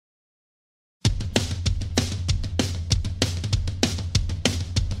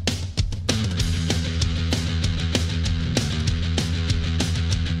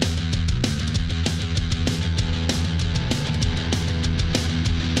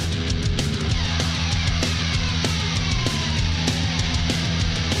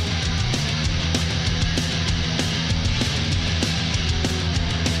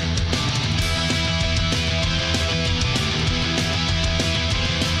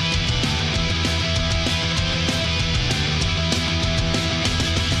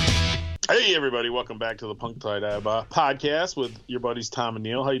everybody, welcome back to the Punk Tide podcast with your buddies Tom and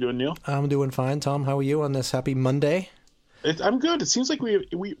Neil. How you doing, Neil? I'm doing fine, Tom. How are you on this happy Monday? I'm good. It seems like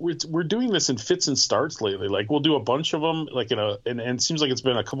we're doing this in fits and starts lately. Like we'll do a bunch of them, like and it seems like it's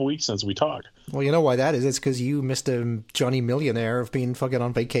been a couple weeks since we talked. Well, you know why that is? It's because you, Mr. Johnny Millionaire, have been fucking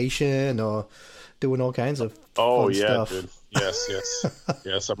on vacation or doing all kinds of fun stuff. Dude.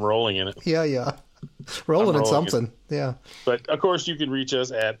 Yes, I'm rolling in it. Yeah. Rolling in something. Yeah. But of course, you can reach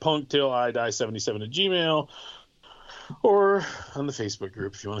us at punktillidie77 at Gmail or on the Facebook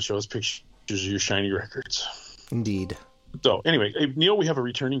group if you want to show us pictures of your shiny records. Indeed. So anyway, Neil, we have a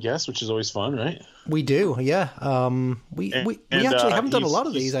returning guest, which is always fun, right? We do, yeah. We actually haven't done a lot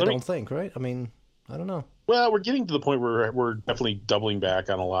of these, I don't think, right? I mean, I don't know. Well, we're getting to the point where we're definitely doubling back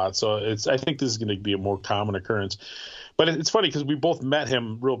on a lot. So I think this is going to be a more common occurrence. But it's funny because we both met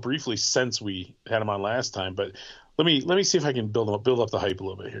him real briefly since we had him on last time. But let me see if I can build up the hype a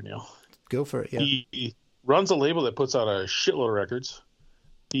little bit here, Neil. Go for it, yeah. He runs a label that puts out a shitload of records.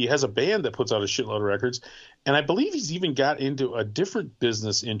 He has a band that puts out a shitload of records. And I believe he's even got into a different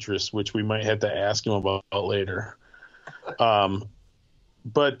business interest, which we might have to ask him about later.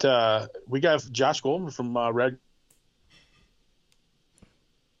 But we got Josh Goldman from Red.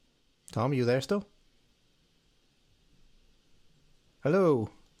 Tom, are you there still? Hello.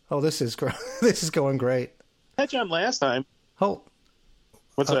 Oh, this is going great. I had you on last time. Oh.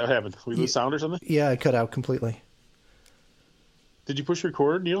 What's that happened? We lose sound or something? Yeah, I cut out completely. Did you push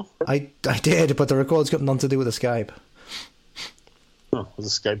record, Neil? I did, but the record's got nothing to do with the Skype. Oh,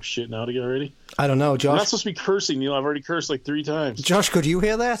 was the Skype shitting out again already? I don't know, Josh. I'm not supposed to be cursing, Neil. I've already cursed like 3 times. Josh, could you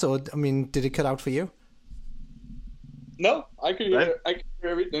hear that? Or, I mean, did it cut out for you? No, I could hear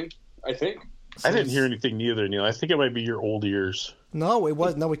everything, I think. I didn't hear anything neither, Neil. I think it might be your old ears. No, it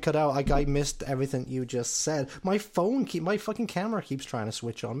was. No, it cut out. I missed everything you just said. My fucking camera keeps trying to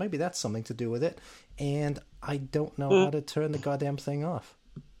switch on. Maybe that's something to do with it. And I don't know how to turn the goddamn thing off.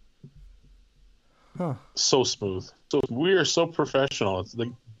 Huh. So smooth. So we are so professional. It's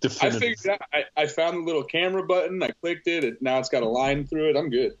the definitive. I figured out. I found the little camera button. I clicked it. Now it's got a line through it. I'm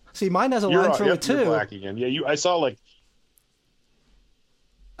good. See, mine has a line through it too. You're black again. Yeah, I saw like.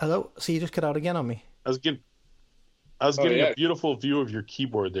 Hello. See, you just cut out again on me. I was getting a beautiful view of your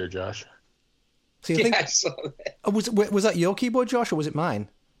keyboard there, Josh. See, I saw that. Was that your keyboard, Josh, or was it mine?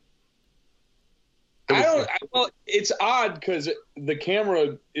 Well, it's odd because the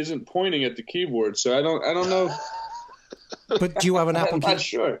camera isn't pointing at the keyboard, so I don't know. But do you have an Apple keyboard? I'm not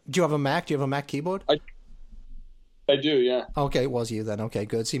sure. Do you have a Mac? Do you have a Mac keyboard? I do, yeah. Okay, it was you then. Okay,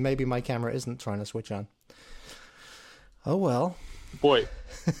 good. See, maybe my camera isn't trying to switch on. Oh, well. Boy,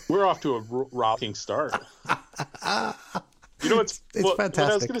 we're off to a rocking start. You know, it's fantastic.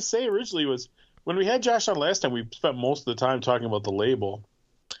 What I was going to say originally was when we had Josh on last time, we spent most of the time talking about the label.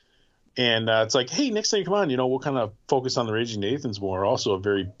 And it's like, hey, next time you come on, we'll kind of focus on the Raging Nathans more, also a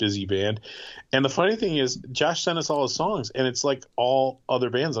very busy band. And the funny thing is, Josh sent us all his songs, and it's like all other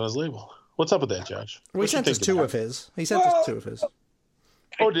bands on his label. What's up with that, Josh? Well, he sent us 2 of his. Us 2 of his.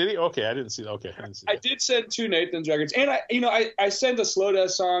 Oh, did he? Okay, I didn't see that. Okay, I did send 2 Nathan's records, and I sent a Slow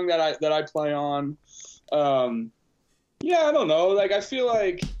Death song that I play on. I don't know. Like, I feel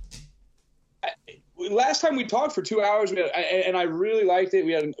like last time we talked for 2 hours, and I really liked it.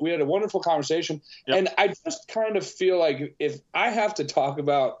 We had a wonderful conversation, yep. And I just kind of feel like if I have to talk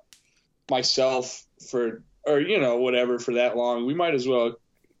about myself for whatever for that long, we might as well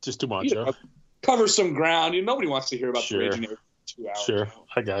just too much. Cover some ground. Nobody wants to hear about the Raging Nathans. 2 hours. Sure,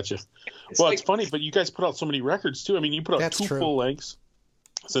 I got you. It's it's funny, but you guys put out so many records too. I mean, you put out 2 full lengths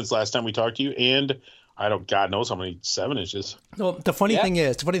since last time we talked to you, and God knows how many 7 inches. Well, the funny thing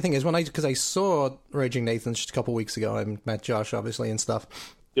is, because I saw Raging Nathans just a couple of weeks ago, I met Josh obviously and stuff.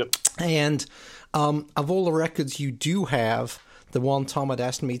 Yep. And of all the records you do have, the one Tom had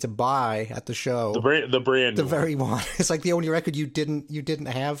asked me to buy at the show, the very one. It's like the only record you didn't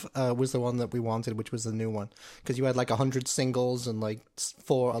have was the one that we wanted, which was the new one, because you had like 100 singles and like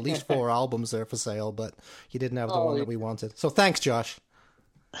at least 4 albums there for sale, but you didn't have the one that we wanted. So thanks, Josh.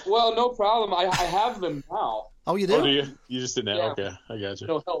 Well, no problem. I have them now. Oh, you do? Oh, do you? You just didn't have? Okay, I got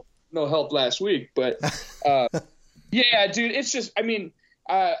you. No help last week, but yeah, dude, it's just. I mean,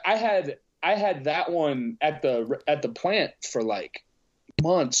 I had that one at the plant for like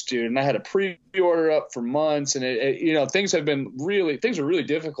months, dude, and I had a pre-order up for months, and it things are really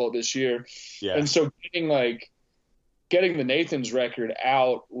difficult this year. Yeah. And so getting the Nathans record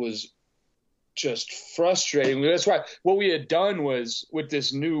out was just frustrating. That's why what we had done was with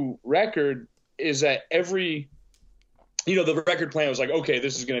this new record is that the record plan was like, okay,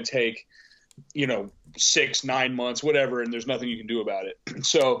 this is going to take 6-9 months, whatever, and there's nothing you can do about it.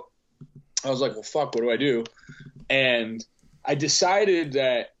 So I was like, well, fuck, what do I do? And I decided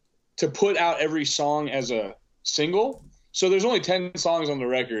that to put out every song as a single. So there's only 10 songs on the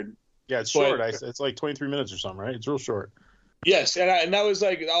record. Yeah, it's short. It's like 23 minutes or something, right? It's real short. Yes, and that was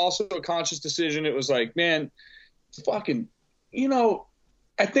like also a conscious decision. It was like, man, fucking,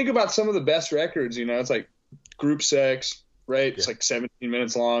 I think about some of the best records, it's like Group Sex, right? Yeah. It's like 17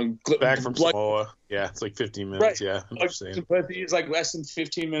 minutes long. Back from Samoa. Yeah, it's like 15 minutes. Right. Yeah. It's like less than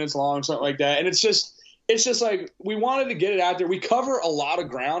 15 minutes long, something like that. And it's just like we wanted to get it out there. We cover a lot of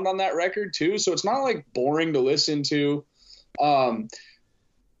ground on that record too, so it's not like boring to listen to.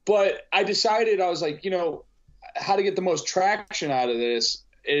 But I decided, I was like, how to get the most traction out of this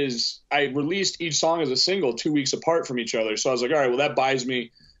is I released each song as a single 2 weeks apart from each other. So I was like, all right, well, that buys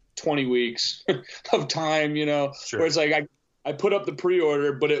me 20 weeks of time, Sure. Where it's like I put up the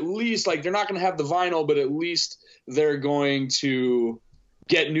pre-order, but at least like they're not going to have the vinyl, but at least they're going to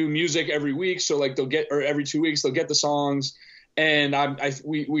get new music every week. So like every 2 weeks they'll get the songs. And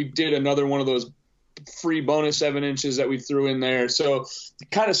we did another one of those free bonus 7 inches that we threw in there. So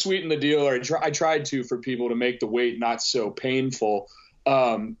kind of sweeten the deal, or I tried to, for people to make the wait not so painful.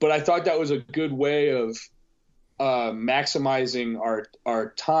 But I thought that was a good way of maximizing our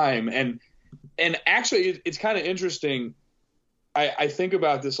time. And actually it's kind of interesting. I think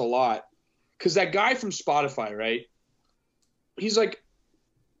about this a lot because that guy from Spotify, right? He's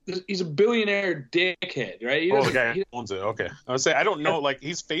a billionaire dickhead, right? The guy who owns it. Okay. I would say, I don't know, like,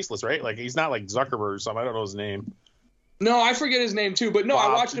 he's faceless, right? Like, he's not like Zuckerberg or something. I don't know his name. No, I forget his name too, but no,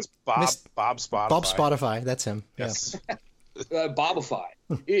 I watched him. Bob Spotify. Bob Spotify, that's him. Yes. Bobify.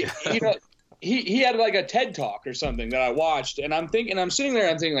 He had like a TED Talk or something that I watched, and I'm sitting there,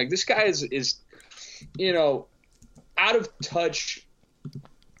 I'm thinking like, this guy is out of touch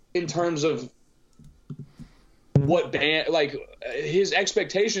in terms of what band, like his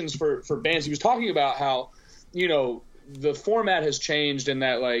expectations for bands. He was talking about how, the format has changed and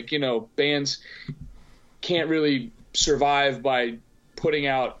that like, bands can't really survive by putting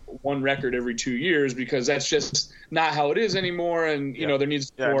out one record every 2 years because that's just not how it is anymore. And, there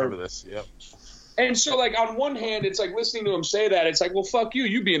needs more. I remember this. Yep. And so like on one hand, it's like listening to him say that, it's like, well, fuck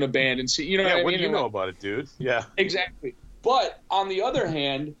you be in a band and see, what do you know about it, dude? Yeah, exactly. But on the other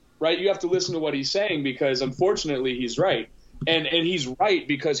hand, right, you have to listen to what he's saying because unfortunately he's right. And he's right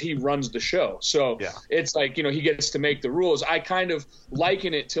because he runs the show. So yeah. It's like, he gets to make the rules. I kind of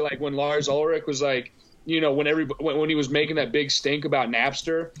liken it to like when Lars Ulrich was like, when he was making that big stink about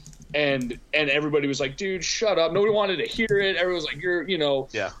Napster and everybody was like, dude, shut up. Nobody wanted to hear it. Everyone was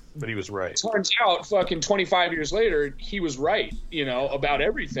like, Yeah, but he was right. Turns out fucking 25 years later, he was right, about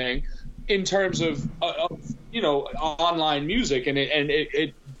everything in terms of online music and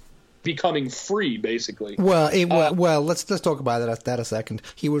it becoming free, basically. Well, let's talk about that a second.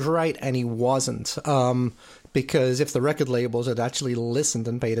 He was right, and he wasn't. Because if the record labels had actually listened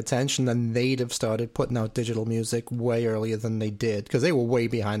and paid attention, then they'd have started putting out digital music way earlier than they did, because they were way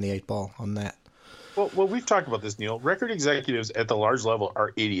behind the 8 ball on that. Well, we've talked about this, Neil. Record executives at the large level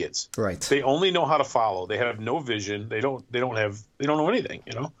are idiots. Right. They only know how to follow. They have no vision. They don't know anything.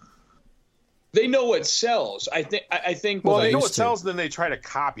 They know what sells. I think. Well, they know what sells, then they try to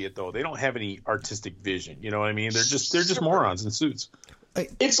copy it, though. They don't have any artistic vision. You know what I mean? They're just morons in suits.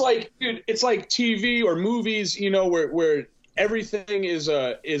 It's like, dude, it's like TV or movies, where everything is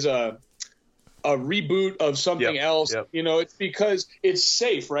a reboot of something else. Yep. It's because it's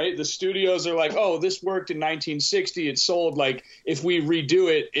safe, right? The studios are like, oh, this worked in 1960. It sold. Like, if we redo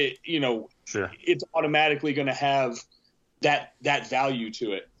it, sure, it's automatically going to have that value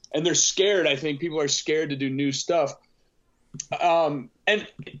to it. And they're scared. I think people are scared to do new stuff. And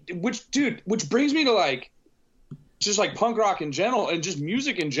which brings me to like, just like punk rock in general and just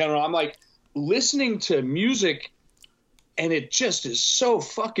music in general. I'm like listening to music and it just is so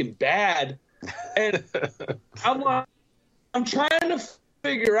fucking bad. And I'm trying to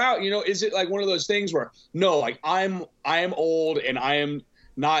figure out, is it like one of those things where no, like I am old and I am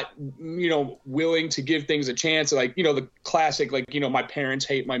not, willing to give things a chance. Like, the classic, like, my parents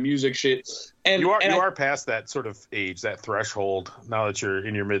hate my music shit. And you are past that sort of age, that threshold. Now that you're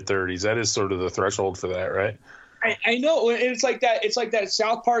in your mid-30s, that is sort of the threshold for that, right? I know, and it's like that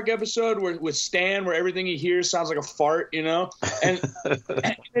South Park episode with Stan, where everything he hears sounds like a fart, and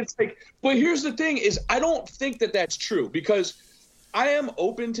it's like. But here's the thing: is I don't think that that's true because I am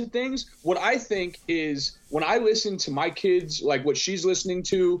open to things. What I think is when I listen to my kids, like what she's listening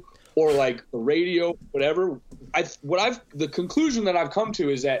to, or like the radio, whatever. The conclusion that I've come to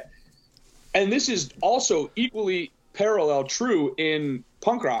is that, and this is also equally parallel true in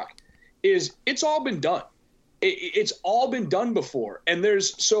punk rock, is it's all been done. it's all been done before. And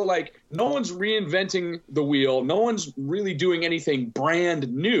no one's reinventing the wheel. No one's really doing anything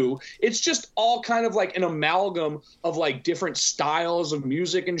brand new. It's just all kind of like an amalgam of like different styles of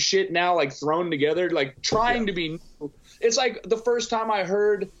music and shit now, like thrown together, like trying to be new. It's like the first time I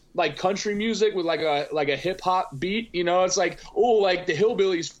heard like country music with like a hip hop beat, it's like, oh, like the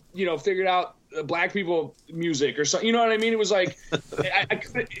hillbillies, figured out black people music or something, you know what I mean? It was like I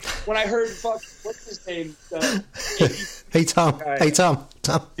couldn't, when I heard what's his name? Hey Tom.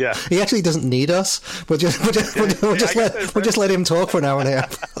 Yeah, he actually doesn't need us. We'll just let him talk for an hour and a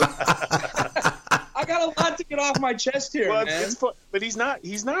half. I got a lot to get off my chest here, man. But he's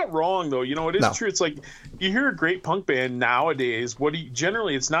not wrong though. It is true. It's like you hear a great punk band nowadays.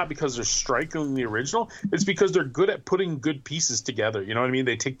 Generally, it's not because they're strikingly original. It's because they're good at putting good pieces together. You know what I mean?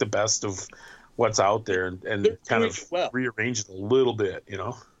 They take the best of what's out there and kind of rearrange it a little bit.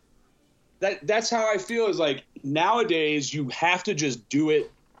 That's how I feel. Is like nowadays you have to just do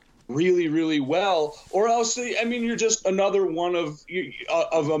it really, really well, or else you're just another one of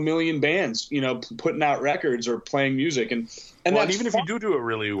a million bands, putting out records or playing music, and even if you do it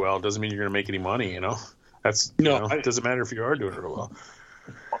really well, doesn't mean you're going to make any money. That's it doesn't matter if you are doing it well.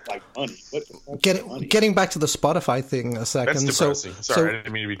 Like money. Getting back to the Spotify thing a second. That's depressing. Sorry, I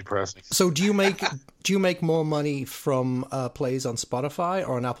didn't mean to be depressing. So do you make more money from plays on Spotify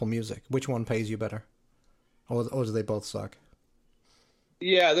or on Apple Music? Which one pays you better, or do they both suck?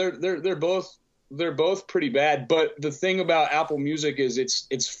 Yeah, they're both pretty bad. But the thing about Apple Music is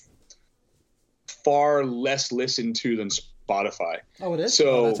it's far less listened to than Spotify. Oh, it is?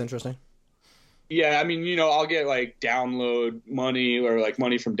 So that's interesting. Yeah, I'll get like download money or like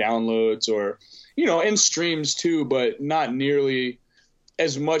money from downloads or, and streams too, but not nearly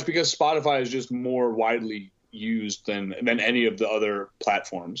as much because Spotify is just more widely used than any of the other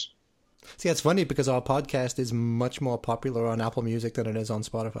platforms. See, it's funny because our podcast is much more popular on Apple Music than it is on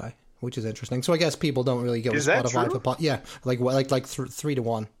Spotify, which is interesting. So I guess people don't really go to Spotify for like 3 to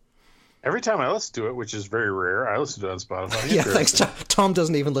 1. Every time I listen to it, which is very rare, I listen to it on Spotify. Yeah, thanks. Tom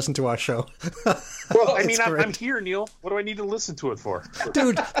doesn't even listen to our show. Well, I'm here, Neil. What do I need to listen to it for?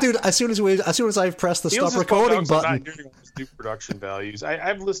 Dude, as soon as I've pressed the stop recording button. Do production values.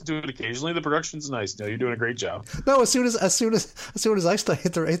 I've listened to it occasionally. The production's nice. Neil, you're doing a great job. No, as soon as I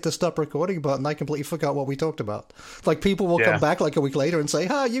hit the stop recording button, I completely forgot what we talked about. Like people will come back like a week later and say,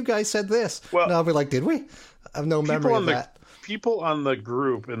 you guys said this." Well, and I'll be like, "Did we?" I have no memory of that. People on the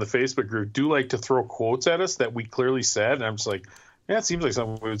group, in the Facebook group, do like to throw quotes at us that we clearly said, and I'm just like, yeah, it seems like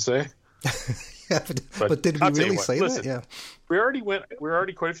something we would say. Yeah, but did we really say that? Yeah. We're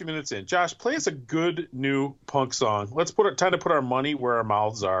already quite a few minutes in. Josh, play us a good new punk song. Let's time to put our money where our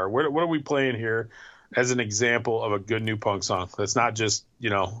mouths are. What are we playing here as an example of a good new punk song? That's not just,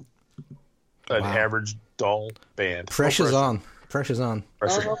 an average dull band. Pressure's on.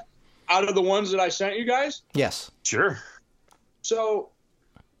 Out of the ones that I sent you guys? Yes. Sure. So,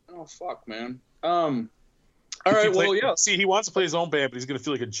 oh fuck, man. All right, well, yeah. See, he wants to play his own band, but he's gonna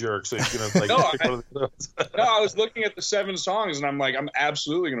feel like a jerk, so he's gonna like. pick one of those. No, I was looking at the 7 songs, and I'm like, I'm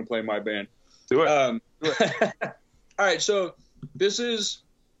absolutely gonna play my band. Do it. All right, so this is,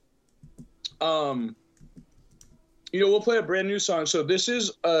 we'll play a brand new song. So this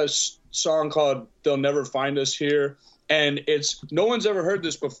is a song called "They'll Never Find Us Here," and no one's ever heard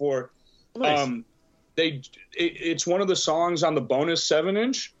this before. Nice. It's one of the songs on the bonus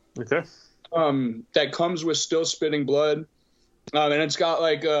 7-inch. Okay. That comes with Still Spitting Blood, and it's got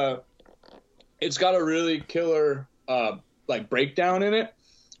a really killer like breakdown in it,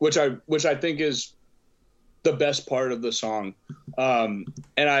 which I think is the best part of the song. And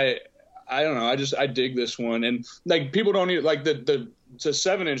I don't know, I dig this one, and like people don't even like the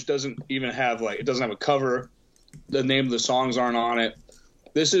 7-inch doesn't even have it doesn't have a cover. The name of the songs aren't on it.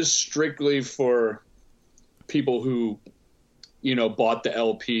 This is strictly for people who, bought the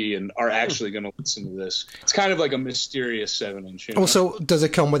LP and are actually going to listen to this. It's kind of like a mysterious 7-inch. Oh, so does it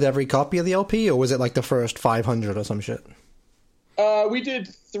come with every copy of the LP, or was it like the first 500 or some shit? We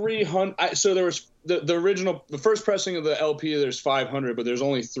did 300. So there was the original, the first pressing of the LP. There's 500, but there's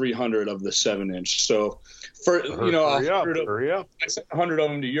only 300 of the 7-inch. So hurry up. I sent 100 of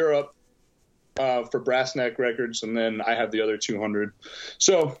them to Europe for Brassneck Records, and then I have the other 200.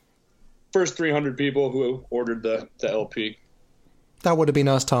 So first 300 people who ordered the LP. That would have been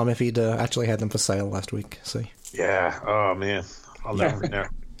us, Tom, if he'd actually had them for sale last week. See? Yeah. Oh man, I'll never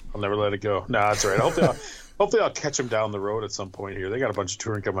let it go. No, that's all right. Hopefully I'll catch them down the road at some point here. They got a bunch of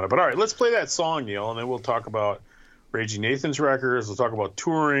touring coming up. But all right, let's play that song, Neil, and then we'll talk about Raging Nathan's records. We'll talk about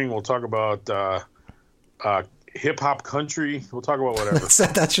touring. We'll talk about hip hop country. We'll talk about whatever.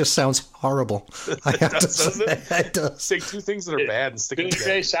 That just sounds horrible. I have to say, it does. Take two things that are bad and stick them together.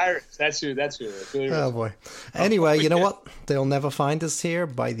 Billy Ray Cyrus. That's who. Oh boy. Anyway, you know what? They'll Never Find Us Here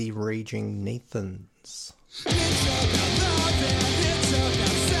by the Raging Nathans.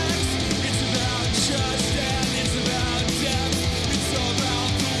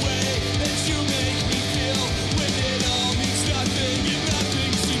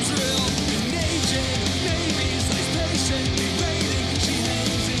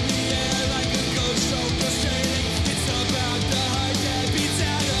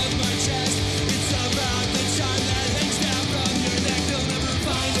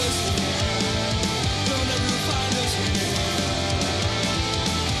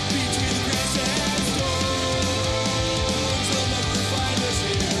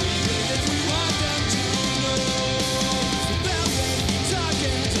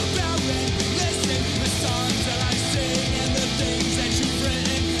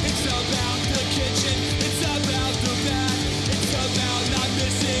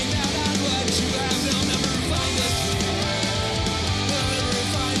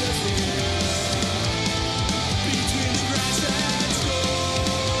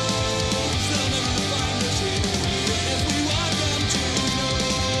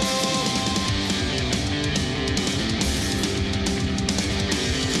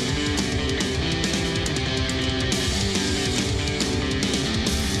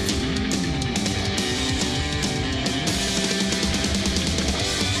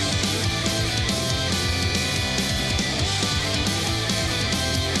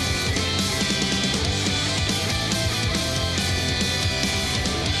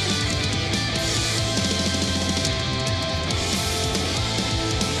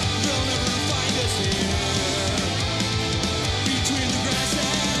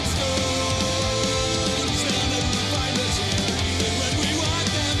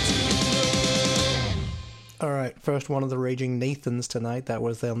 First one of the Raging Nathans tonight. That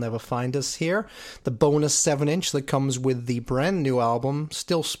was They'll Never Find Us Here. The bonus 7-inch that comes with the brand new album,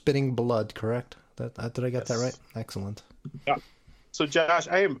 Still Spitting Blood, correct? Did I get that right? Excellent. Yeah. So Josh,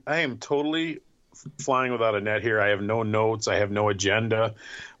 I am totally flying without a net here. I have no notes. I have no agenda.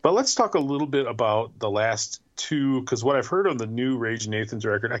 But let's talk a little bit about the last two, because what I've heard on the new Raging Nathans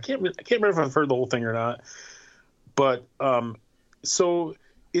record, I can't remember if I've heard the whole thing or not. But so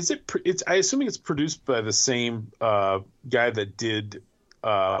it's I assume it's produced by the same guy that did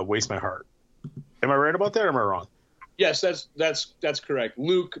Waste My Heart. Am I right about that, or am I wrong? Yes, that's correct.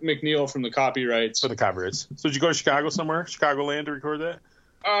 Luke McNeil from the Copyrights. For the Copyrights. So did you go to Chicago somewhere, Chicagoland, to record that?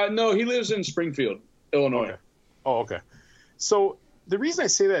 No, he lives in Springfield, Illinois. Okay. Oh, okay. So the reason I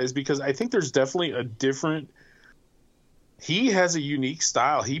say that is because I think there's definitely a different. He has a unique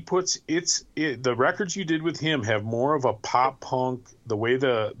style. He puts the records you did with him have more of a pop punk. The way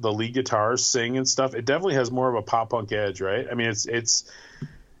the lead guitars sing and stuff, it definitely has more of a pop punk edge, right? I mean, it's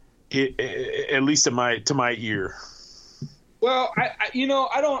at least to my ear. Well, I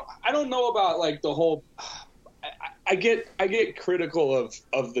don't know about like the whole. I get critical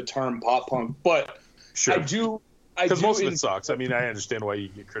of the term pop punk, but sure. I do because most of it sucks. I mean, I understand why you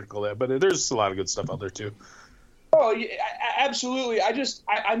get critical of that, but there's a lot of good stuff out there too. Oh, yeah, absolutely.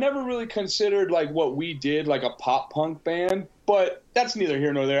 I never really considered like what we did like a pop punk band, but that's neither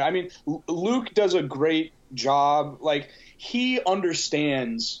here nor there. I mean, Luke does a great job. Like, he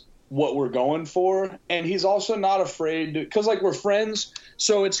understands what we're going for, and he's also not afraid to, because like we're friends,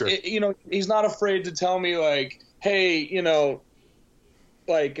 so it's sure. He's not afraid to tell me like, hey,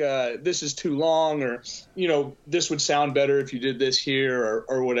 like this is too long, or this would sound better if you did this here,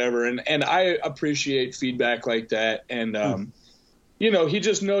 or whatever, and I appreciate feedback like that, and he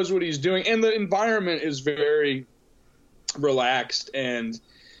just knows what he's doing, and the environment is very relaxed, and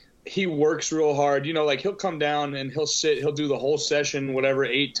he works real hard. Like he'll come down and he'll do the whole session, whatever,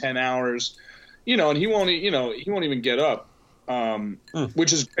 8-10 hours, and he won't even get up,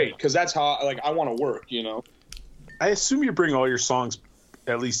 which is great, because that's how I want to work. I assume you bring all your songs,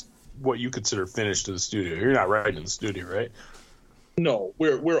 at least what you consider finished, to the studio. You're not writing in the studio, right? No, we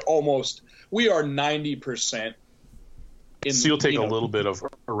are 90%. So you'll take a little bit of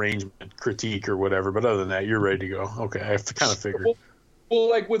arrangement critique or whatever, but other than that, you're ready to go. Okay, I kind of figured. Well,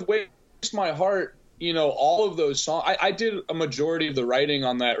 like with Waste My Heart, all of those songs, I did a majority of the writing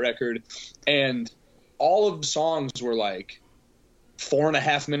on that record, and all of the songs were like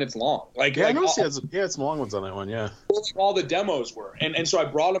 4.5 minutes long. I noticed he had some long ones on that one. Yeah, all the demos were, and so I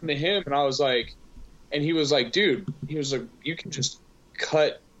brought them to him, and I was like, and he was like, dude, you can just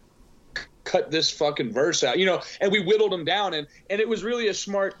cut this fucking verse out, and we whittled them down, and it was really a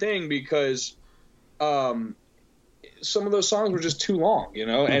smart thing, because some of those songs were just too long,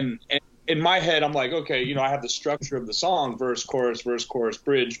 and in my head, I'm like, okay, I have the structure of the song, verse, chorus,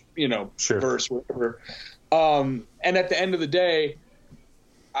 bridge, Sure. verse, whatever. And at the end of the day,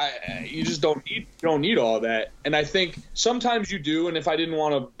 you just don't need all that. And I think sometimes you do. And if I didn't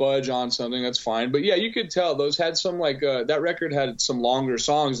want to budge on something, that's fine. But yeah, you could tell those had some that record had some longer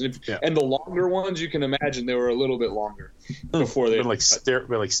songs, and the longer ones, you can imagine they were a little bit longer before they like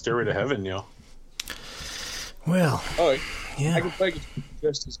Stairway to Heaven, Well, yeah, I can play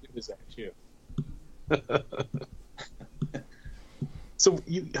just as good as that too. So,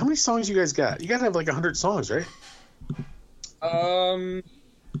 how many songs you guys got? You got to have like 100 songs, right?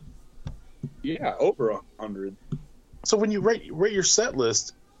 Yeah, over 100. So when you write your set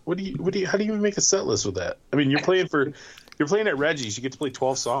list, how do you make a set list with that? I mean, you're playing at Reggie's, you get to play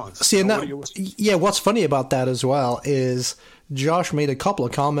 12 songs. See, what's funny about that as well is Josh made a couple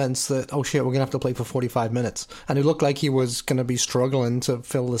of comments that, oh shit, we're gonna have to play for 45 minutes, and it looked like he was gonna be struggling to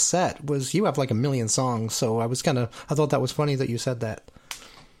fill the set. You have like 1 million songs, so I thought that was funny that you said that.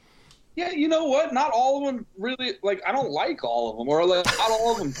 Yeah, you know what? Not all of them really, I don't like all of them, or not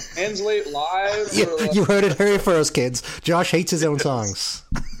all of them translate live. You heard it here first, kids. Josh hates his own songs.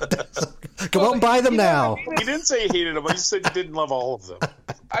 Go out and buy them now. He didn't say he hated them, but he said he didn't love all of them.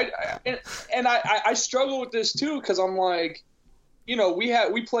 I struggle with this too, because I'm like,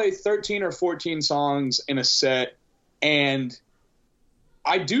 we play 13 or 14 songs in a set, and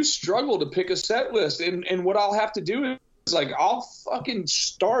I do struggle to pick a set list, and what I'll have to do is I'll fucking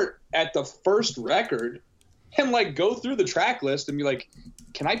start at the first record and go through the track list and be like,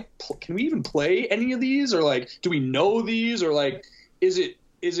 can we even play any of these, or do we know these, or is it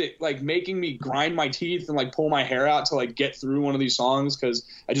making me grind my teeth and pull my hair out to get through one of these songs because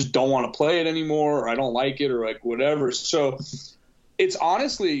I just don't want to play it anymore, or I don't like it, or whatever. So it's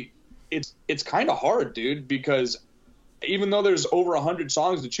honestly it's kind of hard, dude, because even though there's over 100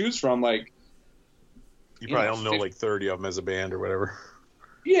 songs to choose from, you probably don't know 30 of them as a band or whatever.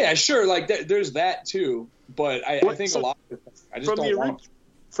 Yeah, sure. There's that too, but I think a lot of it, I just don't want.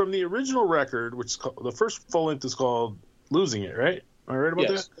 From the original record, which is the first full length is called "Losing It," right? Am I right about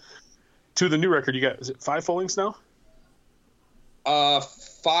that? To the new record, you got, is it 5 full lengths now?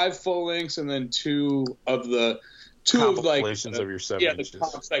 5 full lengths, and then two of compilations of your 7 inches. The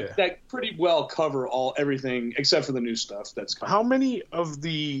comps that pretty well cover everything except for the new stuff that's coming. How many of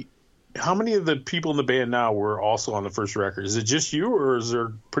the people in the band now were also on the first record? Is it just you, or is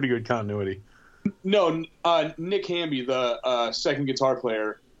there pretty good continuity? No, Nick Hamby, the second guitar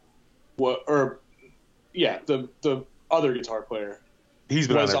player, the other guitar player. He's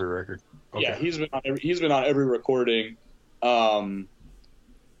been on every record. Okay. Yeah, he's been on every recording, and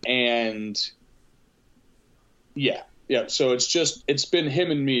yeah. So it's been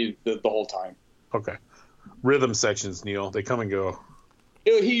him and me the whole time. Okay. Rhythm sections, Neil, they come and go.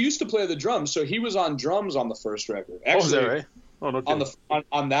 He used to play the drums, so he was on drums on the first record. Actually, is that right? Oh, no kidding.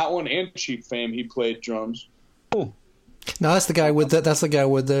 On that one and Cheap Fame, he played drums. Cool. No, that's the guy with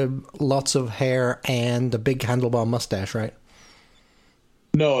the lots of hair and a big handlebar mustache, right?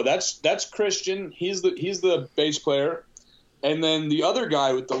 No, that's Christian. He's the bass player, and then the other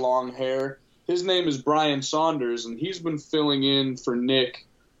guy with the long hair, his name is Brian Saunders, and he's been filling in for Nick.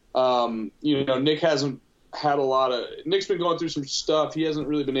 Nick hasn't had Nick's been going through some stuff. He hasn't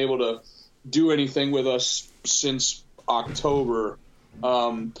really been able to do anything with us since October.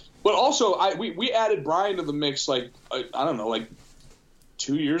 But also we added Brian to the mix I don't know,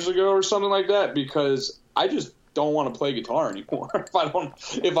 2 years ago or something like that, because I just don't want to play guitar anymore if I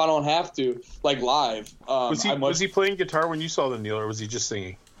don't have to live. Was he playing guitar when you saw them, Neil, or was he just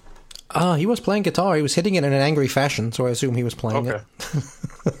singing? He was playing guitar. He was hitting it in an angry fashion, so I assume he was playing it.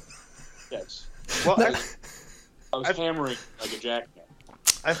 Yes. Well, I was hammering like a jackman.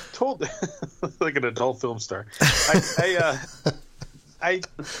 I've told like an adult film star.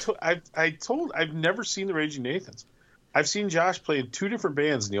 I've never seen the Raging Nathans. I've seen Josh play in 2 different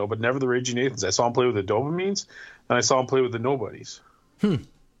bands, Neil, but never the Raging Nathans. I saw him play with the Dopamines, and I saw him play with the Nobodies.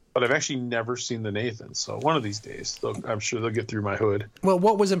 But I've actually never seen the Nathans. So one of these days, I'm sure they'll get through my hood. Well,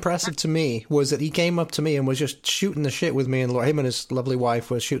 what was impressive to me was that he came up to me and was just shooting the shit with me and Laura. Him and his lovely wife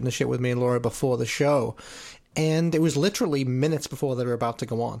was shooting the shit with me and Laura before the show. And it was literally minutes before they were about to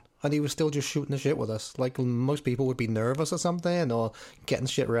go on. And he was still just shooting the shit with us. Like most people would be nervous or something or getting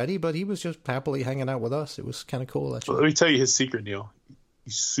shit ready, but he was just happily hanging out with us. It was kind of cool, actually. Well, let me tell you his secret, Neil.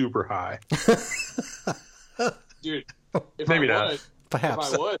 He's super high. Dude, maybe not.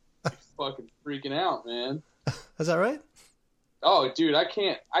 Perhaps. If I was, I'd be fucking freaking out, man. Is that right? Oh, dude, I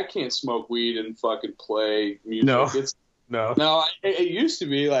can't smoke weed and fucking play music. No. No. It used to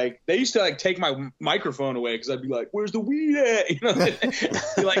be like they used to like take my microphone away because I'd be like, "Where's the weed at?" You know,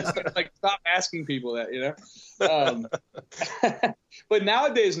 like stop asking people that. You know, but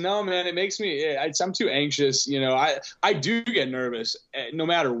nowadays, no, man. It makes me. I'm too anxious. You know, I do get nervous no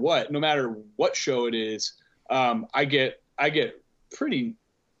matter what show it is. I get pretty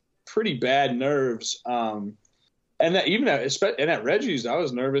bad nerves. And that even at Reggie's, I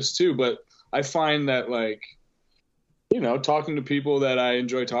was nervous too. But I find that like, you know, talking to people that I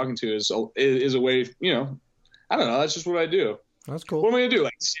enjoy talking to is a way, you know, I don't know. That's just what I do. That's cool. What am I going to do?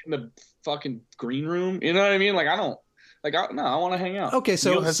 Like sit in the fucking green room? You know what I mean? Like I want to hang out. Okay.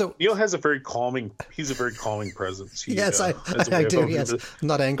 Neil has a very calming presence. Yes, I do. Yes. I'm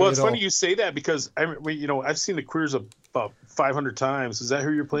not angry Well, it's at all. funny you say that because I've seen the Queers about 500 times. Is that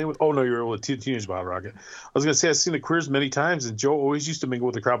who you're playing with? Oh no, you're with Teenage Bottle Rocket. I was gonna say I've seen the Queers many times, and Joe always used to mingle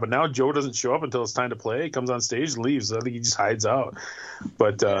with the crowd, but now Joe doesn't show up until it's time to play. He comes on stage and leaves. I think he just hides out.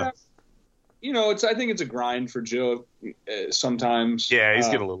 But you know, I think it's a grind for Joe sometimes. Yeah, he's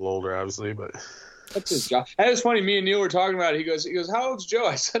getting a little older, obviously, but. That's his job. And it's funny. Me and Neil were talking about it. He goes, how old's Joe?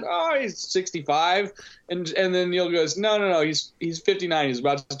 I said, oh, he's 65. And then Neil goes, no, he's 59. He's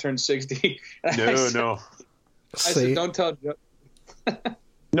about to turn 60. No. I said, don't tell Joe.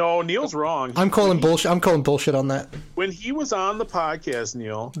 No, Neil's wrong. I'm calling bullshit on that. When he was on the podcast,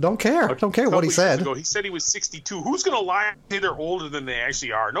 Neil. Don't care what he said. He said he was 62. Who's going to lie and say they're older than they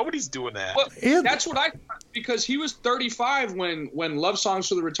actually are? Nobody's doing that. Well, that's what I thought, because he was 35 when Love Songs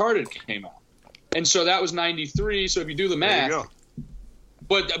for the Retarded came out. And so that was 93. So if you do the math, there you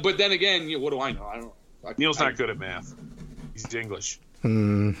go. But then again, what do I know? I don't know. Neil's not good at math. He's English.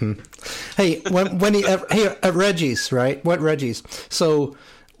 Mm-hmm. Hey, when he here at Reggie's, right? What Reggie's? So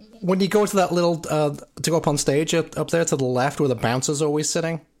when you go to that little to go up on stage up there to the left where the bouncer's always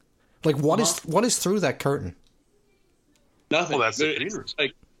sitting, like what is through that curtain? Nothing. Well, that's the green room.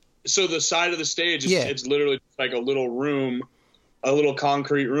 Like, so the side of the stage, it's literally like a little room. A little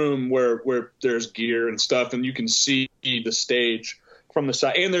concrete room where there's gear and stuff, and you can see the stage from the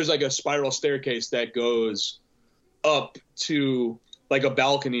side. And there's like a spiral staircase that goes up to like a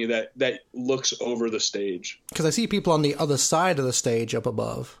balcony that looks over the stage. Because I see people on the other side of the stage up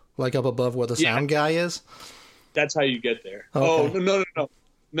above where the sound guy is. That's how you get there. Okay. Oh,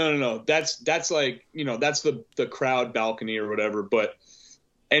 no. That's like, you know, that's the crowd balcony or whatever, but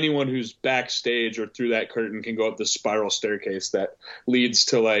anyone who's backstage or through that curtain can go up the spiral staircase that leads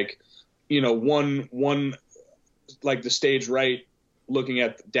to like, you know, one like the stage right, looking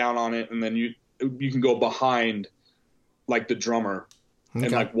at down on it, and then you can go behind like the drummer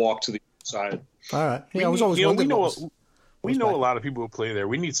and like walk to the side. All right. Yeah, I was always wondering. We know a lot of people who play there.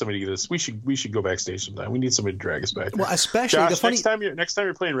 We need somebody to get us. We should go backstage sometime. We need somebody to drag us back there. Well, especially Josh, next time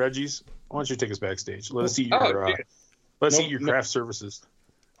you're playing Reggie's, I want you to take us backstage. Let us eat your craft services.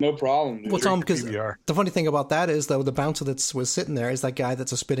 No problem. Well, Tom, because the funny thing about that is, though, the bouncer that was sitting there is that guy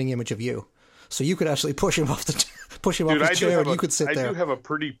that's a spitting image of you. So you could actually push him off his chair, and you could sit there. I do have a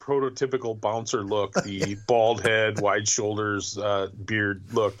pretty prototypical bouncer look: the bald head, wide shoulders, beard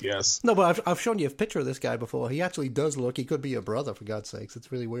look. Yes. No, but I've shown you a picture of this guy before. He actually does look. He could be your brother, for God's sakes.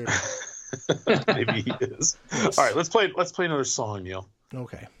 It's really weird. Maybe he is. All right, let's play another song, Neil.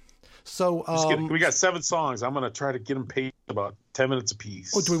 Okay. So we got 7 songs. I'm going to try to get them paid about 10 minutes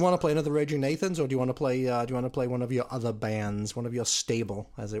apiece. Do we want to play another Raging Nathans, or do you want to play one of your other bands, one of your stable,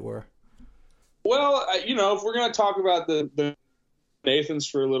 as it were? Well, you know, if we're going to talk about the Nathans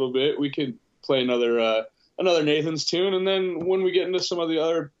for a little bit, we could play another Nathans tune, and then when we get into some of the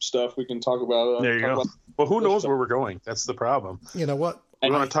other stuff, we can talk about. There you go. Well, who knows where we're going? That's the problem. You know what?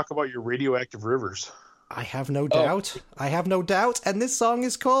 We want to talk about your radioactive rivers. I have no doubt. I have no doubt. And this song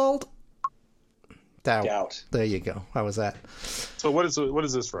is called Doubt. There you go. How was that? So what is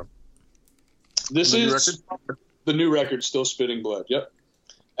this from? This is the new record, Still Spitting Blood. Yep.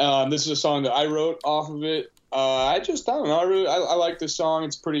 This is a song that I wrote off of it. I don't know. I like this song.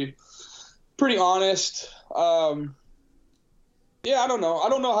 It's pretty honest. Yeah, I don't know. I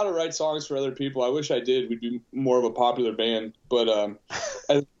don't know how to write songs for other people. I wish I did. We'd be more of a popular band. But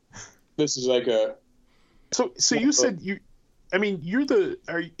this is like a. So you said you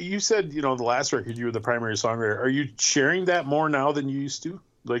said, you know, the last record you were the primary songwriter. Are you sharing that more now than you used to,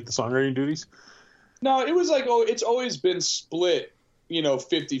 like the songwriting duties? No, it was like, it's always been split, you know,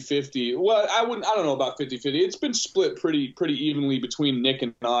 50-50. Well, I don't know about 50-50. It's been split pretty evenly between Nick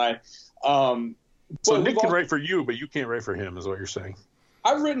and I. So Nick can write for you, but you can't write for him, is what you're saying.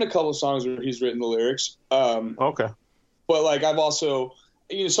 I've written a couple of songs where he's written the lyrics. Okay. But like I've also,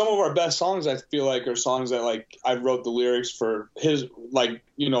 some of our best songs, I feel like, are songs that, like, I wrote the lyrics for his, like,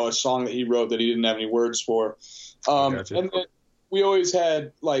 a song that he wrote that he didn't have any words for. Gotcha. And then we always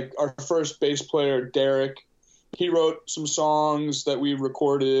had, like, our first bass player, Derek. He wrote some songs that we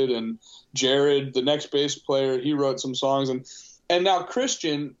recorded, and Jared, the next bass player, he wrote some songs, and now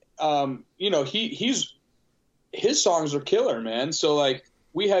Christian, his songs are killer, man. So, like,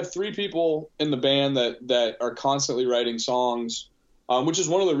 we have 3 people in the band that are constantly writing songs, which is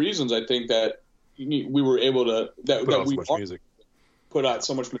one of the reasons I think that we were able to put out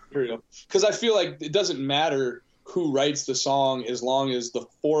so much material, because I feel like it doesn't matter who writes the song as long as the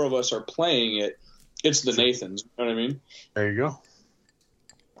 4 of us are playing it. It's the Nathans. You know what I mean? There you go.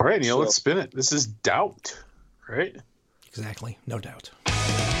 All right, Neil, let's spin it. This is Doubt, right? Exactly. No doubt.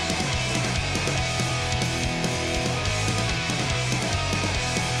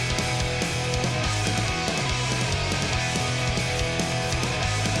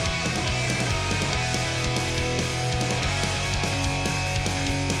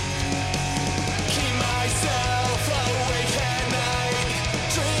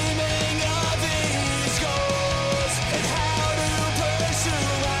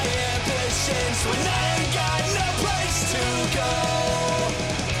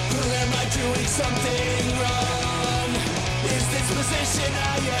 Something wrong. Is this position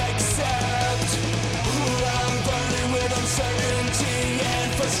I accept? I'm burning with uncertainty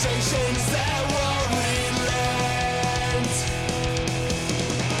and frustrations that won't relent.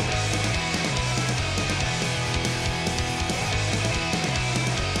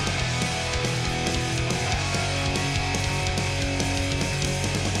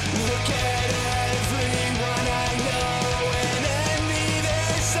 Look at everyone I know and envy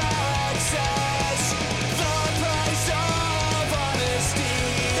their success. The price of honesty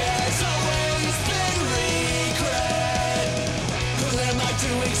has always been regret. Am I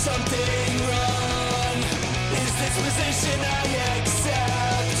doing something wrong? Is this position I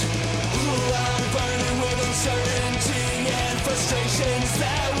accept? I'm burning with uncertainty and frustrations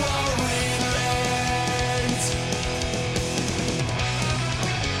that won't relent.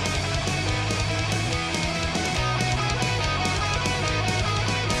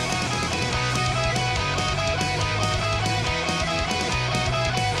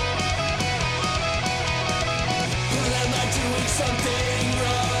 Am I doing something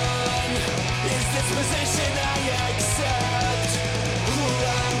wrong? Is this position I accept?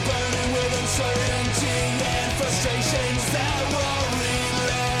 I'm burning with uncertainty and frustrations that won't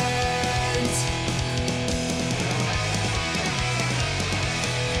relent.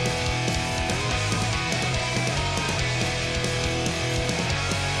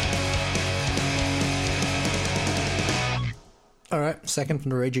 All right, second from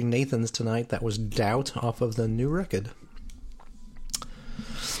the Raging Nathans tonight. That was Doubt off of the new record.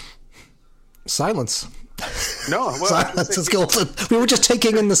 Silence. No, well, Silence is golden. We were just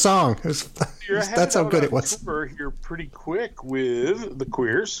taking in the song. That's how good it was. We're here pretty quick with the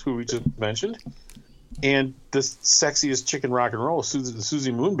Queers, who we just mentioned, and the sexiest chicken rock and roll, the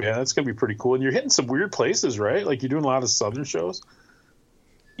Susie Moon Band. That's going to be pretty cool. And you're hitting some weird places, right? Like, you're doing a lot of Southern shows.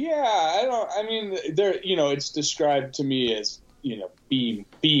 Yeah, I mean, it's described to me as, B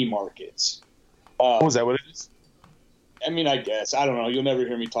markets. Is that what it is? I mean, I guess. I don't know. You'll never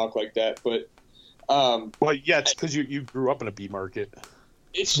hear me talk like that, but... well, yeah, it's because you grew up in a B market.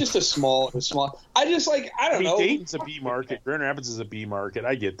 It's just a small... I just, I don't know. Dayton's a B market. Grand Rapids is a B market.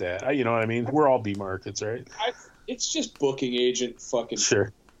 I get that. You know what I mean? We're all B markets, right? It's just booking agent fucking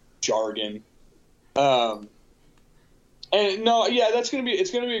jargon. And no, yeah, it's gonna be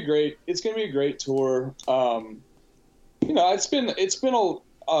a great tour. It's been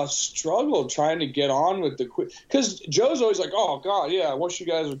a struggle trying to get on with because Joe's always like, oh God, yeah, I wish you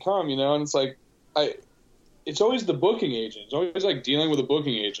guys would come, and it's like, it's always the booking agent. It's always like dealing with a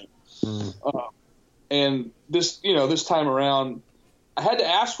booking agent. And this time around, I had to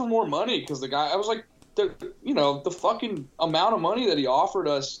ask for more money because the guy, I was like, the fucking amount of money that he offered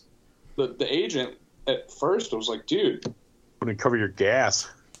us, the agent at first, I was like, dude, wouldn't cover your gas.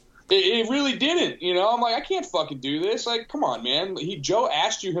 It really didn't, I'm like, I can't fucking do this. Like, come on, man. Joe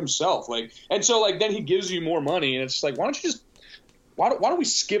asked you himself, and so then he gives you more money, and it's like, why don't we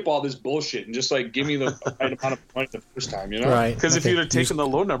skip all this bullshit and just give me the right amount of money the first time, Right. Because if you'd have taken the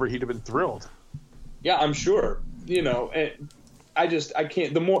low number, he'd have been thrilled. Yeah, I'm sure. And I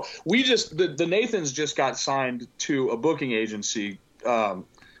can't. The Nathans just got signed to a booking agency,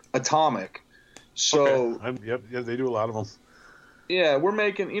 Atomic. So yep, they do a lot of them. Yeah, we're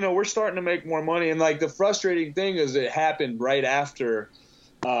making, we're starting to make more money, and the frustrating thing is it happened right after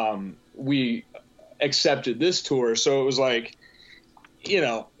we accepted this tour, so it was you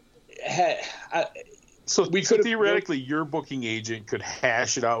know, So we could theoretically, your booking agent could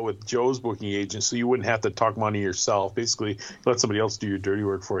hash it out with Joe's booking agent, so you wouldn't have to talk money yourself. Basically, let somebody else do your dirty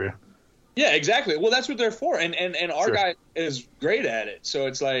work for you. Yeah, exactly. Well, that's what they're for, and our Sure. guy is great at it. So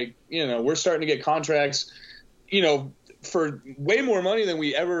it's like, you know, we're starting to get contracts, you know, for way more money than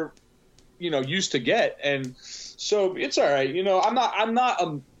we ever, you know, used to get, and so it's all right. You know,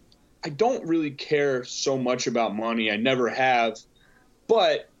 I don't really care so much about money. I never have,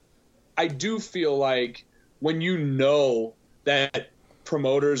 but I do feel like when you know that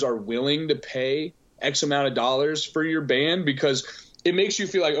promoters are willing to pay X amount of dollars for your band, because it makes you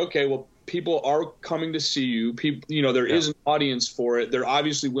feel like, okay, well, people are coming to see you. People, you know, there is an audience for it. They're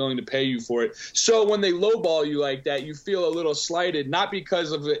obviously willing to pay you for it. So when they lowball you like that, you feel a little slighted, not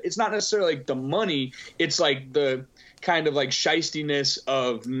because of it's not necessarily like the money. It's like the kind of like shystiness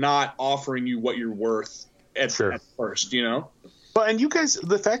of not offering you what you're worth at first, you know? Well, and you guys,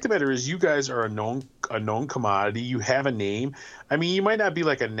 the fact of the matter is, you guys are a known commodity. You have a name. I mean, you might not be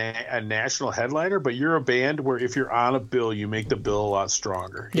like a national headliner, but you're a band where if you're on a bill, you make the bill a lot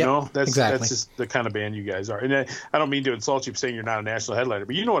stronger. You know, that's just the kind of band you guys are. And I don't mean to insult you for saying you're not a national headliner,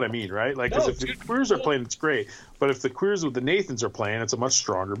 but you know what I mean, right? Like, because if the Queers are playing, it's great. But if the Queers with the Nathans are playing, it's a much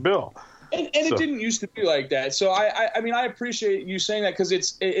stronger bill. And it didn't used to be like that. So I mean, I appreciate you saying that, because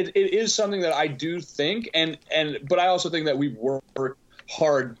it is something that I do think, but I also think that we've worked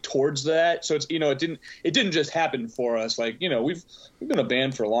hard towards that. So it's, you know, it didn't just happen for us. Like, you know, we've been a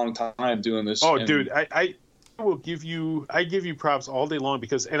band for a long time doing this. Oh, dude, I will give you props all day long,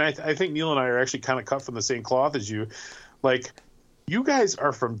 because, and I think Neil and I are actually kind of cut from the same cloth as you. Like, you guys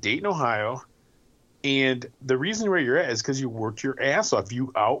are from Dayton, Ohio. And the reason where you're at is because you worked your ass off.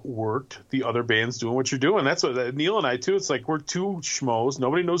 You outworked the other bands doing what you're doing. That's what Neil and I too. It's like we're two schmoes.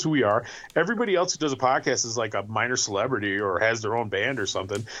 Nobody knows who we are. Everybody else who does a podcast is like a minor celebrity or has their own band or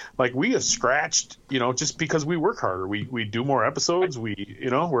something. Like, we have scratched, you know, just because we work harder. We do more episodes.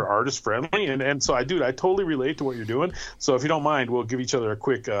 We're artist friendly. And so I totally relate to what you're doing. So if you don't mind, we'll give each other a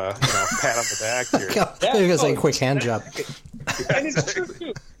quick pat on the back here. There goes a quick hand job. And it's true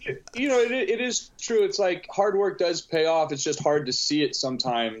too. You know, it is true. It's like hard work does pay off. It's just hard to see it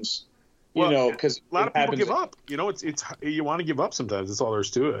sometimes, you know, because a lot of people give up. You know, it's you want to give up sometimes. That's all there is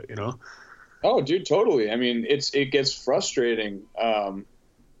to it, you know. Oh, dude, totally. I mean, it gets frustrating,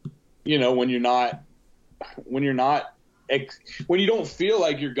 you know, when you don't feel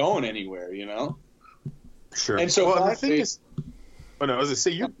like you're going anywhere, you know. Sure. And so the thing is, I was gonna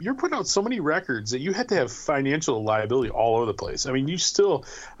say, you're putting out so many records that you had to have financial liability all over the place. I mean, I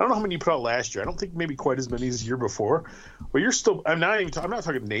don't know how many you put out last year. I don't think maybe quite as many as the year before. But you're still. I'm not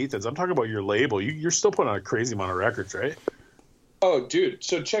talking Nathan's. I'm talking about your label. You're still putting out a crazy amount of records, right? Oh, dude.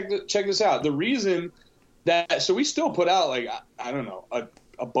 So check this out. The reason so we still put out, like, I don't know,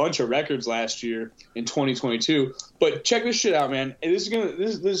 a bunch of records last year in 2022. But check this shit out, man.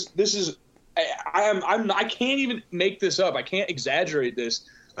 This is. I can't even make this up. I can't exaggerate this.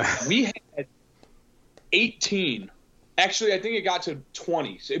 We had 18. Actually, I think it got to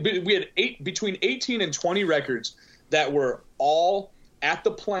 20. We had between 18 and 20 records that were all at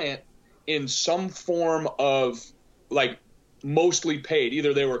the plant in some form of, like, mostly paid.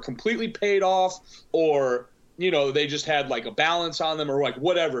 Either they were completely paid off, or, you know, they just had like a balance on them, or like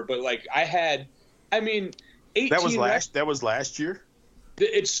whatever. But like 18. That was last year.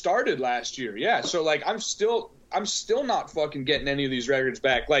 It started last year, yeah. So like I'm still not fucking getting any of these records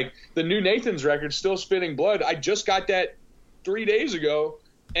back. Like the new Nathan's record, Still Spitting Blood, I just got that 3 days ago,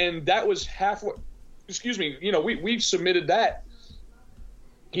 and that was halfway. Excuse me, you know, we submitted that,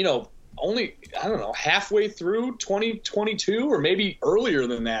 you know, only, I don't know, halfway through 2022, or maybe earlier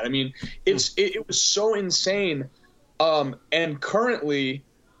than that. I mean, it was so insane. And currently,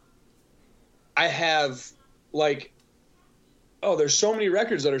 I have like, there's so many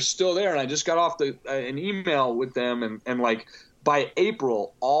records that are still there, and I just got off an email with them, and like by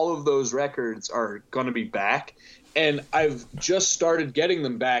April, all of those records are going to be back, and I've just started getting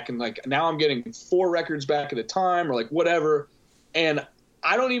them back, and like now I'm getting 4 records back at a time, or like whatever, and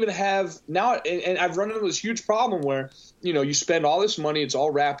I don't even have now, and I've run into this huge problem where, you know, you spend all this money, it's all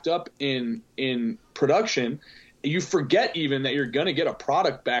wrapped up in production. You forget even that you're going to get a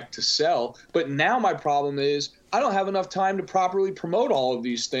product back to sell. But now my problem is I don't have enough time to properly promote all of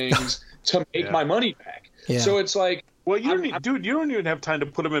these things to make my money back. Yeah. So it's like, well, you don't even have time to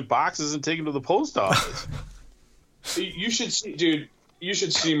put them in boxes and take them to the post office. You should see, dude. You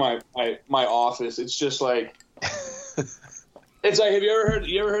should see my office. It's just like, it's like, have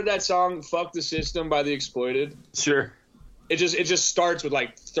you ever heard that song "Fuck the System" by The Exploited? Sure. It just starts with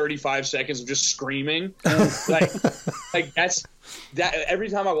like 35 seconds of just screaming. like that's that. Every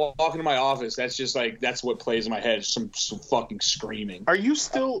time I walk into my office, that's just like that's what plays in my head. Some fucking screaming. Are you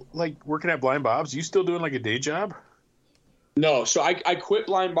still like working at Blind Bob's? You still doing like a day job? No, so I quit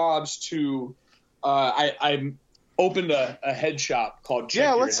Blind Bob's to I opened a head shop called Check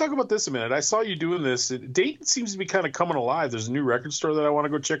Yeah, Your let's Head. talk about this a minute. I saw you doing this. Dayton seems to be kind of coming alive. There's a new record store that I want to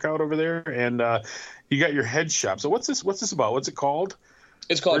go check out over there, and you got your head shop. So what's this about? What's it called?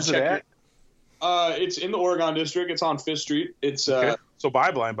 It's called Where's it Check at? Your It's in the Oregon district. It's on 5th Street. It's Okay. So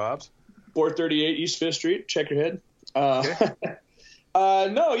buy Blind Bob's. 438 East 5th Street. Check your head. Okay.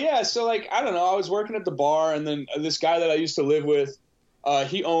 No, yeah. So like, I don't know. I was working at the bar, and then this guy that I used to live with,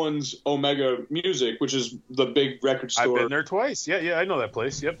 he owns Omega Music, which is the big record store. I've been there twice. Yeah, I know that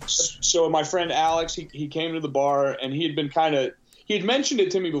place. Yep. So my friend Alex, he came to the bar, and he had mentioned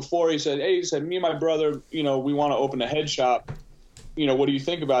it to me before. He said, me and my brother, we want to open a head shop. What do you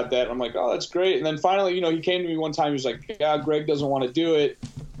think about that? I'm like, oh, that's great. And then finally, he came to me one time. He was like, yeah, Greg doesn't want to do it.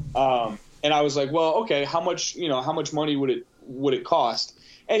 And I was like, well, okay, how much money would it cost?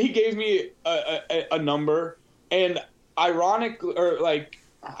 And he gave me a number, and ironically,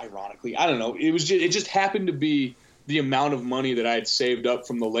 I don't know. It just happened to be the amount of money that I had saved up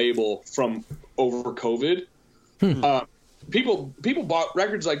from the label from over COVID. People bought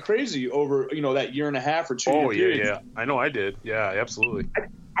records like crazy over that year and a half or 2 year period. Yeah. I know I did. Yeah, absolutely.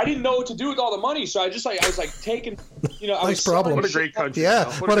 I didn't know what to do with all the money, so I was like taking, Nice problem. What a great country. Yeah,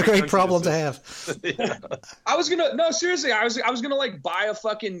 Now. what a great country problem this to is. have. I was gonna like buy a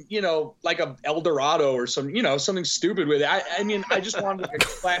fucking like a Eldorado or something stupid with it. I mean I just wanted like a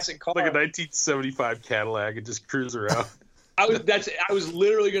classic car. Like a 1975 Cadillac and just cruise around. I was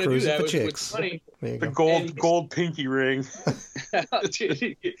literally gonna do Cruising that for with chicks. money. There you The go. gold pinky ring.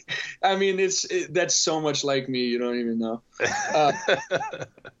 I mean, that's so much like me, you don't even know.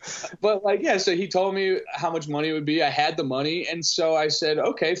 But like, yeah, so he told me how much money it would be. I had the money, and so I said,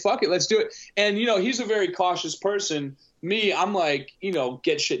 okay, fuck it, let's do it. And he's a very cautious person. Me, I'm like,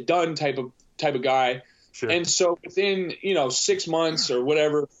 get shit done type of guy. Sure. And so within 6 months or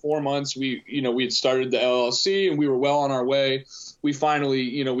whatever, 4 months, we had started the LLC, and we were well on our way. We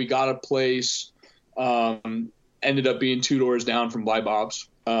finally we got a place. Ended up being 2 doors down from Blind Bob's.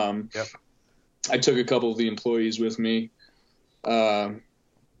 Yep. I took a couple of the employees with me.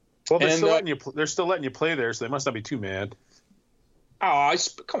 Well, they're and, still letting you play there, so they must not be too mad.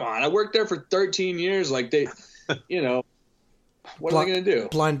 Come on! I worked there for 13 years. Like they, what are they going to do?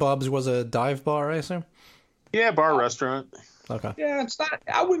 Blind Bob's was a dive bar, I assume? Yeah, bar restaurant. Okay. Yeah, it's not.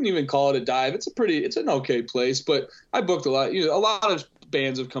 I wouldn't even call it a dive. It's an okay place, but I booked a lot. A lot of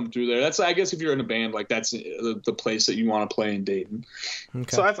bands have come through there. That's, I guess, if you're in a band, like that's the place that you want to play in Dayton.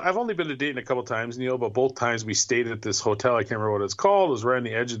 Okay. So I've only been to Dayton a couple times, Neil, but both times we stayed at this hotel. I can't remember what it's called. It was right on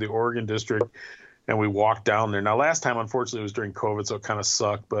the edge of the Oregon district, and we walked down there. Now, last time, unfortunately, it was during COVID, so it kind of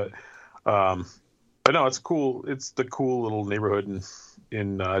sucked. But no, it's cool. It's the cool little neighborhood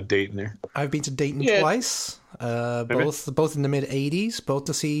in Dayton there. I've been to Dayton Yeah. twice, both in the mid '80s, both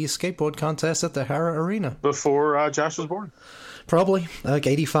to see skateboard contests at the Hara Arena. Before Josh was born. Probably like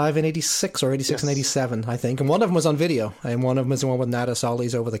 85 and 86, or 86 and 87, I think. And one of them was on video, and one of them is the one with Nada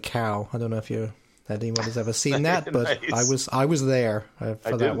Solly's Over the Cow. I don't know if anyone has ever seen that, but Nice. I was there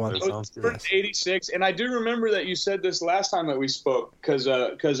for that one. That sounds good. It was 86, and I do remember that you said this last time that we spoke because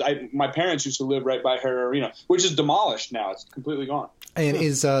my parents used to live right by Hara Arena, which is demolished now. It's completely gone. And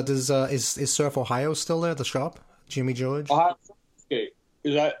is Surf Ohio still there? The shop, Jimmy George. Ohio Skate.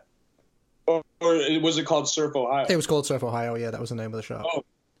 Is that, or was it called Surf Ohio? It was called Surf Ohio. Yeah, that was the name of the shop. Oh,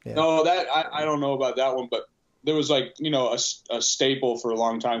 Yeah. no, that I don't know about that one, but there was like a staple for a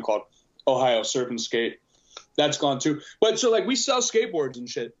long time called Ohio Surf and Skate. That's gone too. But so like we sell skateboards and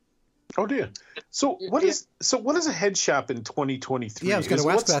shit. Oh dear. So what is a head shop in 2023? Yeah, I was going to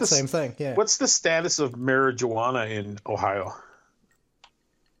ask What's that the- same thing. Yeah. What's the status of marijuana in Ohio?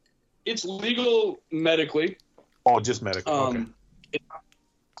 It's legal medically. Oh, just medical. Okay.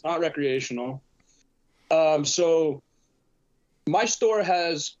 It's not recreational. So my store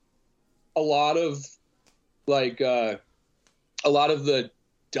has a lot of the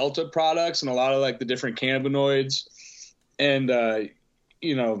Delta products and a lot of like the different cannabinoids, and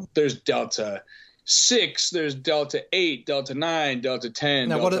there's Delta 6, there's Delta 8, Delta 9, Delta 10.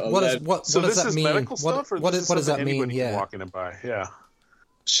 Now, Delta what 11. So does this that is mean? medical stuff, or what this is does that something mean? anybody can Yeah. walk in and buy. Yeah.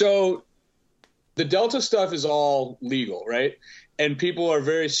 So the Delta stuff is all legal, right? And people are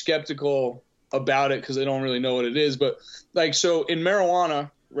very skeptical about it because they don't really know what it is. But like, so in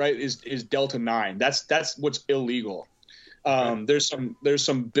marijuana, right, is Delta 9. That's what's illegal. There's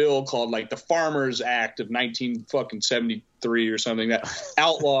some bill called like the Farmers Act of 1973 or something that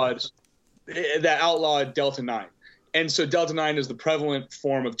outlawed Delta 9. And so Delta 9 is the prevalent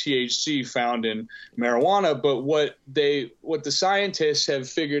form of THC found in marijuana. But what the scientists have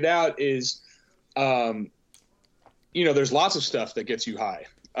figured out is, there's lots of stuff that gets you high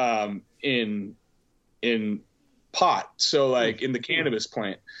in pot. So like in the cannabis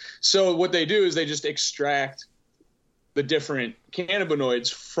plant. So what they do is they just extract the different cannabinoids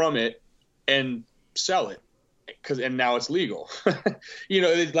from it and sell it. And now it's legal,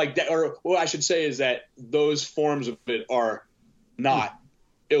 like that, or what I should say is that those forms of it are not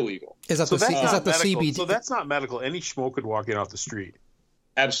illegal. Is that the CBD? So that's not medical. Any schmo could walk in off the street.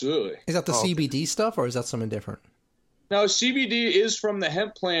 Absolutely. Is that the CBD stuff, or is that something different? No, CBD is from the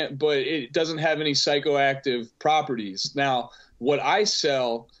hemp plant, but it doesn't have any psychoactive properties. Now, what I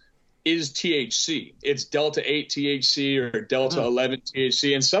sell is THC. It's Delta 8 THC or Delta 11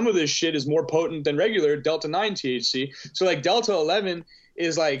 THC. And some of this shit is more potent than regular Delta 9 THC. So like Delta 11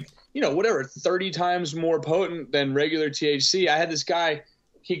 is like, 30 times more potent than regular THC. I had this guy,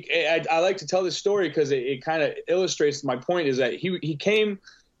 I like to tell this story because it kind of illustrates my point, is that he came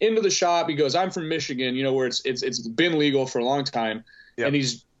into the shop. He goes, I'm from Michigan, where it's been legal for a long time. Yep. And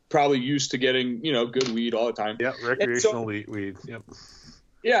he's probably used to getting, good weed all the time. Yeah, recreational weed. Yep.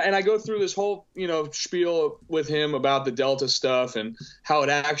 Yeah, and I go through this whole, spiel with him about the Delta stuff and how it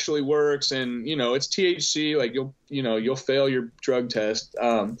actually works, and it's THC. Like you'll fail your drug test.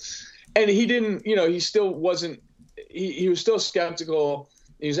 And he didn't, he still wasn't. He was still skeptical.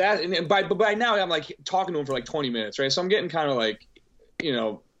 He was asking, but by now I'm like talking to him for like 20 minutes, right? So I'm getting kind of like,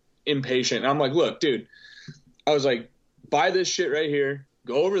 impatient. And I'm like, look, dude, I was like, buy this shit right here,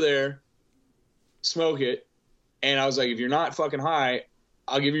 go over there, smoke it, and I was like, if you're not fucking high,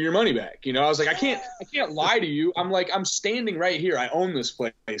 I'll give you your money back. I was like, I can't lie to you. I'm like, I'm standing right here. I own this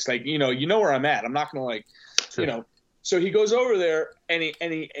place. Like, you know where I'm at. I'm not going to like, sure. So he goes over there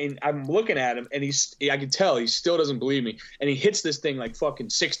and I'm looking at him and I can tell he still doesn't believe me. And he hits this thing like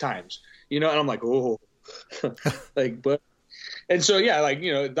fucking 6 times, and I'm like, oh, like, but, and so, yeah, like,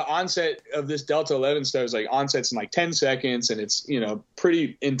 the onset of this Delta 11 stuff is like onsets in like 10 seconds and it's,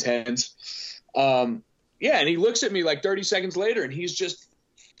 pretty intense. Yeah. And he looks at me like 30 seconds later and he's just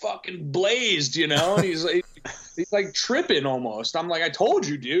fucking blazed, and he's like tripping almost. I'm like, I told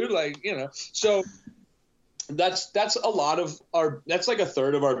you, dude, like, so that's a lot of that's like a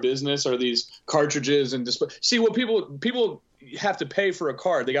third of our business are these cartridges and display. See, what people have to pay for a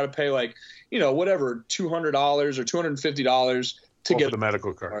card, they got to pay like, whatever, $200 or $250 to get the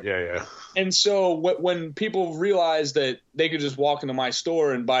medical card. Yeah. And so when people realize that they could just walk into my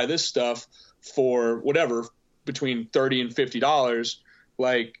store and buy this stuff for whatever, between $30 and $50,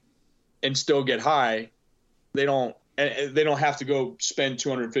 like, and still get high, they don't have to go spend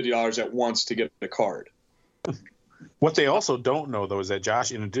 $250 at once to get the card. What they also don't know, though, is that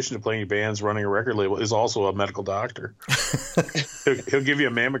Josh, in addition to playing bands, running a record label, is also a medical doctor. he'll give you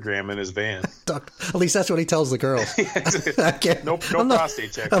a mammogram in his van. At least that's what he tells the girls. No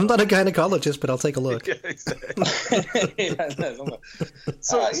prostate check. I'm not a gynecologist, but I'll take a look. Yeah, exactly.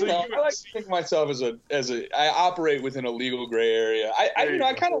 So I like to think of myself as I operate within a legal gray area.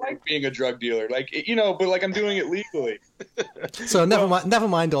 I kind of like being a drug dealer, like, but like I'm doing it legally. So never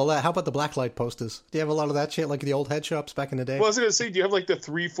mind all that. How about the blacklight posters? Do you have a lot of that shit, like the old head shops back in the day? Well, I was gonna say, do you have like the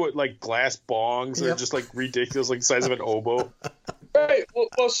 3-foot like glass bongs that are just like ridiculous, like the size of an oboe? Right.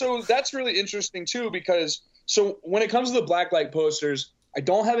 Well, so that's really interesting too, because so when it comes to the blacklight posters, I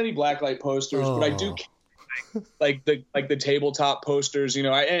don't have any blacklight posters, but I do like the tabletop posters, and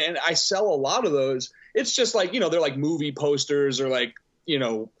I sell a lot of those. It's just like, they're like movie posters or like,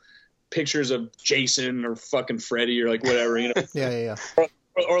 pictures of Jason or fucking Freddy or like whatever, Yeah.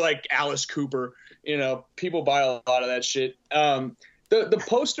 Or like Alice Cooper, people buy a lot of that shit. The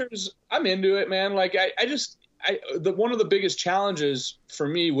posters, I'm into it, man. Like one of the biggest challenges for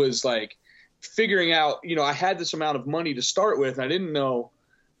me was like figuring out, I had this amount of money to start with and I didn't know,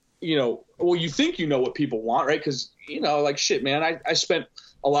 well, you think what people want, right? Because, like shit, man, I spent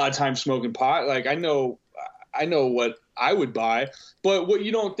a lot of time smoking pot. Like I know what I would buy, but what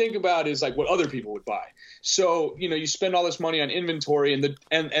you don't think about is like what other people would buy. So, you spend all this money on inventory and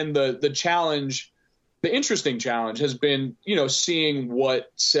the challenge, the interesting challenge has been, seeing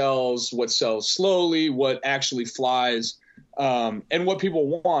what sells slowly, what actually flies, and what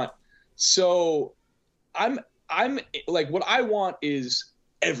people want. So I'm like, what I want is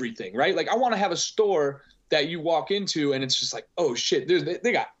everything, right? Like I want to have a store that you walk into and it's just like, oh shit,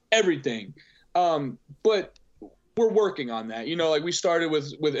 they got everything. But we're working on that. You know, like we started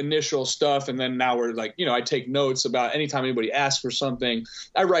with initial stuff, and then now we're like, you know, I take notes about anytime anybody asks for something,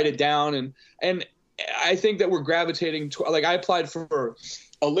 I write it down, and I think that we're gravitating to, like, I applied for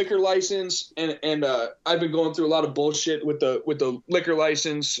a liquor license, and I've been going through a lot of bullshit with the liquor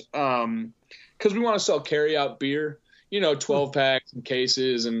license, because we want to sell carry out beer, you know, 12 packs and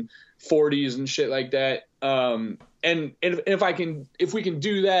cases and 40s and shit like that. And if we can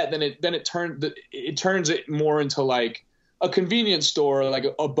do that, then it turns it more into like a convenience store, like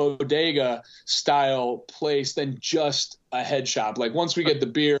a bodega style place than just a head shop. Like once we get the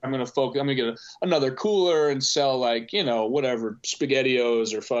beer, I'm going to get another cooler and sell, like, you know, whatever,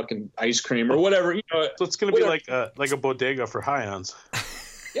 SpaghettiOs or fucking ice cream or whatever, you know. So it's going to be like a bodega for high-ons.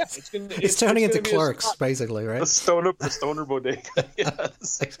 Yeah, it's turning into Clerks, basically, right? The stoner bodega.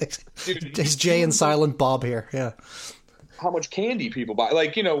 Yes. Dude, It's Jay and Silent Bob here. Yeah. How much candy people buy?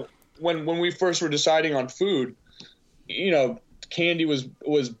 Like, you know, when we first were deciding on food, you know, candy was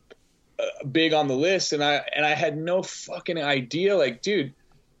big on the list, and I had no fucking idea. Like, dude,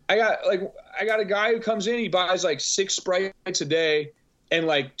 I got a guy who comes in, he buys like 6 Sprites a day and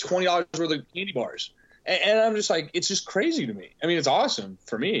like $20 worth of candy bars. And I'm just like, it's just crazy to me. I mean, it's awesome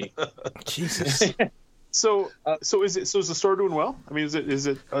for me. Jesus. So is the store doing well? I mean, is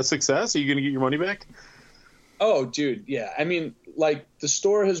it a success? Are you going to get your money back? Oh, dude, yeah. I mean, like, the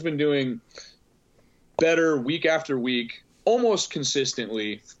store has been doing better week after week, almost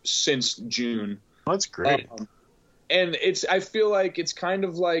consistently since June. Oh, that's great. And I feel like it's kind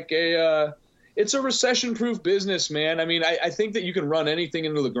of like it's a recession-proof business, man. I mean, I think that you can run anything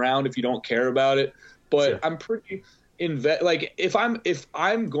into the ground if you don't care about it. But sure. I'm pretty like, if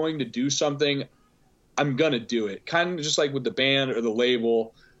I'm going to do something, I'm gonna do it. Kind of just like with the band or the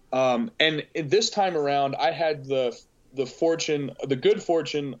label. And this time around, I had the good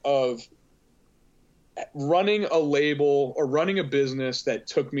fortune of running a label or running a business that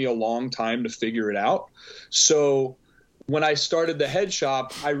took me a long time to figure it out. So when I started the head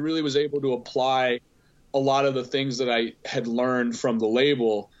shop, I really was able to apply a lot of the things that I had learned from the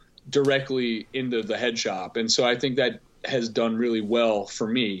label directly into the head shop. And so I think that has done really well for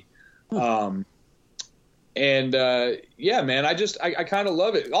me. Yeah, man, I kind of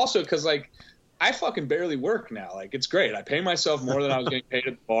love it also, because like I fucking barely work now. Like, it's great. I pay myself more than I was getting paid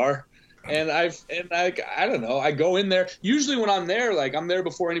at the bar. And I don't know, I go in there usually when I'm there, like I'm there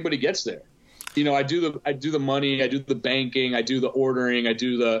before anybody gets there. You know, I do the money, I do the banking, I do the ordering, I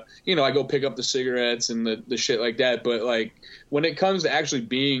do the, you know, I go pick up the cigarettes and the shit like that. But like when it comes to actually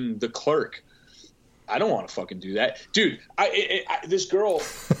being the clerk, I don't want to fucking do that, dude. This girl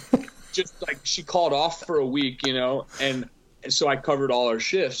just like, she called off for a week, you know, and so I covered all her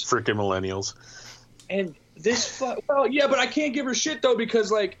shifts. Freaking millennials. And well, yeah, but I can't give her shit though,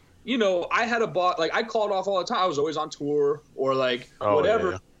 because like, you know, I had a boss, like I called off all the time. I was always on tour or like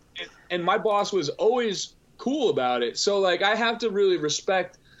whatever. Yeah. And my boss was always cool about it. So like, I have to really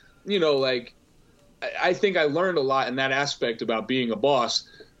respect, you know, like I think I learned a lot in that aspect about being a boss,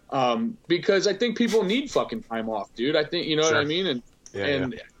 because I think people need fucking time off, dude. I think, you know, sure, what I mean?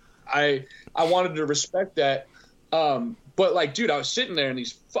 And I wanted to respect that. But like, dude, I was sitting there and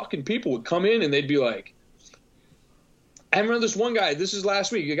these fucking people would come in and they'd be like, I remember this one guy, this is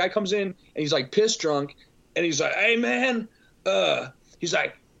last week, a guy comes in and he's like pissed drunk and he's like, hey man, he's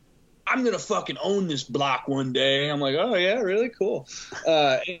like, I'm going to fucking own this block one day. I'm like, oh yeah, really cool.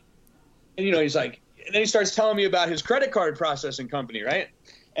 And you know, he's like, and then he starts telling me about his credit card processing company. Right.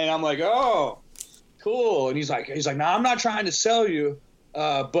 And I'm like, oh, cool. And he's like, nah, I'm not trying to sell you.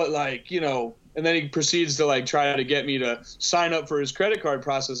 But like, you know, and then he proceeds to like try to get me to sign up for his credit card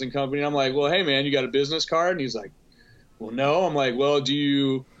processing company. And I'm like, well, hey man, you got a business card? And he's like, well, no. I'm like, well, do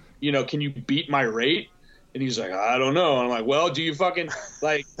you know, can you beat my rate? And he's like, I don't know. And I'm like, well, do you fucking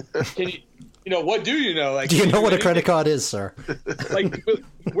like, can you know, what do you know? Like, do you know what a credit card is, sir? Like,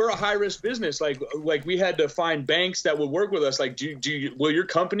 we're a high risk business. Like we had to find banks that would work with us. Like, will your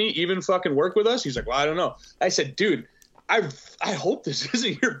company even fucking work with us? He's like, well, I don't know. I said, dude, I hope this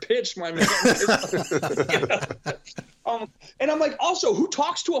isn't your pitch, my man. You know? And I'm like, also, who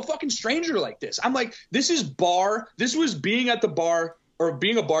talks to a fucking stranger like this? I'm like, this was being at the bar or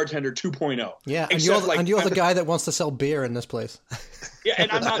being a bartender 2.0. Yeah, and you're the guy that wants to sell beer in this place. Yeah,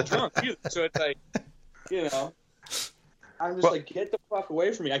 and I'm not drunk either. So it's like, you know, I'm just like, get the fuck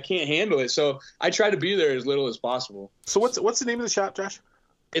away from me. I can't handle it. So I try to be there as little as possible. So what's the name of the shop, Josh?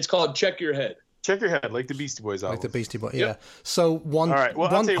 It's called Check Your Head. Check Your Head, like the Beastie Boys album. Like the Beastie Boys, Yep. yeah. So one, all right. Well,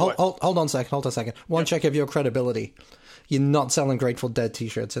 hold on a second. One check of your credibility. You're not selling Grateful Dead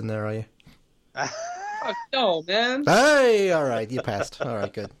T-shirts in there, are you? No, man. Hey, all right, you passed. All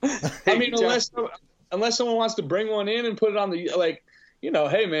right, good. I mean, unless someone wants to bring one in and put it on the, like, you know,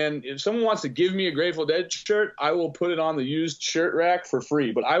 hey man, if someone wants to give me a Grateful Dead shirt, I will put it on the used shirt rack for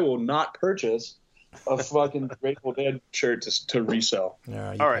free, but I will not purchase a fucking Grateful Dead shirt to resell.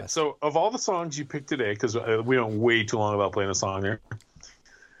 All right. So of all the songs you picked today, because we went way too long about playing a song there,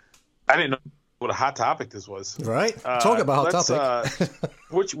 I didn't know what a hot topic this was. Right. Talk about hot topic.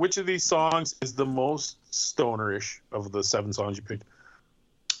 Which of these songs is the most stonerish of the 7 songs you picked?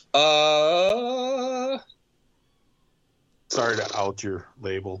 Sorry to out your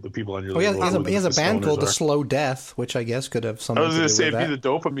label, the people on your label. He has a band called The Slow Death, which I guess could have something to do with that. I was going to say it'd be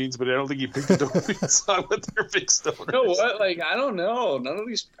the Dopamines, but I don't think you picked the Dopamine song with their big stoners. You know what? Like, I don't know. None of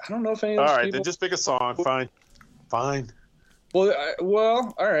these. I don't know if any of these All right, people... then just pick a song. Fine.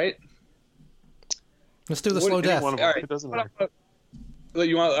 Well, all right. Let's do The Slow Death. All right. It doesn't matter. All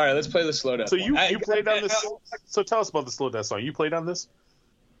right, let's play The Slow Death. So you played on this. So tell us about the Slow Death song. You played on this?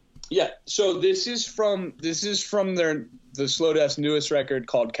 Yeah. So this is from the Slow Death's newest record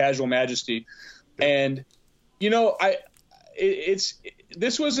called Casual Majesty, and you know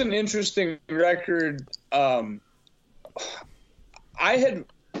this was an interesting record.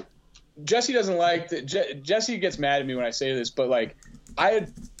 Jesse doesn't like that. Jesse gets mad at me when I say this, but like I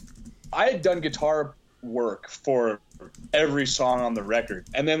had done guitar work for every song on the record,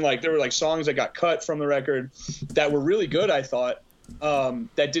 and then like there were like songs that got cut from the record that were really good, I thought,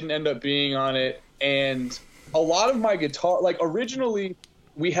 that didn't end up being on it. And a lot of my guitar, like originally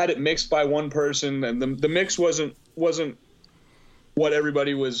we had it mixed by one person, and the mix wasn't what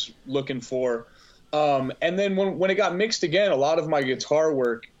everybody was looking for. And then when it got mixed again, a lot of my guitar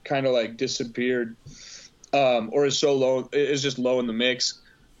work kind of like disappeared, or is just low in the mix.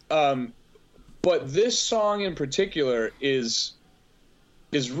 But this song in particular is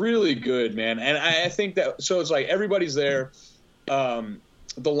really good, man. And I think that, so it's like everybody's there.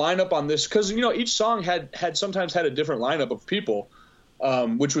 The lineup on this, because, you know, each song had sometimes had a different lineup of people,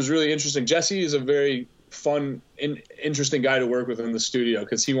 which was really interesting. Jesse is a very fun and interesting guy to work with in the studio,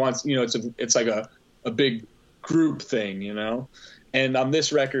 because he wants, you know, it's like a big group thing, you know. And on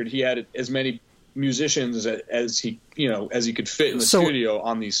this record, he had as many musicians as he could fit in the studio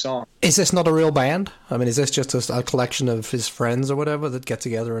on these songs. Is this not a real band? I mean, is this just a collection of his friends or whatever that get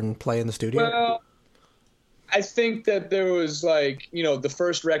together and play in the studio? Well, I think that there was like, you know, the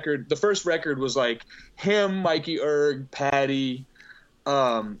first record was like him, Mikey Erg, Patty,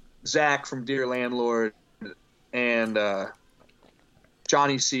 Zach from Dear Landlord, and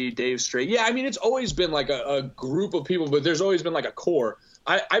Johnny C, Dave Strait. Yeah, I mean, it's always been like a group of people, but there's always been like a core.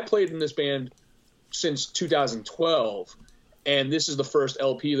 I played in this band since 2012, and this is the first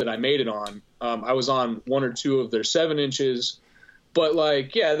LP that I made it on. I was on 1 or 2 of their 7 inches, but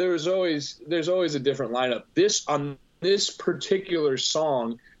like, yeah, there's always a different lineup. On this particular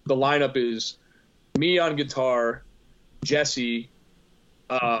song, the lineup is me on guitar, Jesse,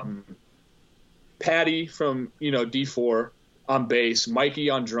 Patty from, you know, D4 on bass, Mikey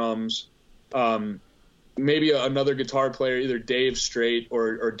on drums, maybe another guitar player, either Dave Strait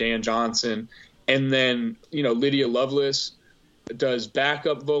or Dan Johnson. And then, you know, Lydia Lovelace does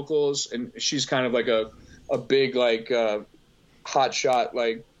backup vocals, and she's kind of like a big, like, hot shot,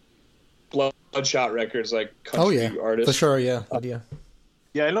 like Bloodshot Records, like country artist. For sure, yeah, Lydia.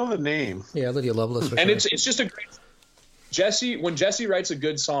 Yeah, I know the name. Yeah, Lydia Lovelace. And it's just a great Jesse. When Jesse writes a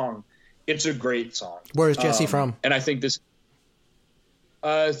good song, it's a great song. Where is Jesse from? And I think this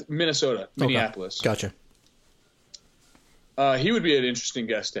Minnesota, Minneapolis. Gotcha. He would be an interesting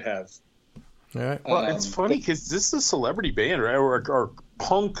guest to have. All right. Well, it's funny because this is a celebrity band, right? Or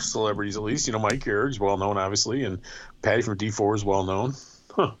punk celebrities, at least. You know, Mike Erg's well known, obviously, and Patty from D4 is well known.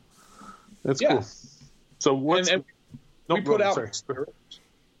 Huh. That's cool. So what's we put out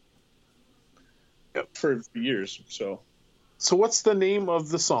for years. So what's the name of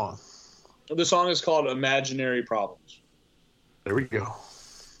the song? The song is called "Imaginary Problems." There we go.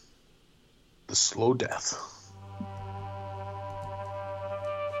 The Slow Death.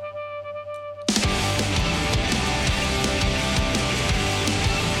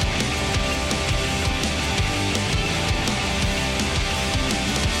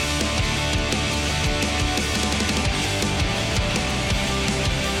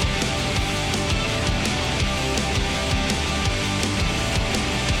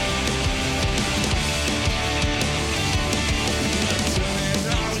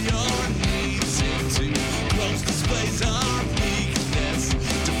 All your needs into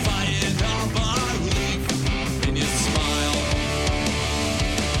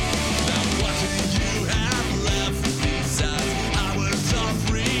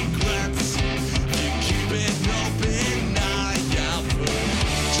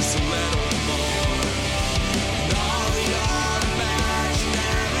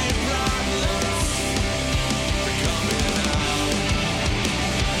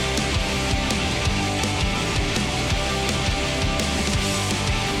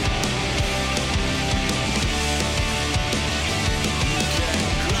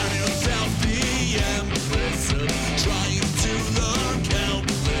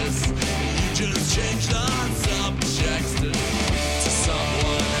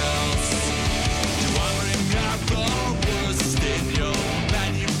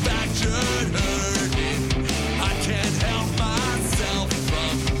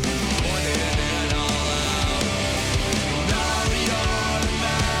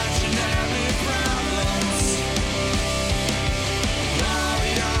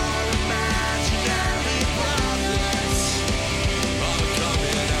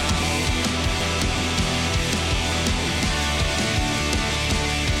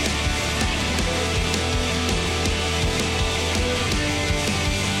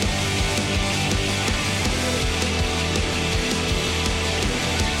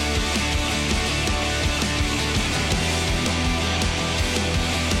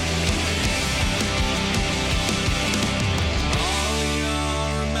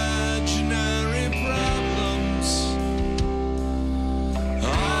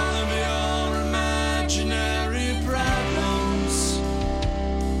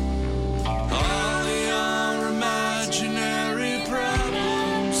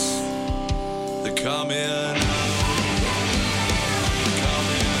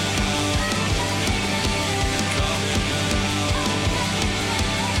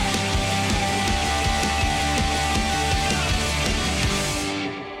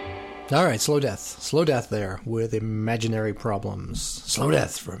All right, Slow Death there with Imaginary Problems. Slow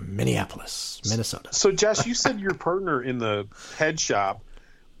Death from Minneapolis, Minnesota. So, Josh, you said your partner in the head shop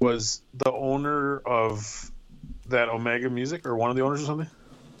was the owner of that Omega Music, or one of the owners or something?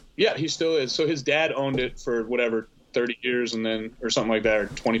 Yeah, he still is. So his dad owned it for whatever 30 years, and then or something like that, or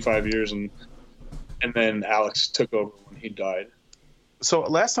 25 years, and then Alex took over when he died. So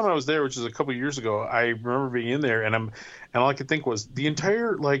last time I was there, which is a couple of years ago, I remember being in there, and all I could think was the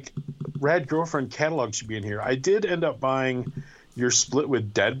entire like Rad Girlfriend catalog should be in here. I did end up buying your split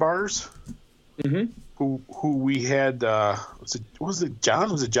with Dead Bars, who we had. Was it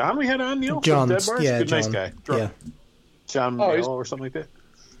John? Was it John we had on, Neil? John, Dead Bars? yeah, Good, John. nice guy. Yeah. John Mello or something like that.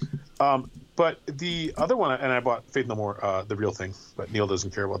 But the other one, and I bought Faith No More, the real thing, but Neil doesn't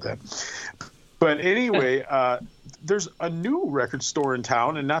care about that. But anyway, there's a new record store in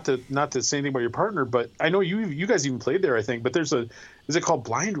town, and not to say anything about your partner, but I know you guys even played there, I think. But is it called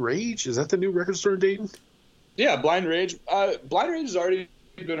Blind Rage? Is that the new record store in Dayton? Yeah, Blind Rage. Blind Rage has already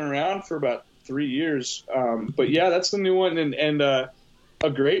been around for about 3 years, but yeah, that's the new one, and a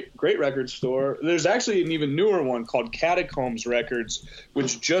great record store. There's actually an even newer one called Catacombs Records,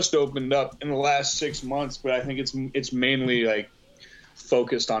 which just opened up in the last 6 months, but I think it's mainly like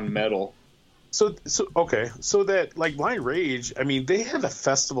focused on metal. So okay, so that like Blind Rage, I mean, they had a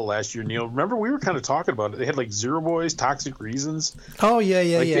festival last year, Neil. Remember we were kind of talking about it. They had like Zero Boys, Toxic Reasons. Oh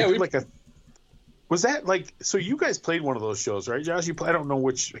yeah. Was that like, so you guys played one of those shows, right, Josh? I don't know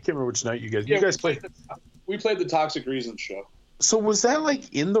which, I can't remember which night you guys. Yeah, you guys played. We played the Toxic Reasons show. So was that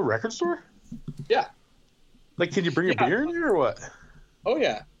like in the record store? Yeah. Like, can you bring a beer in here or what? Oh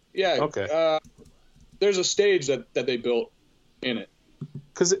yeah. Okay. There's a stage that they built in it.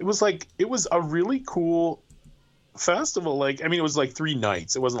 Because it was a really cool festival. Like, I mean, it was like 3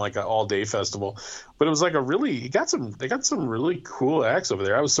 nights. It wasn't like an all day festival, but it was like they got some really cool acts over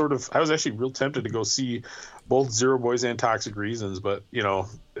there. I was actually real tempted to go see both Zero Boys and Toxic Reasons, but you know,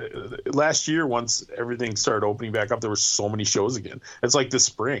 last year, once everything started opening back up, there were so many shows again. It's like this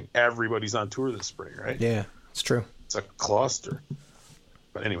spring, everybody's on tour this spring, right? Yeah, it's true. It's a cluster.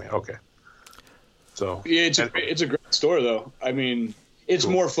 But anyway, okay. So yeah, it's a great store though. I mean, it's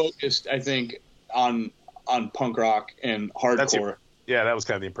cool. More focused, I think, on punk rock and hardcore. Yeah, that was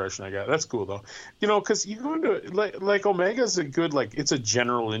kind of the impression I got. That's cool though, you know, because you go into like Omega's a good, like, it's a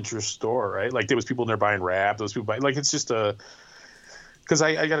general interest store, right? Like there was people in there buying rap, those people like, it's just a. Because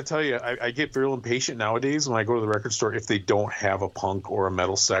I got to tell you, I get very impatient nowadays when I go to the record store if they don't have a punk or a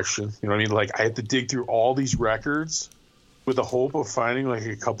metal section. You know what I mean? Like I have to dig through all these records with the hope of finding like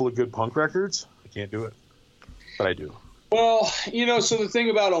a couple of good punk records. I can't do it, but I do. Well, you know, so the thing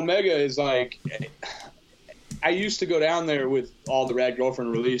about Omega is like, I used to go down there with all the Rad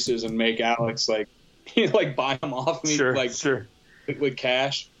Girlfriend releases and make Alex like, you know, like buy them off me, Sure. with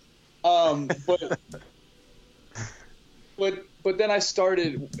cash. But then I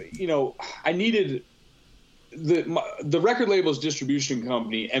started, you know, I needed the record label's distribution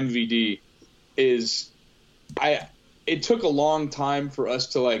company, MVD, it took a long time for us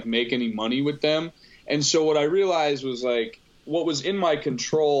to like make any money with them. And so what I realized was like what was in my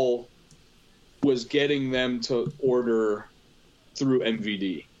control was getting them to order through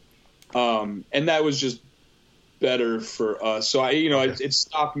MVD. And that was just better for us. So it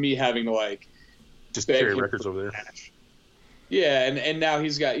stopped me having to like just carry records over there. Cash. Yeah. And now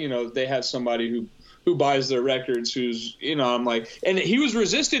he's got, you know, they have somebody who buys their records who's, you know, I'm like, and he was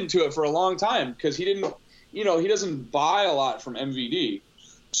resistant to it for a long time because he didn't, you know, he doesn't buy a lot from MVD.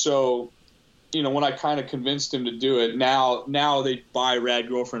 So, you know, when I kind of convinced him to do it, now they buy Rad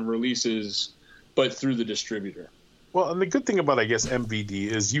Girlfriend releases, but through the distributor. Well, and the good thing about, I guess,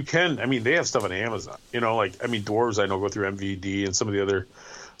 MVD is they have stuff on Amazon. You know, like, I mean, Dwarves I know go through MVD and some of the other.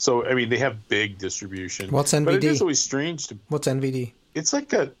 So, I mean, they have big distribution. What's MVD? But it is always strange to. What's MVD? It's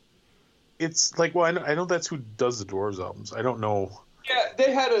like well, I know that's who does the Dwarves albums. I don't know. Yeah,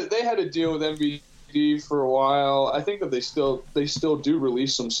 they had a deal with MVD for a while. I think that they still do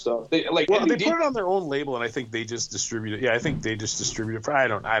release some stuff. They put it on their own label, and I think they just distribute it. Yeah, I think they just distribute it for. I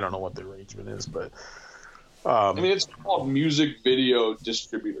don't know what the arrangement is, but I mean, it's called Music Video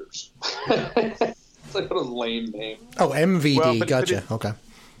Distributors. It's like what a lame name. Oh, MVD, gotcha. Okay.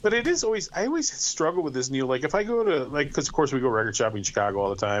 But it is always. I always struggle with this, Neil. Like if I go to because of course we go record shopping in Chicago all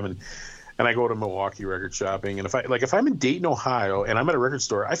the time, and I go to Milwaukee record shopping, and if I'm in Dayton, Ohio, and I'm at a record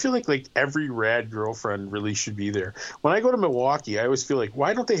store, I feel like every Rad Girlfriend release should be there. When I go to Milwaukee, I always feel like,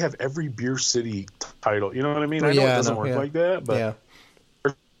 why don't they have every Beer City title? You know what I mean? I know it doesn't work like that, but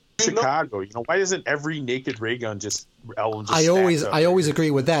or Chicago, you know, why isn't every Naked Ray Gun album? I always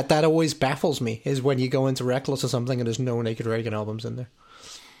agree with that. That always baffles me is when you go into Reckless or something and there's no Naked Ray Gun albums in there.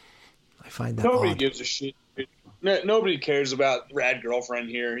 find that Nobody odd. gives a shit. Nobody cares about Rad Girlfriend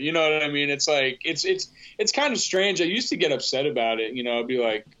here. You know what I mean? It's like it's kind of strange. I used to get upset about it. You know, I'd be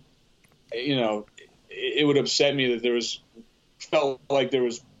like, you know, it would upset me that felt like there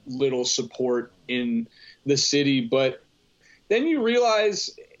was little support in the city. But then you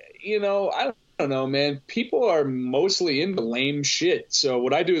realize, you know, I don't know, man. People are mostly into lame shit. So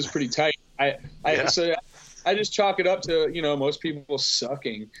what I do is pretty tight. So I just chalk it up to, you know, most people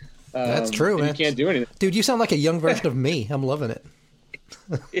sucking. That's true, man. You can't do anything. Dude, you sound like a young version of me. I'm loving it.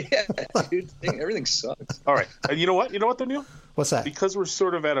 Yeah, dude. Everything sucks. All right. You know what? You know what, though, Neil? What's that? Because we're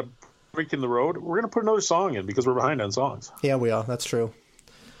sort of at a break in the road, we're going to put another song in because we're behind on songs. Yeah, we are. That's true.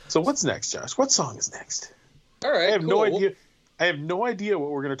 So what's next, Josh? What song is next? All right, I have cool. no idea. I have no idea what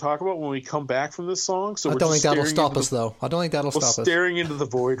we're going to talk about when we come back from this song. So I don't think that'll stop us, though. I don't think that'll stop us. We're staring into the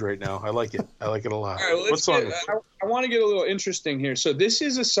void right now. I like it. I like it a lot. All right, well, what song? I want to get a little interesting here. So this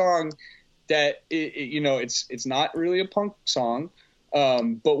is a song that you know, it's not really a punk song,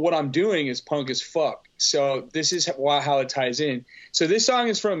 but what I'm doing is punk as fuck. So this is how it ties in. So this song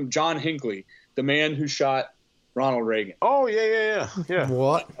is from John Hinckley, the man who shot Ronald Reagan. Oh yeah.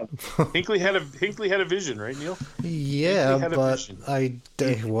 What? Hinckley had a vision, right, Neil? Yeah, had a but vision.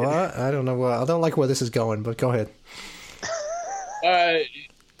 what? I don't know. What, I don't like where this is going, but go ahead.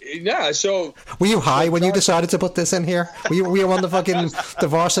 Yeah. So were you high when you decided to put this in here? Were you on the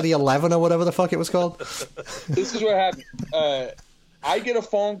Varsity 11 or whatever the fuck it was called? This is what happened. I get a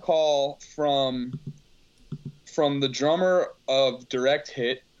phone call from the drummer of Direct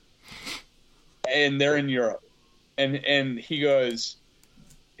Hit, and they're in Europe. And he goes,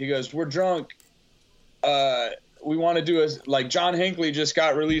 we're drunk. We want to do like John Hinckley just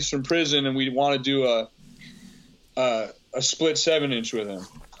got released from prison, and we want to do a split 7-inch with him.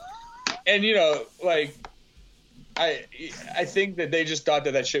 And you know, like I think that they just thought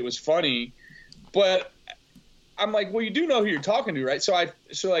that shit was funny, but I'm like, well, you do know who you're talking to, right? So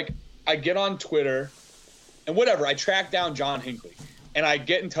I get on Twitter and whatever. I track down John Hinckley and I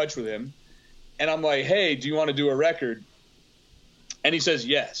get in touch with him. And I'm like, hey, do you want to do a record? And he says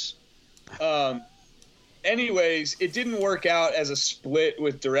yes. Anyways, it didn't work out as a split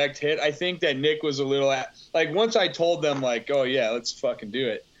with Direct Hit. I think that Nick was a little like once I told them like, oh yeah, let's fucking do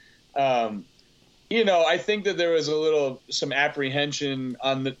it. You know, I think that there was some apprehension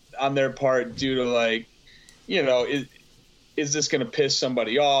on their part due to like, you know, is this going to piss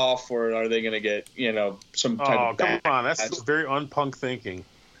somebody off, or are they going to get, you know, some type of come on, that's very unpunk thinking.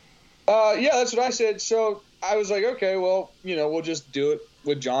 Yeah, that's what I said. So I was like, okay, well, you know, we'll just do it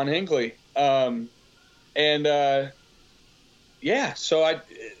with John Hinckley. Yeah, so I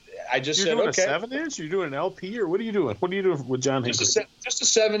just You're said, doing okay. a 7-inch? You're doing an LP, or what are you doing? What are you doing with John Hinckley? Just a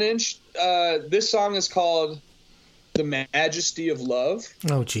 7-inch. This song is called "The Majesty of Love."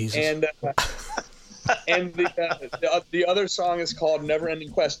 Oh Jesus! And the other song is called "Never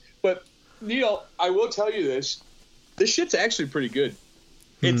Ending Quest." But Neil, I will tell you this: shit's actually pretty good.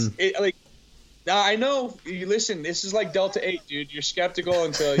 Like now I know you listen. This is like Delta 8, dude. You're skeptical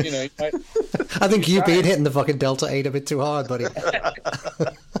until you know. I think you've been hitting the fucking Delta 8 a bit too hard, buddy.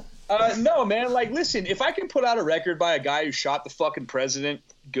 No, man. Like, listen. If I can put out a record by a guy who shot the fucking president,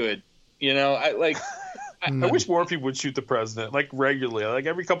 good. You know, I wish more people would shoot the president, like regularly. Like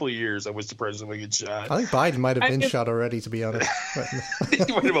every couple of years, I wish the president would get shot. I think Biden might have been shot already, to be honest. He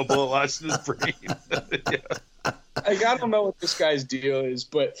might have a bullet lodged in his brain. Yeah. Like, I don't know what this guy's deal is,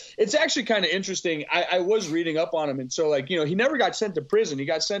 but it's actually kind of interesting. I was reading up on him, and so, like, you know, he never got sent to prison. He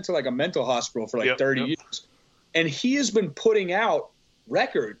got sent to, like, a mental hospital for, like, 30 years. And he has been putting out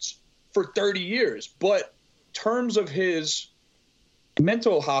records for 30 years. But terms of his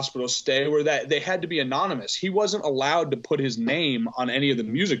mental hospital stay were that they had to be anonymous. He wasn't allowed to put his name on any of the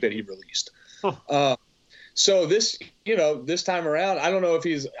music that he released. Huh. So this, you know, this time around, I don't know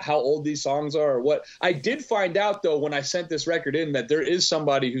if how old these songs are or what. I did find out, though, when I sent this record in, that there is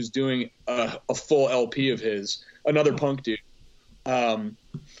somebody who's doing a full LP of his, another punk dude. And,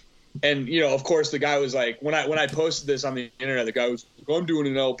 you know, of course, the guy was like, when I posted this on the internet, the guy was, I'm doing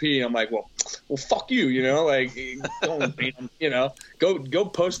an LP. And I'm like, well, fuck you, you know, like, don't, you know, go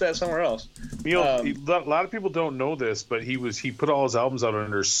post that somewhere else. You know, a lot of people don't know this, but he put all his albums out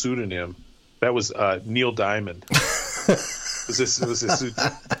under a pseudonym. That was Neil Diamond. was his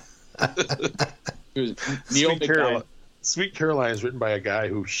pseudonym. Neil Sweet Caroline is written by a guy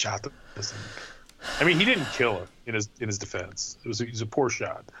who shot the person. I mean, he didn't kill him in his defense. It was a poor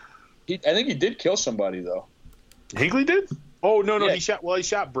shot. I think he did kill somebody, though. Hinckley did? Oh no, yeah. He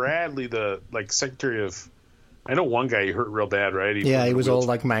shot Bradley, the Secretary of I know one guy he hurt real bad, right? He was all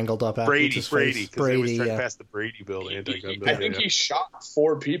like mangled up. Brady, because they was trying yeah. to pass the Brady bill, the anti-gun bill. I think he shot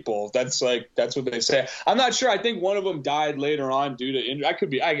 4 people. That's what they say. I'm not sure. I think one of them died later on due to injury. I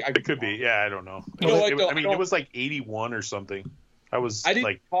could be. It could be. Yeah, I don't know. It was like 81 or something. I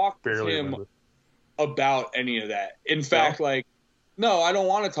didn't talk barely to him remember about any of that. In fact, no, I don't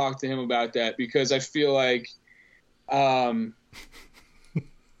want to talk to him about that because I feel like.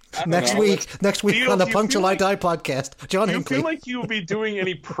 Next week on the Punctual I Die podcast, John Hinckley. Do you feel like you will be doing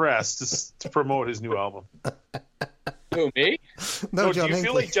any press to promote his new album? Who, me? No, John do you Hinckley.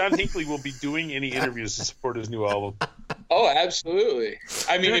 feel like John Hinckley will be doing any interviews to support his new album? Oh, absolutely.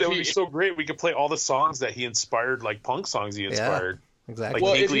 I mean, that would be so great. We could play all the songs that he inspired, like punk songs he inspired. Yeah, exactly.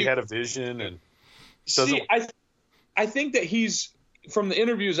 Like Hinckley had a vision, and I think that he's. From the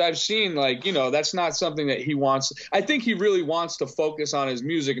interviews I've seen, that's not something that he wants. I think he really wants to focus on his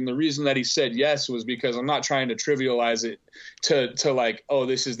music. And the reason that he said yes was because I'm not trying to trivialize it to like, oh,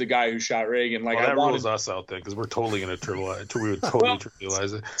 this is the guy who shot Reagan. Like, that rules us out then because we're totally going to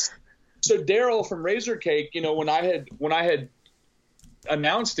trivialize it. So Daryl from Razor Cake, when I had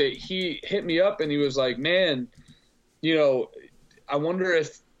announced it, he hit me up and he was like, man, I wonder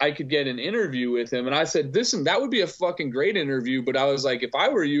if I could get an interview with him. And I said, listen, that would be a fucking great interview. But I was like, if I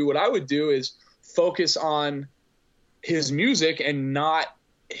were you, what I would do is focus on his music and not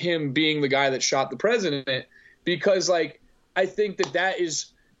him being the guy that shot the president. Because I think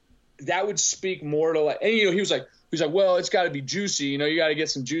that would speak more to and he was like, well, it's got to be juicy. You got to get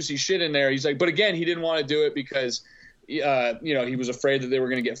some juicy shit in there. He's like, but again, he didn't want to do it because, he was afraid that they were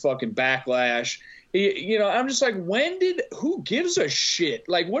going to get fucking backlash. I'm just like, who gives a shit?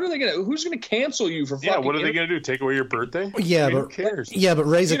 Like, who's going to cancel you for fucking? Yeah, what are they going to do? Take away your birthday? Yeah, who cares? Yeah, but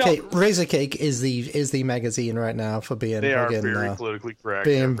Razor Cake is the magazine right now for being very politically correct.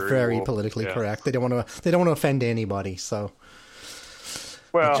 Being very politically correct. They don't want to offend anybody. So,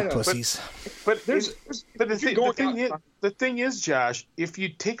 well, pussies. But the thing is, Josh, if you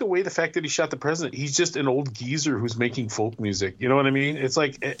take away the fact that he shot the president, he's just an old geezer who's making folk music. You know what I mean? It's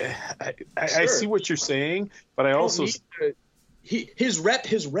like I see what you're saying, but I also his rep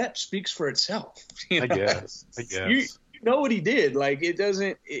speaks for itself. I guess. You know what he did? Like, it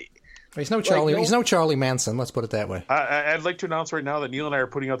doesn't. He's no Charlie. He's no Charlie Manson. Let's put it that way. I'd like to announce right now that Neil and I are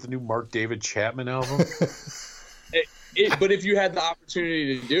putting out the new Mark David Chapman album. But if you had the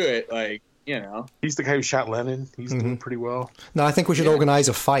opportunity to do it, he's the guy who shot Lennon. He's doing pretty well. No, I think we should organize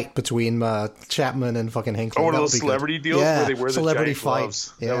a fight between Chapman and fucking Hinckley. Oh, one of those celebrity deals where they wear celebrity the giant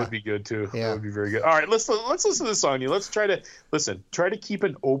gloves. Yeah. That would be good too. Yeah. That would be very good. All right, let's listen to this song. Let's try to keep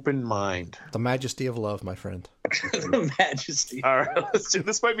an open mind. The majesty of love, my friend. The majesty. All right, let's do.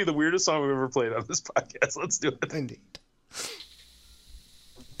 This might be the weirdest song we've ever played on this podcast. Let's do it. Indeed.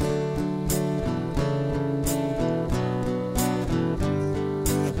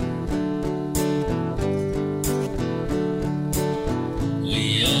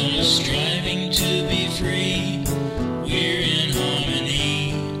 Striving to be free, we're in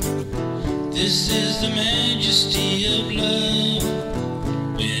harmony. This is the majesty of love.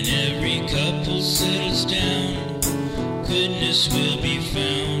 When every couple settles down, goodness will be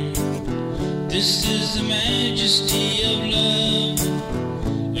found. This is the majesty of love.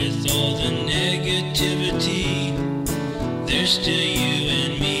 With all the negativity, there's still you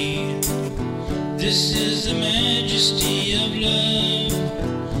and me. This is the majesty of love.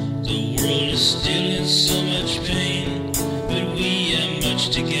 The world is still in so much pain, but we have much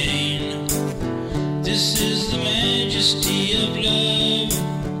to gain. This is the majesty of love.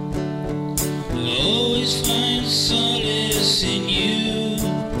 We'll always find solace in you,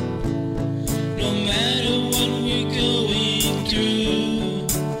 no matter what we're going through.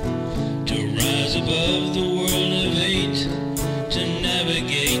 To rise above the world of hate, to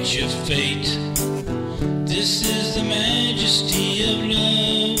navigate your fate. This is the majesty of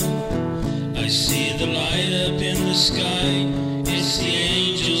love. I see the light up in the sky. It's the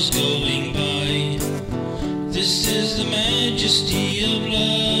angels going by. This is the majesty of love.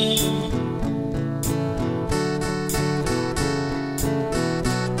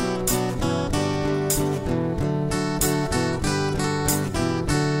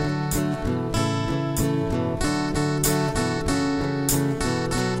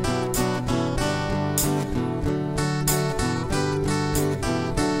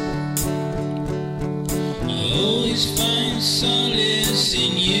 Always find solace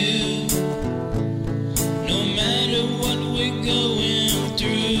in you, no matter what we're going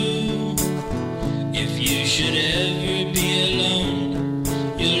through. If you should ever be alone,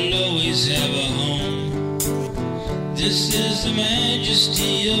 you'll always have a home. This is the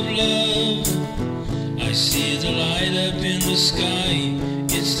majesty of love. I I see the light up in the sky.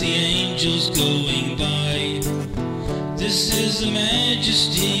 It's the angels going by. This is the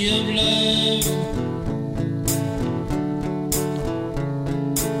majesty of love.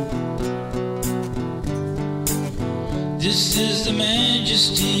 This is the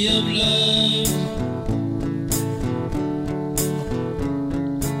majesty of love.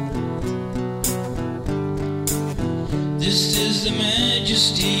 This is the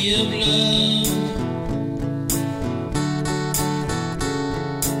majesty of love.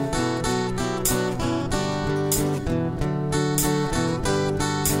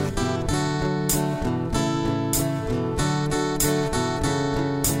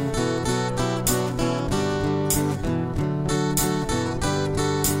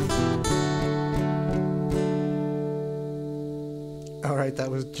 All right, that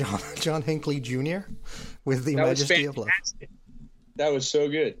was John Hinckley Jr. with The Majesty of Love. That was so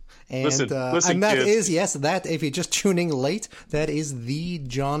good. And, listen, and that kids. is, yes, that, if you're just tuning late, that is the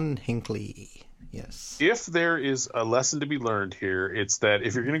John Hinckley. Yes. If there is a lesson to be learned here, it's that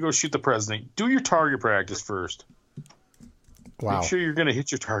if you're going to go shoot the president, do your target practice first. Wow. Make sure you're going to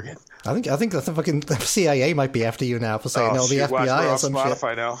hit your target. I think the fucking CIA might be after you now for saying no. The shoot, watch, FBI we're or off some Spotify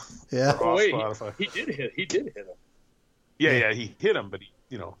shit. now. Yeah. We're off Wait, Spotify. he did hit him. Yeah, he hit him, but he,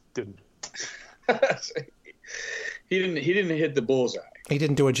 didn't. He didn't hit the bullseye. He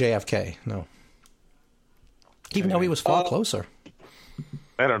didn't do a JFK, no. Even though he was far closer.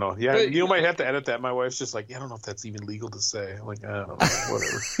 I don't know. Yeah, But, you might have to edit that. My wife's just like, I don't know if that's even legal to say. I'm like, I don't know,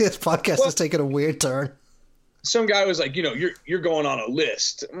 whatever. This podcast is taking a weird turn. Some guy was like, you're going on a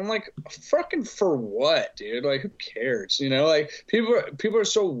list. And I'm like, fucking for what, dude? Like, who cares? Like people are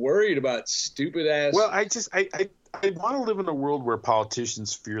so worried about stupid ass. Well, I want to live in a world where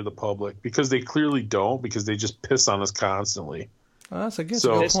politicians fear the public, because they clearly don't, because they just piss on us constantly. Well, that's a good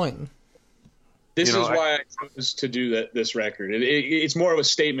So- point. This is why I chose to do this record. It's more of a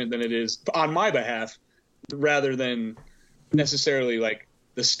statement than it is on my behalf, rather than necessarily like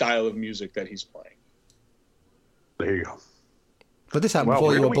the style of music that he's playing. There you go. But this happened Well, before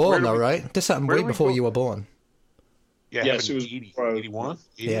where you do were we- born, where do though, we- right? This happened where way do we before go? you were born. Yeah, Yes, it was 80, before I was 81?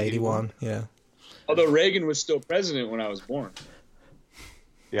 Yeah, 81, yeah. Although Reagan was still president when I was born.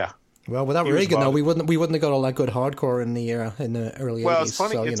 Yeah. Well, without He was Reagan, though, about- we wouldn't have got all that good hardcore in the early 80s. Well, it's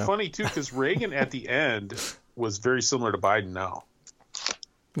funny. So, It's funny too, because Reagan at the end was very similar to Biden now.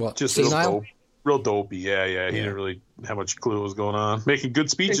 What, Just senile? real dopey. Yeah. He didn't really have much clue what was going on. Making good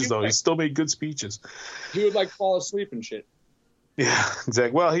speeches though. He still made good speeches. He would like fall asleep and shit. Yeah,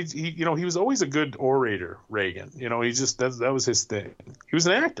 exactly. Well, he was always a good orator, Reagan. He just that was his thing. He was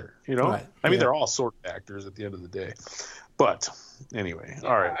an actor. Right, I mean, yeah. they're all sort of actors at the end of the day. But anyway,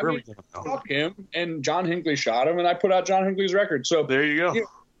 all right. Where are we going now? Fuck him, and John Hinckley shot him, and I put out John Hinckley's record. So There you go.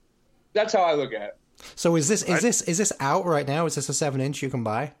 that's how I look at it. So is this out right now? Is this a 7-inch you can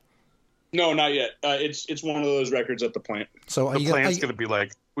buy? No, not yet. It's one of those records at the plant. So are The you plan's gonna going to be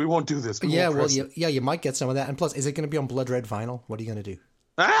like, we won't do this. We yeah, won't well, press it. you might get some of that. And plus, is it going to be on blood red vinyl? What are you going to do?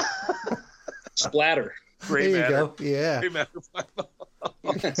 Splatter. Gray there you matter. go. Yeah. Gray matter.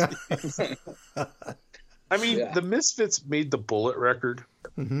 I mean, Yeah. the Misfits made the Bullet record.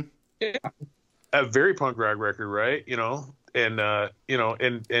 Mm-hmm. Yeah. A very punk rock record, right? And not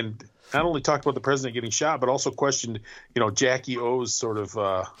only talked about the president getting shot, but also questioned, Jackie O's sort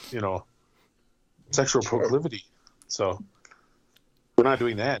of, sexual proclivity. So we're not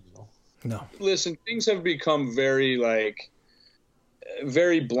doing that. No. Listen, things have become very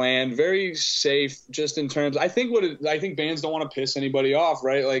very bland, very safe, just in terms. I think bands don't want to piss anybody off,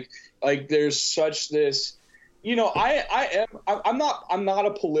 right? Like there's such this. I'm not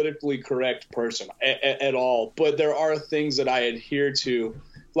a politically correct person at all, but there are things that I adhere to,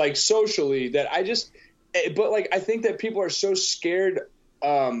 like socially, that I think that people are so scared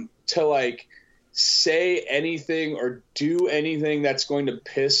to like say anything or do anything that's going to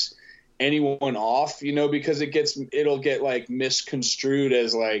piss anyone off, because it'll get like misconstrued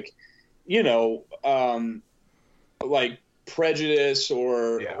as like, like prejudice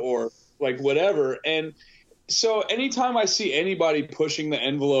or like whatever. And so anytime I see anybody pushing the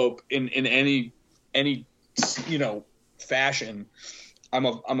envelope in any fashion, I'm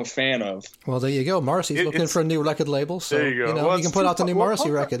a fan of. Well, there you go. Morrissey's looking for a new record label, so There you go. you Well, can it's put true. out the new Well, Morrissey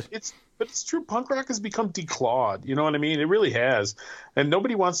punk rock- record. But it's true. Punk rock has become declawed. You know what I mean? It really has. And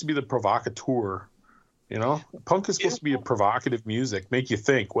nobody wants to be the provocateur. Punk is supposed to be a provocative music, make you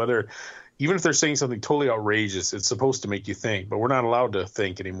think. Even if they're saying something totally outrageous, it's supposed to make you think. But we're not allowed to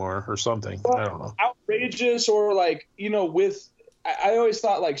think anymore, or something. I don't know. Outrageous, or like I always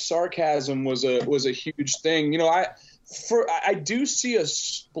thought like sarcasm was a huge thing. I do see a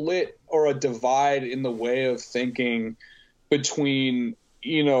split or a divide in the way of thinking between,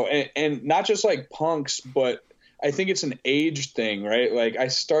 you know, and not just like punks, but I think it's an age thing, right? Like I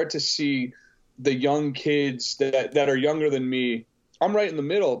start to see the young kids that are younger than me. I'm right in the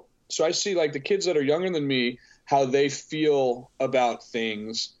middle. So I see like the kids that are younger than me, how they feel about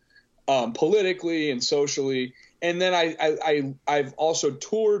things politically and socially. And then I've also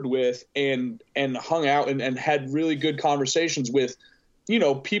toured with and hung out and had really good conversations with, you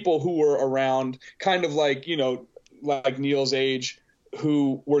know, people who were around kind of like, you know, like Neil's age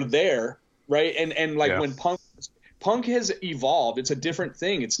who were there. Right. And like when punk has evolved, it's a different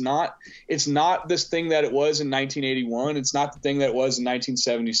thing. It's not this thing that it was in 1981. It's not the thing that it was in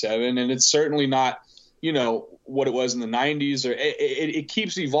 1977. And it's certainly not, you know, what it was in the 90s or it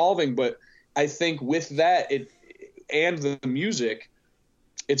keeps evolving. But I think with that, and the music,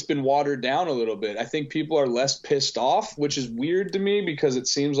 it's been watered down a little bit. I think people are less pissed off, which is weird to me because it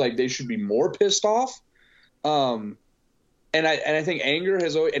seems like they should be more pissed off. And I think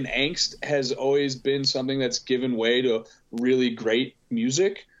angst has always been something that's given way to really great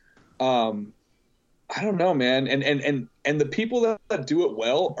music. I don't know, man. And the people that do it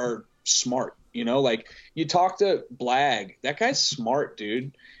well are smart, you know, like you talk to Blag, that guy's smart,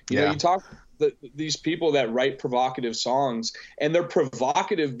 dude. You know, you talk these people that write provocative songs, and they're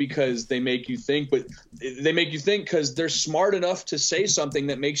provocative because they make you think, but they make you think because they're smart enough to say something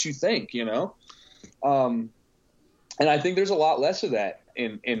that makes you think, you know? And I think there's a lot less of that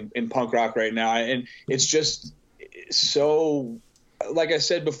in punk rock right now. And it's just so, like I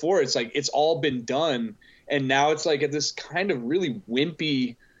said before, it's like, it's all been done. And now it's like at this kind of really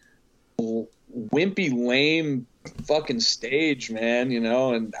wimpy, lame fucking stage, man, you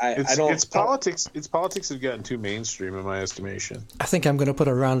know, and it's politics have gotten too mainstream in my estimation. I think I'm going to put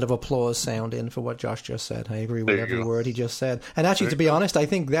a round of applause sound in for what Josh just said. I agree with every word he just said. And actually, to be honest, I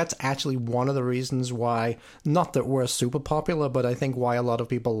think that's actually one of the reasons why, not that we're super popular, but I think why a lot of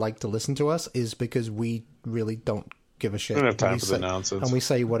people like to listen to us is because we really don't give a shit. We don't have time for the nonsense. And we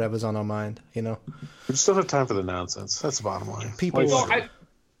say whatever's on our mind, you know. We just don't have time for the nonsense. That's the bottom line.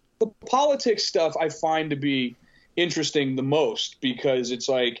 The politics stuff I find to be interesting the most because it's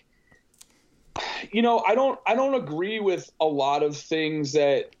like, you know, I don't agree with a lot of things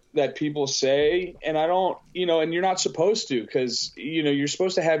that people say, and I don't, you know, and you're not supposed to, because, you know, you're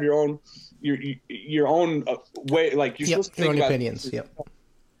supposed to have your own way, like you're supposed to think your own about opinions. Yep.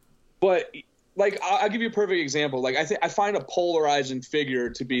 But like, I'll give you a perfect example. Like I find a polarizing figure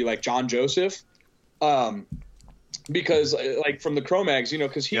to be like John Joseph. Because like from the Cro-Mags, you know,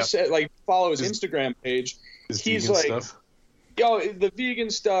 because he said, like, follow his Instagram page. He's like, yo, the vegan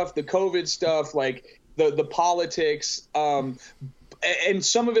stuff, the COVID stuff, like the politics, and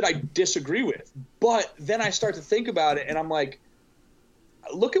some of it I disagree with. But then I start to think about it, and I'm like,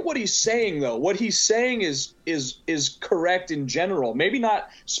 look at what he's saying, though. What he's saying is correct in general. Maybe not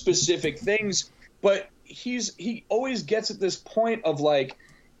specific things, but he always gets at this point of like,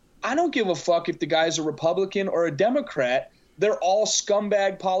 I don't give a fuck if the guy's a Republican or a Democrat. They're all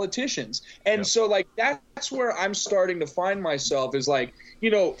scumbag politicians. And so like, that's where I'm starting to find myself is like,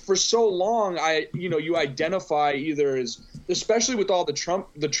 you know, for so long, you identify either as, especially with all the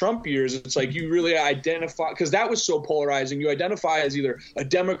Trump years, it's like you really identify, because that was so polarizing. You identify as either a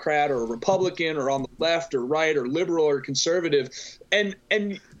Democrat or a Republican or on the left or right or liberal or conservative. And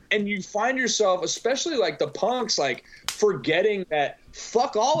you find yourself, especially like the punks, like forgetting that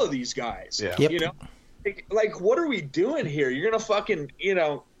fuck all of these guys. Yeah. Yep. You know, like what are we doing here? You're gonna fucking, you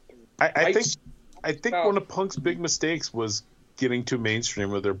know. I think one of punk's big mistakes was getting too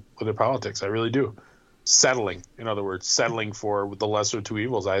mainstream with their politics. I really do. Settling, in other words, settling for the lesser of two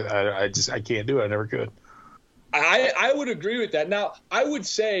evils. I can't do it. I never could. I would agree with that. Now, I would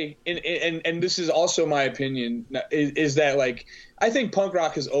say, and this is also my opinion, is that like I think punk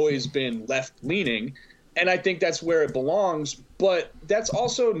rock has always been left leaning, and I think that's where it belongs. But that's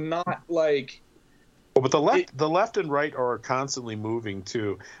also not like. But the left and right are constantly moving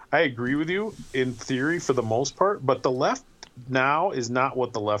too. I agree with you in theory for the most part, but the left now is not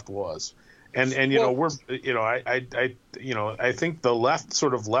what the left was. And you know, we're, you know, I think the left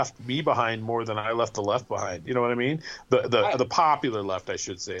sort of left me behind more than I left the left behind. You know what I mean? The popular left, I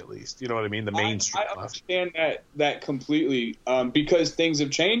should say, at least. You know what I mean? The mainstream left. I understand that completely, because things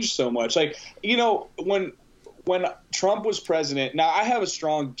have changed so much. Like, you know, when Trump was president, now I have a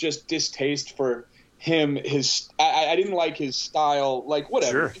strong just distaste for him. I didn't like his style. Like,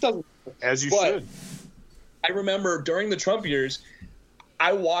 whatever. Sure. It doesn't. As you should. I remember during the Trump years,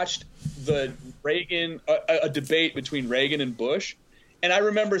 I watched the Reagan a debate between Reagan and Bush, and I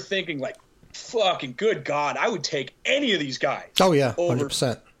remember thinking like, fucking good God, I would take any of these guys. Oh yeah, over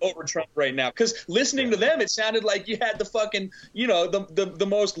 100%. Over Trump right now, because listening to them, it sounded like you had the fucking, the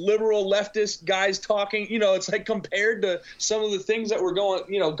most liberal leftist guys talking. It's like compared to some of the things that were going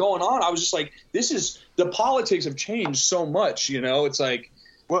on. I was just like, the politics have changed so much. It's like.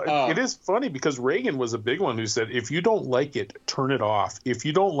 Well, it is funny because Reagan was a big one who said, if you don't like it, turn it off. If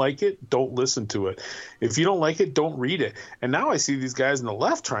you don't like it, don't listen to it. If you don't like it, don't read it. And now I see these guys on the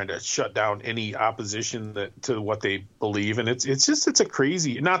left trying to shut down any opposition to what they believe. And it's a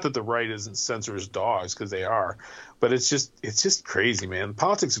crazy, not that the right isn't censors dogs, because they are, but it's just crazy, man.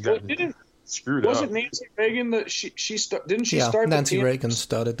 Politics have gotten screwed up. Wasn't Nancy Reagan didn't she start Nancy Reagan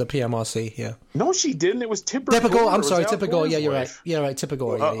started the PMRC, yeah. No, she didn't. It was Tipper Gore. Gore. I'm sorry, Tipper Gore. Yeah, you're right. Yeah, right, Tipper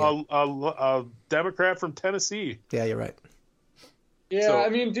Gore. A Democrat from Tennessee. Yeah, you're right. Yeah, so, I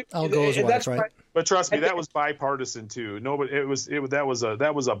mean, dude, Al Gore's wife, right? But trust me, that was bipartisan too. No, but that was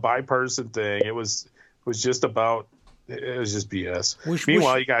a bipartisan thing. It was just about. It was just BS.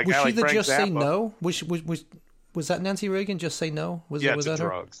 Meanwhile, you got a guy like Frank Zappa. Was she just say no? Was that Nancy Reagan? Just say no? Was that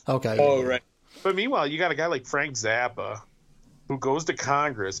drugs. Her? Okay. Oh, right. But meanwhile, you got a guy like Frank Zappa who goes to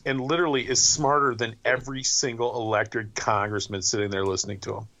Congress and literally is smarter than every single elected congressman sitting there listening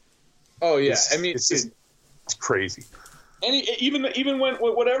to him. Oh, yeah. It's crazy. And even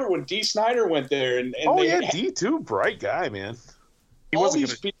when Dee Snider went there. And Dee too. Bright guy, man. He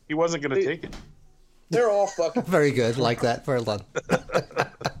wasn't going to take it. They're all fucking. Very good. Like that. Well done.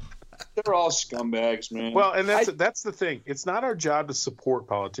 They're all scumbags, man. Well, and that's the thing. It's not our job to support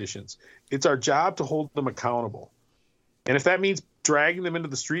politicians. It's our job to hold them accountable. And if that means dragging them into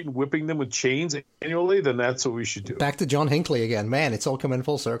the street and whipping them with chains annually, then that's what we should do. Back to John Hinckley again. Man, it's all coming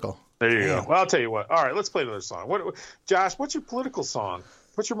full circle. There you go. Well, I'll tell you what. All right, let's play another song. Josh, what's your political song?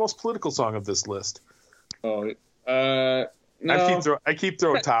 What's your most political song of this list? Oh, no. I keep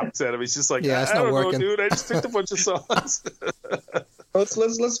throwing topics at him. He's just like, yeah, it's I not don't working. know, dude. I just picked a bunch of songs.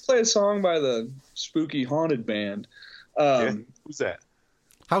 Let's play a song by the Spooky Haunted Band. Who's that?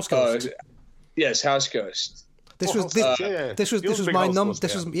 House Ghost. Yes, House Ghost. This was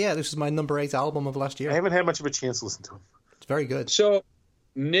my number 8 album of last year. I haven't had much of a chance to listen to him. It's very good. So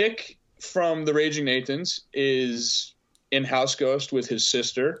Nick from the Raging Nathans is in House Ghost with his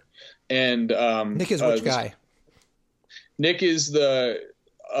sister, and Nick is which guy? Nick is the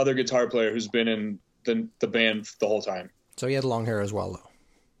other guitar player who's been in the band the whole time. So he had long hair as well,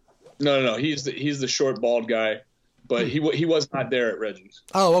 though. No. He's the short, bald guy, but he was not there at Reggie's.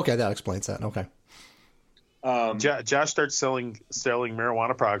 Oh, okay, that explains that. Okay. Josh starts selling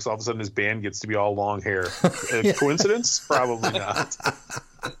marijuana products. All of a sudden, his band gets to be all long hair. Coincidence? Probably not.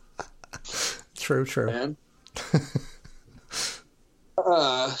 True. Man.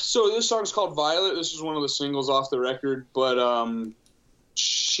 So this song's called Violet. This is one of the singles off the record, but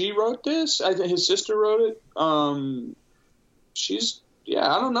she wrote this. I think his sister wrote it.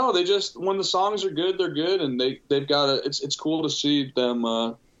 I don't know. They just, when the songs are good, they're good, and they've got it's cool to see them.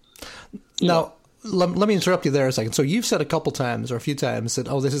 Now, let me interrupt you there a second. So you've said a couple times or a few times that,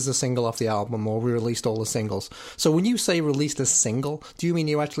 this is a single off the album, or we released all the singles. So when you say released a single, do you mean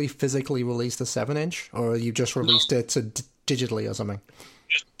you actually physically released a 7-inch, or you just released it digitally or something?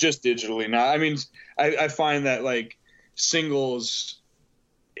 Just digitally. Now, I mean, I find that like singles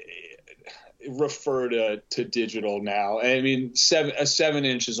refer to digital now. I mean, a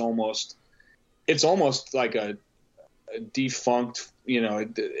 7-inch is almost like a defunct,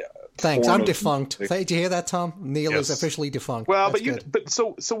 Thanks. I'm defunct. Did you hear that, Tom? Neil is officially defunct. Well,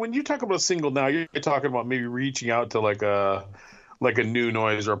 so when you talk about a single now, you're talking about maybe reaching out to like a New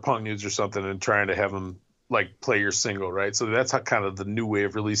Noise or a Punk News or something and trying to have them like play your single, right? So that's how kind of the new way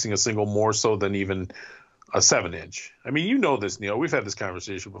of releasing a single, more so than even a 7-inch. I mean, you know this, Neil. We've had this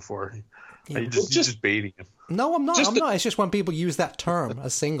conversation before. Yeah. You're just baiting him. No, I'm not. It's just when people use that term, a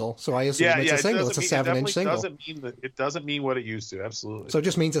single. So I assume it's a single. It's a 7-inch single. It doesn't mean what it used to. Absolutely. So it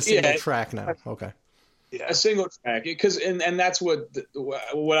just means a single track now. Okay. Yeah, a single track, because and that's what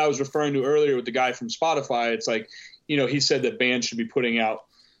I was referring to earlier with the guy from Spotify. It's like, he said that bands should be putting out,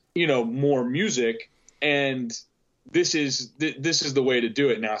 more music, and this is the way to do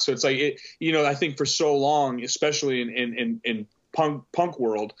it now. So it's like I think for so long, especially in punk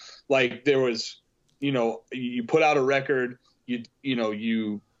world, like there was, you put out a record,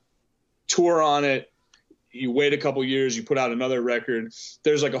 you tour on it, you wait a couple years, you put out another record.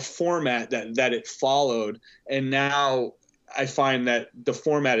 There's like a format that it followed, and now I find that the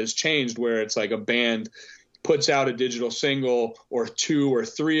format has changed, where it's like a band puts out a digital single or 2 or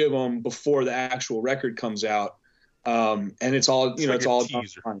 3 of them before the actual record comes out, and it's all it's all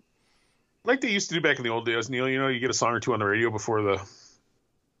done. Like they used to do back in the old days, Neil. You get a song or two on the radio before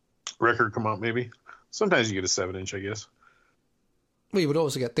record come out, maybe. Sometimes you get a 7-inch, I guess. Well, they would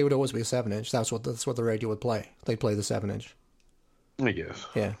always be a 7-inch. That's what the radio would play. They'd play the 7-inch. I guess.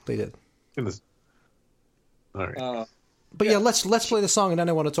 Yeah, they did. All right. But yeah, let's play the song, and then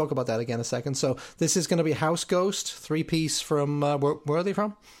I want to talk about that again in a second. So this is going to be House Ghost, 3-piece from where are they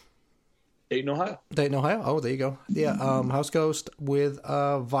from? Dayton, Ohio. Dayton, Ohio. Oh, there you go. Yeah, House Ghost with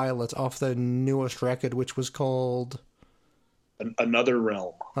Violet off the newest record, which was called Another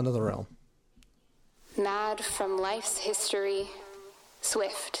Realm. Another Realm. Mad from life's history,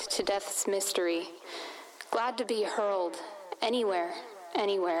 swift to death's mystery, glad to be hurled anywhere,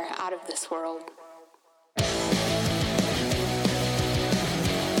 anywhere out of this world.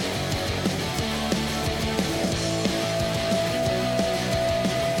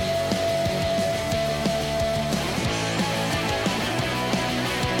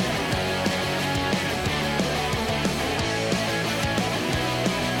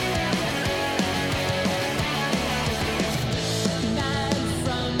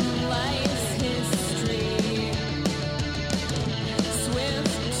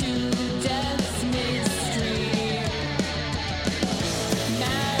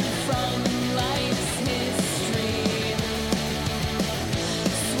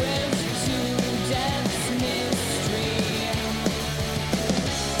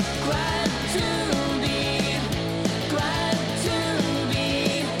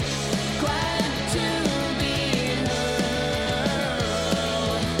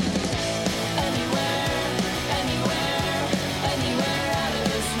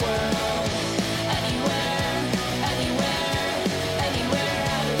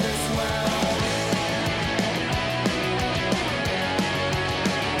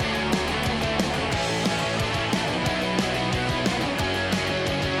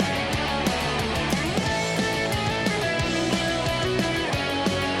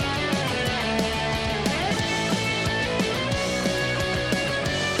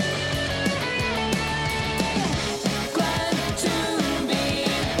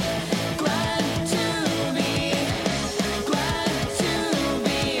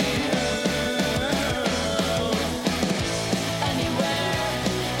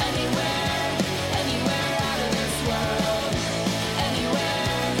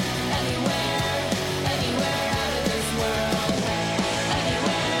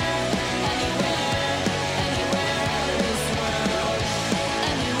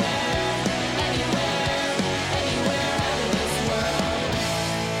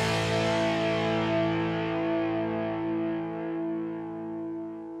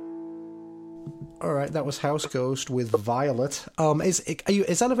 All right, that was House Ghost with Violet. Is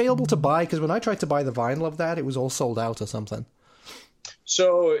that available to buy? Because when I tried to buy the vinyl of that, it was all sold out or something.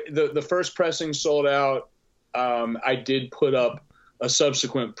 So the first pressing sold out. I did put up a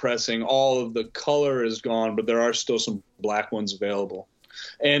subsequent pressing. All of the color is gone, but there are still some black ones available,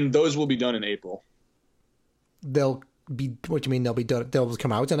 and those will be done in April. They'll be. What do you mean? They'll be done? They'll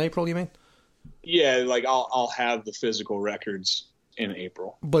come out in April? You mean? Yeah, like I'll have the physical records in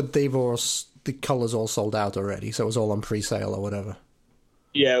April. But the colors all sold out already, so it was all on pre-sale or whatever.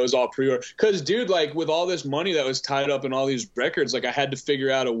 Yeah, it was all pre-order. Because, dude, like, with all this money that was tied up in all these records, like, I had to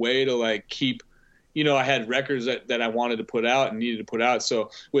figure out a way to, like, keep, I had records that I wanted to put out and needed to put out. So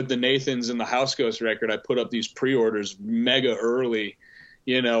with the Nathans and the House Ghost record, I put up these pre-orders mega early,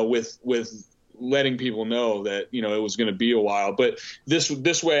 with letting people know that, it was going to be a while. But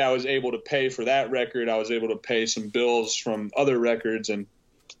this way I was able to pay for that record. I was able to pay some bills from other records, and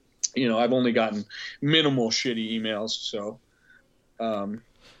I've only gotten minimal shitty emails, so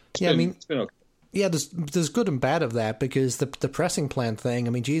it's been okay. Yeah, there's good and bad of that, because the pressing plant thing,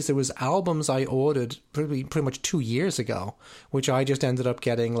 I mean, geez, there was albums I ordered pretty much 2 years ago, which I just ended up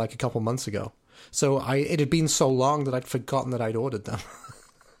getting like a couple months ago. So it had been so long that I'd forgotten that I'd ordered them.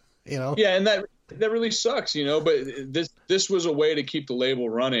 Yeah, and that really sucks, but this was a way to keep the label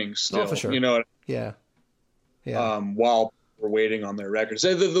running still. Oh, for sure. Yeah. While we're waiting on their records.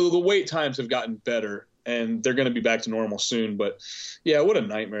 The wait times have gotten better, and they're going to be back to normal soon. But yeah, what a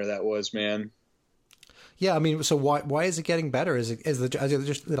nightmare that was, man. Yeah, I mean, so why is it getting better? Is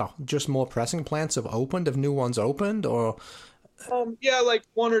it just more pressing plants have opened? Have new ones opened, or? Yeah, like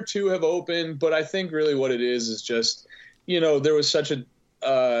 1 or 2 have opened, but I think really what it is just, there was such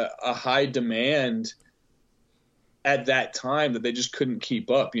a high demand at that time that they just couldn't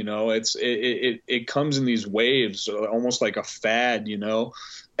keep up. It comes in these waves, almost like a fad, and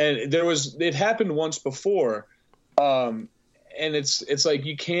it happened once before. And it's like,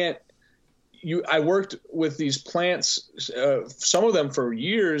 I worked with these plants, some of them for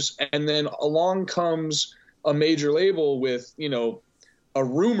years, and then along comes a major label with, a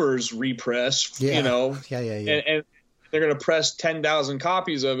Rumors repress, Yeah. you know, Yeah. and they're going to press 10,000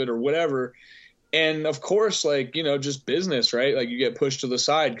 copies of it or whatever. And of course, like, you know, just business, right? Like you get pushed to the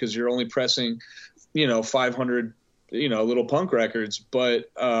side because you're only pressing, you know, 500, you know, little punk records.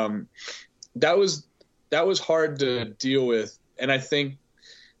 But that was hard to deal with. And I think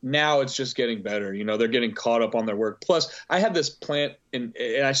now it's just getting better. You know, they're getting caught up on their work. Plus, I had this plant and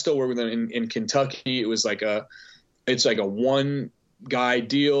I still work with them in Kentucky. It was like it's like a one guy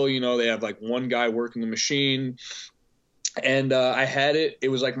deal. You know, they have like one guy working the machine. And I had it. It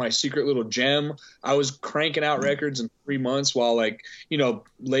was like my secret little gem. I was cranking out records in 3 months while, like, you know,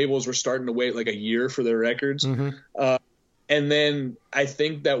 labels were starting to wait like a year for their records. Mm-hmm. And then I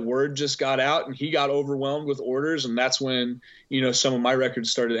think that word just got out and he got overwhelmed with orders. And that's when, you know, some of my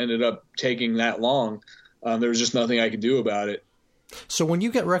records ended up taking that long. There was just nothing I could do about it. So when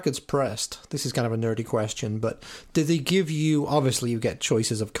you get records pressed, this is kind of a nerdy question, but do they give you, obviously you get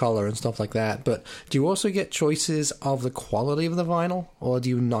choices of color and stuff like that, but do you also get choices of the quality of the vinyl, or do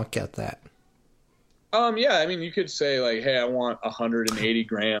you not get that? Yeah, I mean, you could say like, hey, I want 180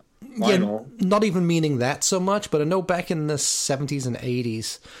 gram vinyl. Yeah, not even meaning that so much, but I know back in the 70s and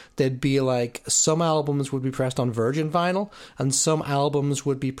 80s, there'd be like some albums would be pressed on virgin vinyl, and some albums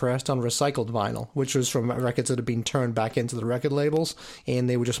would be pressed on recycled vinyl, which was from records that had been turned back into the record labels, and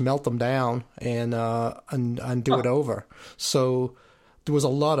they would just melt them down and do it over. So there was a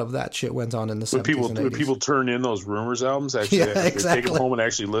lot of that shit went on in the 70s and 80s. Would people turn in those Rumors albums? Actually, Yeah, exactly. Take them home and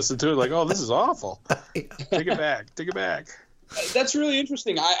actually listen to it. Like, oh, this is awful. Take it back. That's really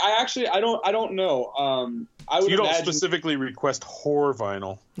interesting. I actually don't know. I would you don't imagine... specifically request horror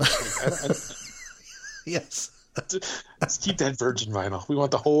vinyl. Yes. Let's keep that virgin vinyl. We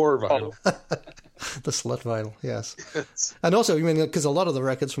want the horror vinyl. The slut vinyl, yes. And also, I mean, because a lot of the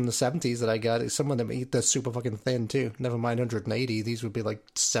records from the 70s that I got, some of them, they're super fucking thin too. Never mind 180. These would be like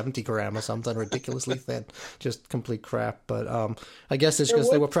 70 gram or something, ridiculously thin. Just complete crap. But I guess it's because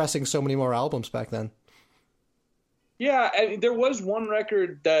they were pressing so many more albums back then. Yeah, and there was one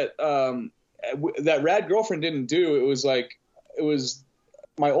record that that Rad Girlfriend didn't do. It was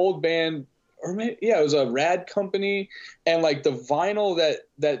my old band, or maybe, yeah, it was a Rad company, and like the vinyl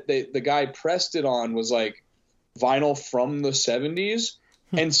that the guy pressed it on was like vinyl from the 70s,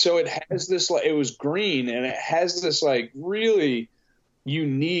 and so it has this, like, it was green and it has this like really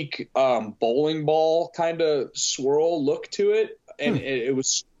unique bowling ball kind of swirl look to it, and it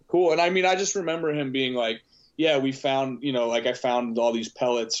was cool. And I mean, I just remember him being like, yeah, we found, you know, like I found all these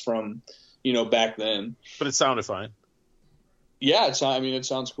pellets from, you know, back then. But it sounded fine. Yeah, it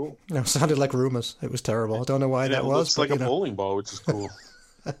sounds cool. No, it sounded like Rumors. It was terrible. I don't know why that was. It's like a bowling ball, which is cool.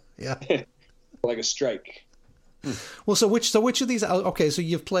 Yeah. Like a strike. Well, so which of these? Okay, so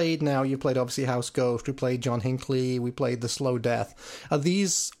you've played obviously House Ghost. We played John Hinckley. We played The Slow Death. Are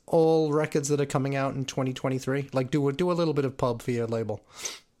these all records that are coming out in 2023? Like, do a little bit of pub for your label.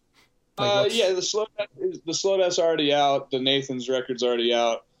 Yeah, the Slow Death's already out. The Nathan's record's already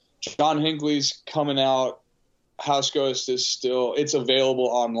out. John Hinckley's coming out. House Ghost is still, it's available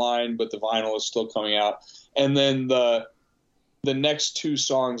online, but the vinyl is still coming out. And then the next two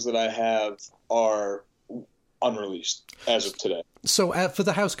songs that I have are unreleased as of today. So for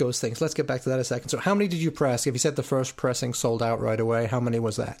the House Ghost things, let's get back to that in a second. So how many did you press? If you said the first pressing sold out right away, how many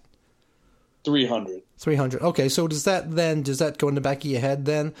was that? 300. 300. Okay, so does that go in the back of your head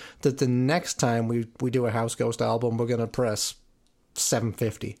then, that the next time we do a House Ghost album, we're going to press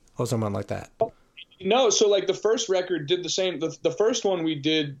 750 or something like that? No, so like the first record did the same. The first one we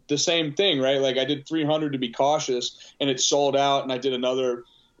did the same thing, right? Like I did 300 to be cautious, and it sold out, and I did another,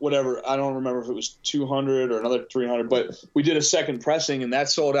 whatever, I don't remember if it was 200 or another 300, but we did a second pressing, and that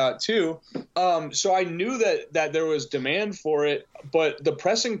sold out too. So I knew that there was demand for it, but the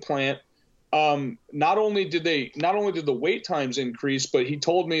pressing plant, not only did the wait times increase, but he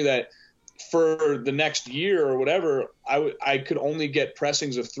told me that for the next year or whatever, I could only get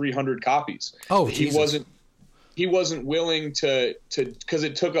pressings of 300 copies. Oh, Jesus. He wasn't willing to because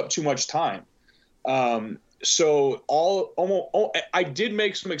it took up too much time. So I did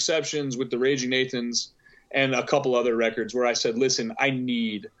make some exceptions with the Raging Nathans and a couple other records where I said, listen, I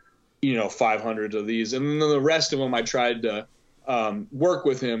need, 500 of these. And then the rest of them, I tried to work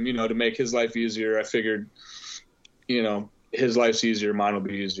with him, to make his life easier. I figured, his life's easier, mine will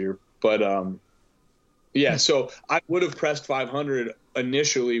be easier. But, yeah, so I would have pressed 500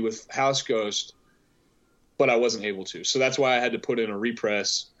 initially with House Ghost, but I wasn't able to. So that's why I had to put in a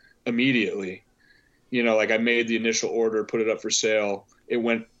repress immediately. Like I made the initial order, put it up for sale. It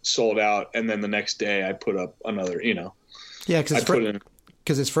went sold out. And then the next day I put up another, Yeah, because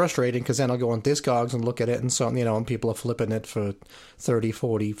because it's frustrating, because then I'll go on Discogs and look at it and so, you know, and people are flipping it for 30,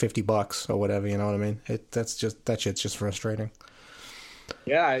 40, 50 bucks or whatever, you know what I mean? That shit's just frustrating.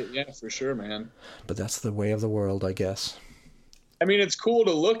 Yeah, for sure, man. But that's the way of the world, I guess. I mean, it's cool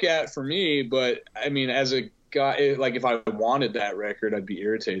to look at for me, but I mean, as a guy, like if I wanted that record, I'd be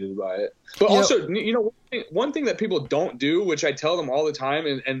irritated by it. But also, you know, one thing that people don't do, which I tell them all the time,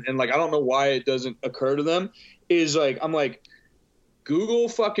 and like I don't know why it doesn't occur to them, is like I'm like, Google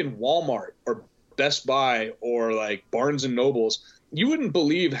fucking Walmart or Best Buy or like Barnes and Nobles. You wouldn't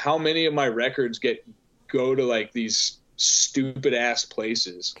believe how many of my records go to like these stupid ass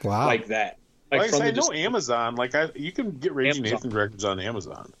places like that. Like I know Amazon. Like you can get Raging Nathan records on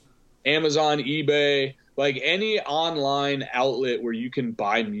Amazon, eBay, like any online outlet where you can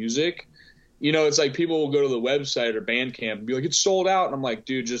buy music. You know, it's like people will go to the website or Bandcamp and be like, it's sold out, and I'm like,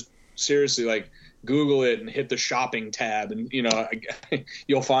 dude, just seriously, like Google it and hit the shopping tab, and you know,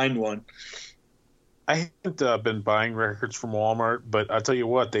 you'll find one. I haven't been buying records from Walmart, but I'll tell you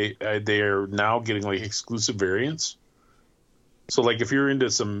what, they are now getting like exclusive variants. So like if you're into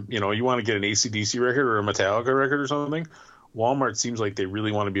some, you know, you want to get an AC/DC record or a Metallica record or something, Walmart seems like they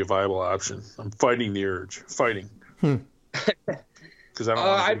really want to be a viable option. I'm fighting the urge, because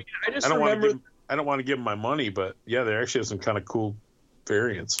I don't want to give them my money, but yeah, they actually have some kind of cool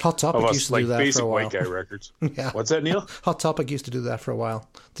variants. Hot Topic used to do that for a while. Basic white guy records. Yeah. What's that, Neil? Hot Topic used to do that for a while.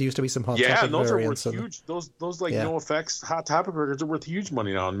 There used to be some Hot Topic those variants. Are worth huge. Those like No Effects Hot Topic records are worth huge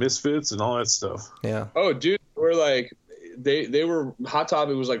money now, and Misfits and all that stuff. Yeah. Oh, dude, we're like they were Hot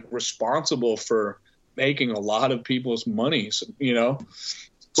Topic was like responsible for making a lot of people's money. So, you know.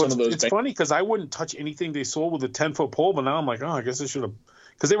 It's funny because I wouldn't touch anything they sold with a 10-foot pole, but now I'm like, oh, I guess I should have,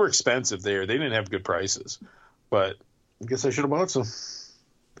 because they were expensive there. They didn't have good prices, but I guess I should have bought some.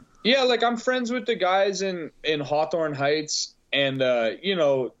 Yeah, like I'm friends with the guys in Hawthorne Heights, and you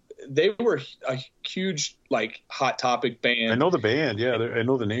know, they were a huge like Hot Topic band. I know the band, yeah, I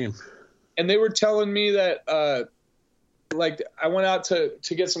know the name. And they were telling me that like I went out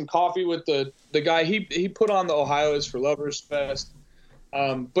to get some coffee with the guy. He put on the Ohio is for Lovers Fest.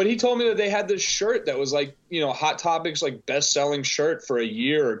 But he told me that they had this shirt that was like, you know, Hot Topic's like best selling shirt for a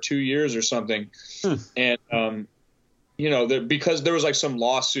year or 2 years or something. And you know, because there was like some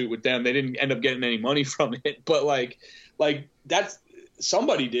lawsuit with them, they didn't end up getting any money from it. But like that's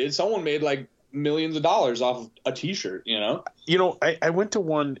somebody did. Someone made like millions of dollars off of a T-shirt. You know. You know, I went to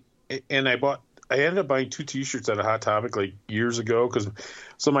one and I ended up buying 2 T-shirts at a Hot Topic like years ago because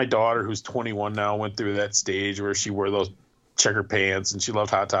my daughter, who's 21 now, went through that stage where she wore those checker pants and she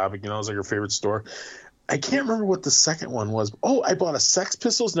loved Hot Topic. You know, it was like her favorite store. I can't remember what the second one was. Oh, I bought a Sex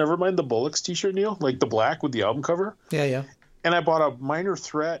Pistols Nevermind the Bollocks t-shirt, Neil, like the black with the album cover. Yeah. And I bought a Minor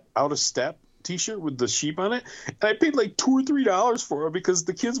Threat Out of Step t-shirt with the sheep on it, and I paid like $2 or $3 for it because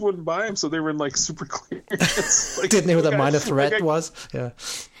the kids wouldn't buy them, so they were in like super clearance. Like, didn't know what the Minor Threat was. Yeah.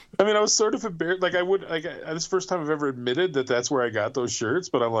 I mean, I was sort of embarrassed. Like, this is the first time I've ever admitted that that's where I got those shirts,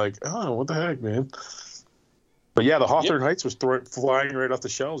 but I'm like, oh, what the heck, man. But yeah, the Hawthorne Heights was flying right off the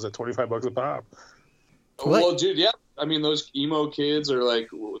shelves at $25 a pop. Well, dude, yeah. I mean, those emo kids are like,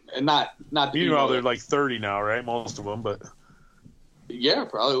 and not. You know, they're like 30 now, right? Most of them, but yeah,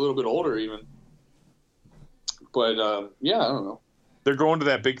 probably a little bit older even. But yeah, I don't know. They're going to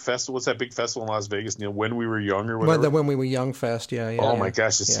that big festival. What's that big festival in Las Vegas, Neil? When We Were Young or whatever. When We Were Young Fest, yeah. Oh my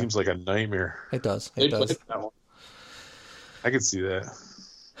gosh, it seems like a nightmare. It does. It does. I could see that.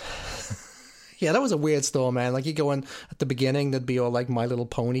 Yeah, that was a weird store, man. Like, you go in at the beginning, there'd be all, like, My Little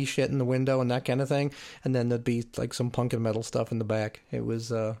Pony shit in the window and that kind of thing. And then there'd be, like, some punk and metal stuff in the back. It was,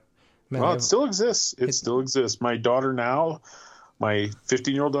 man. Well, it still exists. It still exists. My daughter now, my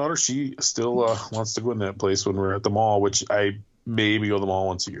 15-year-old daughter, she still wants to go in that place when we're at the mall, which I maybe go to the mall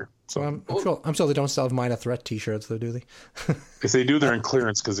once a year. So well, I'm sure they don't sell Minor Threat t-shirts, though, do they? If they do, they're in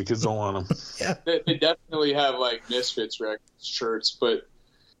clearance because the kids don't want them. Yeah. They definitely have, like, Misfits shirts, but...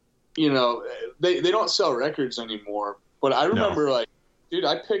 You know, they don't sell records anymore. But I remember, like, dude,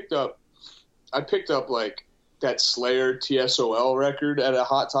 I picked up like that Slayer TSOL record at a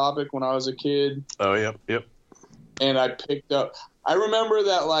Hot Topic when I was a kid. Oh, yep. And I remember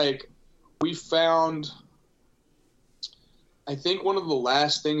that, like, we found, I think one of the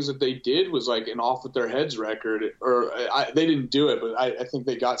last things that they did was like an Off With Their Heads record, or they didn't do it, but I think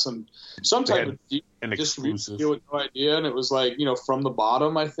they got some type of an exclusive deal with No Idea, and it was like, you know, From the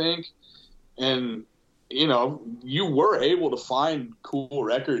Bottom, I think, and you know, you were able to find cool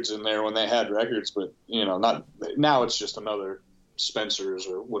records in there when they had records, but you know, not now. It's just another Spencer's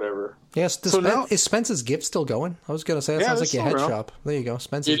or whatever. Yes. Is Spencer's Gift still going? I was gonna say that sounds like your head shop. There you go,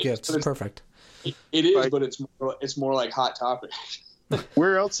 Spencer's Gifts. Perfect. It is, but it's more like Hot Topic.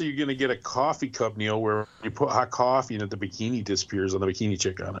 Where else are you going to get a coffee cup, Neil, where you put hot coffee and the bikini disappears on the bikini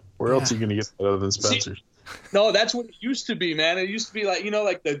chick on it? Where else are you going to get that other than Spencer's? No, that's what it used to be, man. It used to be like,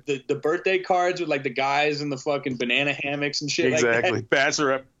 like the birthday cards with like the guys in the fucking banana hammocks and shit. Exactly. Like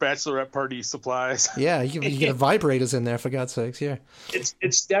that. Bachelorette party supplies. Yeah, you get vibrators in there, for God's sakes, yeah.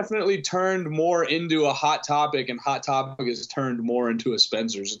 It's definitely turned more into a Hot Topic, and Hot Topic has turned more into a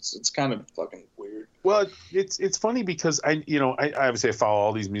Spencer's. It's kind of fucking weird. Well, it's funny because I obviously follow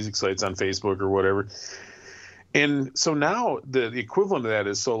all these music sites on Facebook or whatever. And so now the equivalent of that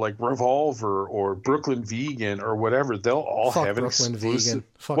is like Revolver or Brooklyn Vegan or whatever, they'll all have an Brooklyn exclusive.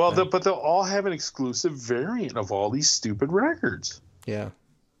 Vegan. But they'll all have an exclusive variant of all these stupid records. Yeah.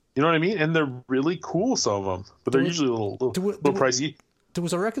 You know what I mean? And they're really cool, some of them, but they're usually a little pricey. There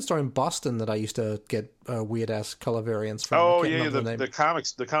was a record store in Boston that I used to get weird ass color variants from. Oh yeah, the comic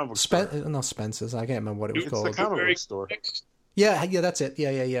book store. Not Spencer's. I can't remember what it was called. It's the comic book store. Yeah, that's it.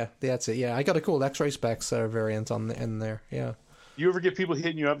 Yeah. That's it. Yeah, I got a cool X-Ray Specs variant in there. Yeah. You ever get people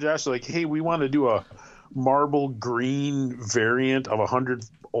hitting you up, Josh? Like, hey, we want to do a marble green variant of 100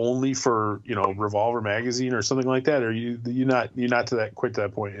 only for Revolver magazine or something like that? Or you're not quite to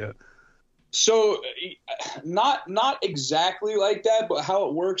that point yet? So, not exactly like that, but how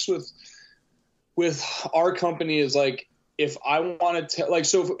it works with our company is like, if I wanted to, like,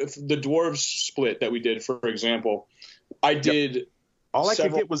 so if the Dwarves split that we did, for example, I did. Yep. All I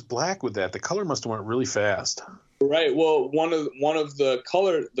could get was black with that. The color must have went really fast. Right. Well, one of the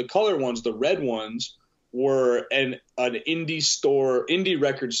color ones, the red ones, were an indie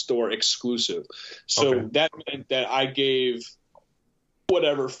record store exclusive. So that meant that I gave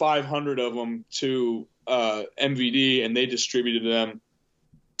 500 of them to MVD, and they distributed them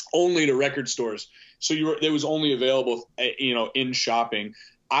only to record stores. So it was only available, in shopping.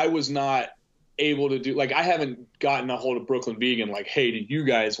 I was not able to do, like, I haven't gotten a hold of Brooklyn Vegan like, hey, do you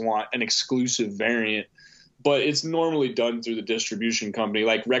guys want an exclusive variant? But it's normally done through the distribution company.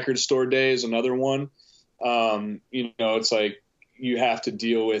 Like Record Store Day is another one. It's like you have to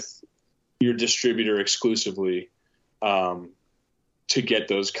deal with your distributor exclusively to get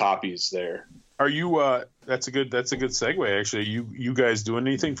those copies there. Are you that's a good segue, actually. You guys doing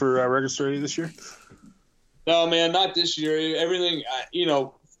anything for Record Store Day this year? No, man, not this year. Everything,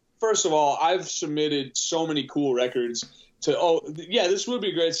 first of all, I've submitted so many cool records this would be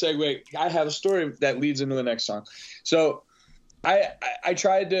a great segue. I have a story that leads into the next song. So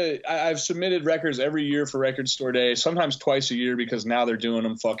I've submitted records every year for Record Store Day, sometimes twice a year, because now they're doing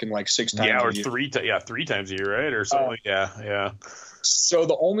them fucking like 6 times a year. 3 times a year, right? Or something yeah. So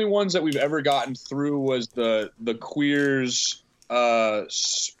the only ones that we've ever gotten through was the Queers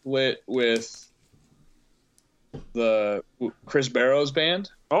split with the Chris Barrow's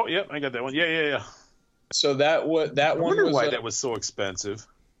band. Oh, yeah, I got that one. Yeah. So that one was. I wonder why that was so expensive.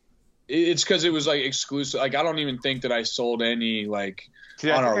 It's because it was like exclusive. Like, I don't even think that I sold any on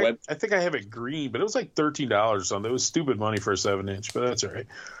our website. I think I have it green, but it was like $13 or something. It was stupid money for a 7-inch, but that's all right.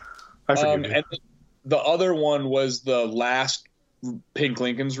 I forgive you. And the other one was the last Pink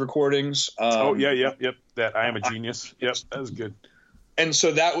Lincoln's recordings. Yep. That I Am a Genius. Yep, that was good. And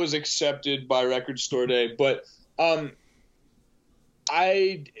so that was accepted by Record Store Day, but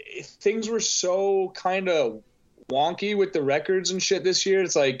things were so kind of wonky with the records and shit this year.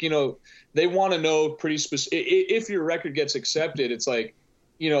 It's like, they want to know pretty specific. If your record gets accepted, it's like,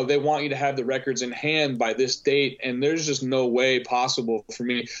 they want you to have the records in hand by this date, and there's just no way possible for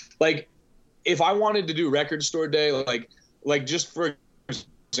me. Like, if I wanted to do Record Store Day, like just for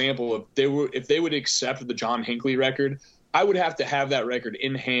example, if they would accept the John Hinckley record, I would have to have that record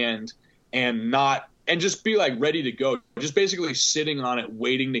in hand and just be like ready to go, just basically sitting on it,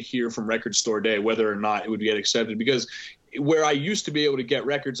 waiting to hear from Record Store Day whether or not it would get accepted. Because where I used to be able to get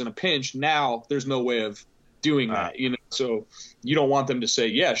records in a pinch, now there's no way of doing that, So you don't want them to say,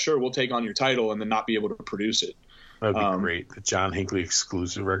 yeah, sure, we'll take on your title, and then not be able to produce it. That'd be great. The John Hinckley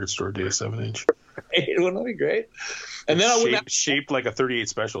exclusive Record Store Day 7-inch. Wouldn't that be great? And then I would shaped like a 38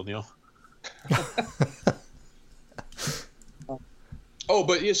 special, Neil. Oh,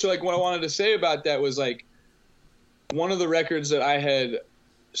 but yeah, so like what I wanted to say about that was like one of the records that I had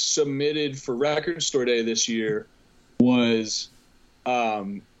submitted for Record Store Day this year was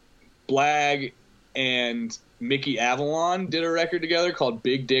Blag and Mickey Avalon did a record together called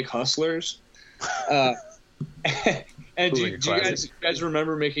Big Dick Hustlers. And do you guys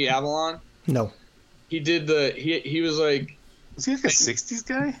remember Mickey Avalon? No. He did he was like, was he like a 60s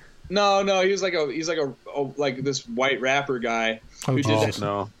guy? No, he's like this white rapper guy who did that.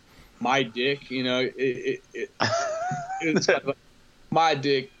 No, My Dick, it's kind of like, My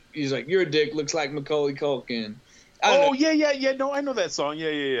Dick. He's like, your dick looks like Macaulay Culkin. Oh yeah. No, I know that song.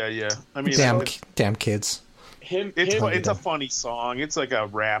 Yeah. I mean, damn kids. It's a funny song. It's like a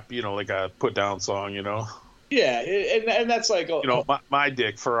rap, like a put down song, Yeah, and that's like my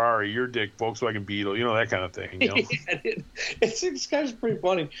dick Ferrari, your dick Volkswagen Beetle, that kind of thing. Yeah, it's kind of pretty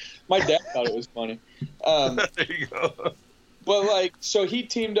funny. My dad thought it was funny. There you go. But like, so he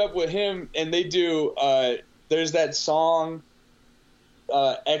teamed up with him, and they do. There's that song,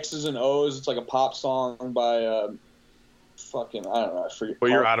 X's and O's. It's like a pop song by I don't know. I forget.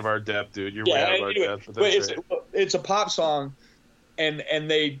 Well, you're out of our depth, dude. You're way out of our depth. But it's a pop song. And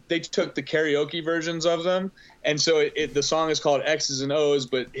they took the karaoke versions of them, and so the song is called X's and O's,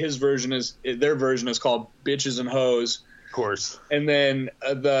 but their version is called Bitches and Hoes. Of course. And then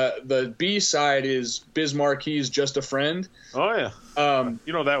the B side is Biz Marquis' Just a Friend. Oh yeah.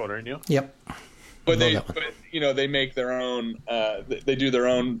 You know that one, right, Neil? Yep. But they make their own. They do their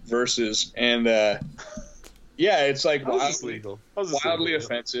own verses, and yeah, it's like wildly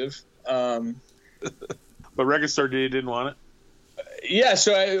offensive. But Record Store Day didn't want it. Yeah,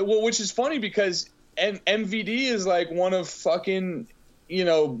 so which is funny because MVD is like one of fucking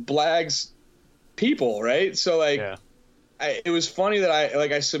Blag's people, right? So like, yeah. It was funny that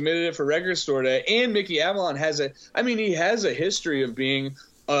I submitted it for Record Store Day, and Mickey Avalon has a history of being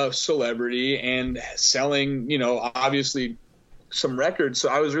a celebrity and selling obviously some records. So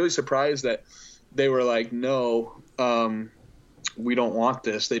I was really surprised that they were like, no, we don't want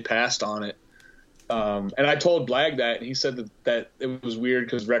this. They passed on it. And I told Blag that, and he said that it was weird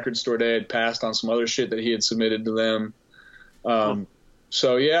because Record Store Day had passed on some other shit that he had submitted to them.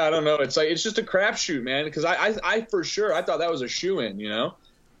 So yeah, I don't know. It's just a crapshoot, man. Because I for sure I thought that was a shoo-in,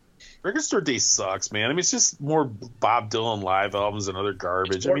 Record Store Day sucks, man. I mean, it's just more Bob Dylan live albums and other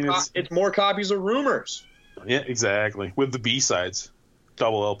garbage. It's more copies of Rumors. Yeah, exactly. With the B-sides,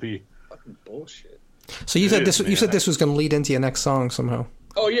 double LP. Fucking bullshit. So you said this was going to lead into your next song somehow.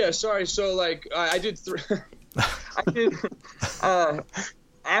 Oh yeah, sorry. So like I did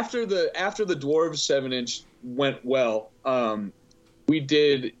after the Dwarves 7-inch went well,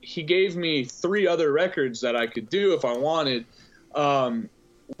 he gave me 3 other records that I could do if I wanted.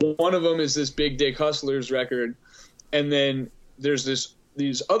 One of them is this Big Dick Hustlers record, and then there's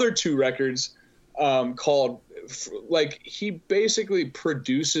these other 2 records called, like, he basically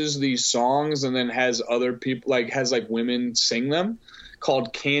produces these songs and then has other people has like women sing them,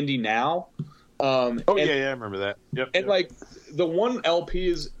 called Candy Now. I remember that. Yep. And like the one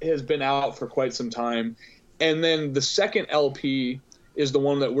LP has been out for quite some time, and then the second LP is the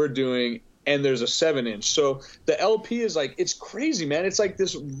one that we're doing, and there's a 7-inch. So the LP is like, it's crazy, man. It's like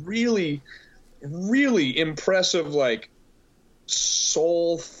this really, really impressive like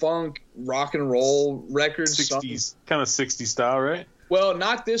soul, funk, rock and roll record. 60s, kind of 60s style, right? Well,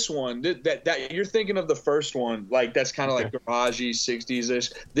 not this one. That you're thinking of the first one, like that's kind of like garagey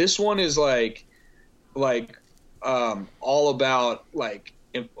 60s-ish. This one is like all about like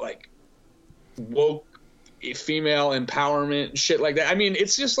woke female empowerment and shit like that. I mean,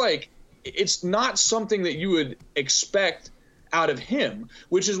 it's just like, it's not something that you would expect out of him,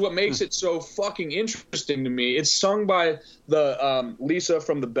 which is what makes it so fucking interesting to me. It's sung by the Lisa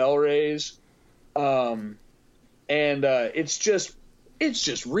from the Bell Rays, and it's just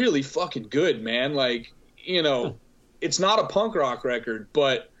really fucking good, man. Like, it's not a punk rock record,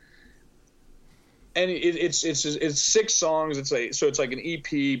 but it's 6 songs. It's like an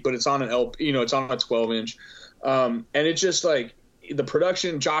EP, but it's on an LP. It's on a 12-inch, and it's just like the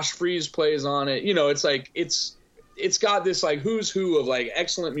production. Josh Freese plays on it. It's like it's got this like who's who of like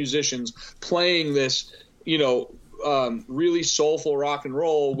excellent musicians playing this, really soulful rock and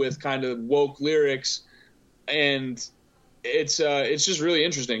roll with kind of woke lyrics, and it's just really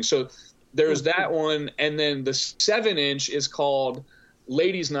interesting. So there's that one, and then the 7-inch is called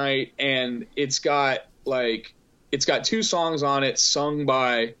Ladies Night, and it's got 2 songs on it sung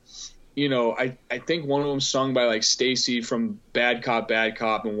by, I think one of them sung by like Stacy from Bad Cop,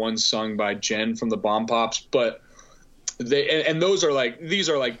 and one sung by Jen from the Bomb Pops, but those are like, these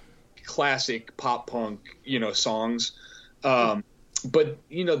are like classic pop punk, songs. But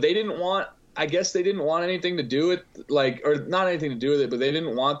they didn't want, I guess they didn't want anything to do with or not anything to do with it, but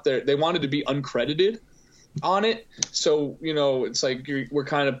they wanted to be uncredited on it. So, it's like we're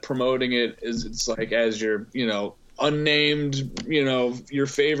kind of promoting it as your, unnamed, your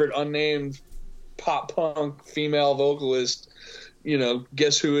favorite unnamed pop punk female vocalist,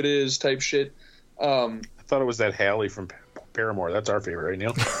 guess who it is type shit. I thought it was that Hallie from Paramore. That's our favorite, right,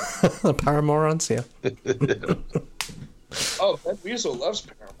 Neil? The Paramorans, yeah. Oh, Ben Weasel loves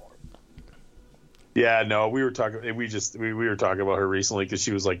Paramore. Yeah, no, we were talking. We were talking about her recently because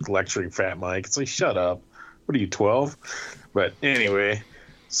she was like lecturing Fat Mike. It's like, shut up. What are you, 12? But anyway,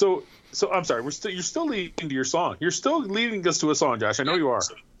 so I'm sorry. You're still leading to your song. You're still leading us to a song, Josh. I know you are.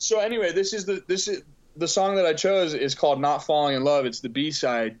 So anyway, this is the song that I chose is called "Not Falling in Love." It's the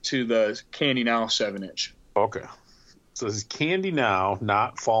B-side to the Candy Now 7-inch. Okay. So this is Candy Now,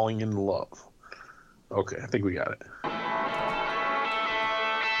 Not Falling in Love. Okay, I think we got it.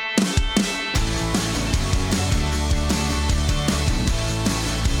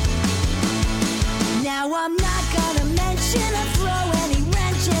 Now I'm not gonna mention or throw any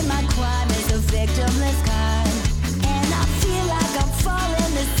wrench in my crime is a victimless kind. And I feel like I'm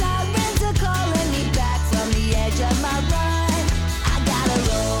falling, the sirens are calling me back from the edge of my run. I gotta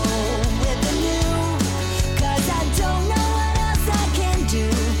roll with the new, 'cause I don't know what else I can do.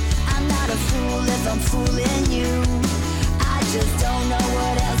 I'm not a fool if I'm fooling you. I just don't know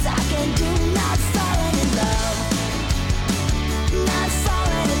what else I can do. Not falling in love. Not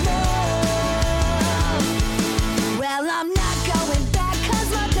falling in love. Well, I'm not going back 'cause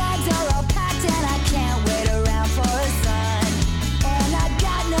my bags are all packed and I can't wait around for a son. And I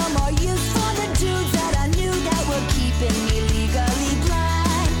got no more use for the dudes that I knew that were keeping me legally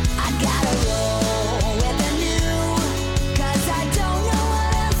blind. I gotta roll with the new, 'cause I don't know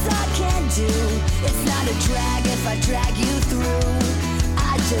what else I can do. It's not a drag if I drag you through.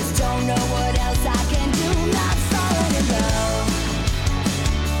 I just don't know what else I can do. Not falling in love.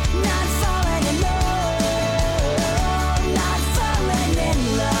 Not falling in love.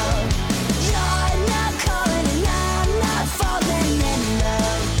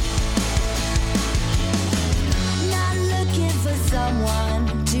 Someone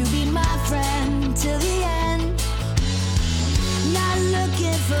to be my friend till the end. Not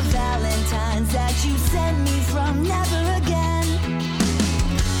looking for Valentines that you sent me from never again.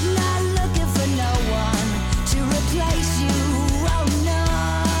 Not looking for no one to replace you. Oh no,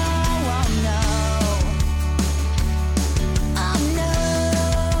 oh no, oh no.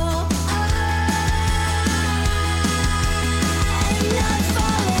 I'm not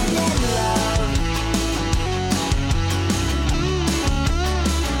falling in love.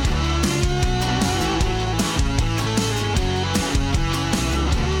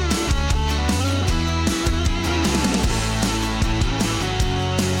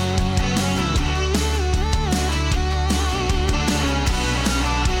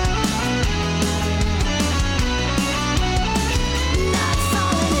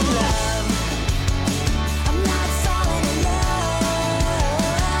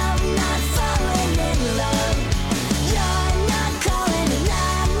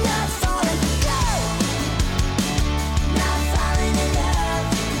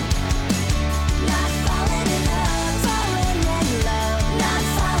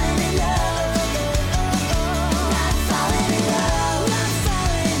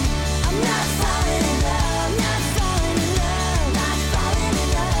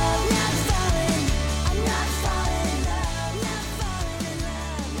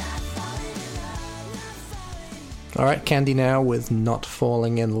 All right, Candy Now with Not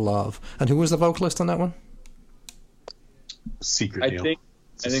Falling in Love. And who was the vocalist on that one? Secret. I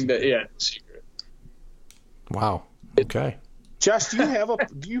think that, yeah, Secret. Wow. Okay. Josh, do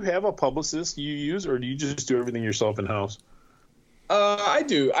you have a publicist you use, or do you just do everything yourself in house? I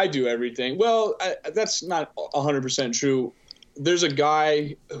do everything. Well, that's not 100% true. There's a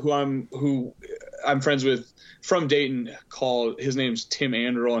guy who I'm friends with from Dayton his name's Tim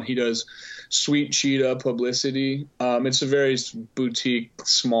Anderl, and he does Sweet Cheetah publicity. It's a very boutique,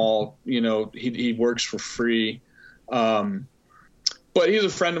 small, he works for free. But he's a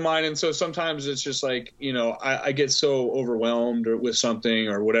friend of mine, and so sometimes it's just like, I get so overwhelmed with something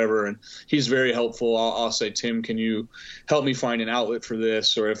or whatever, and he's very helpful. I'll say, Tim, can you help me find an outlet for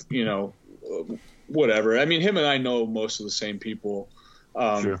this? Or if, whatever. I mean, him and I know most of the same people.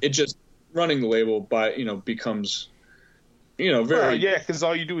 Sure. It just running the label becomes, very. Yeah, because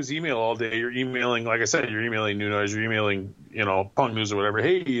all you do is email all day. You're emailing, like I said, you're emailing New Noise, you're emailing, Punk News or whatever.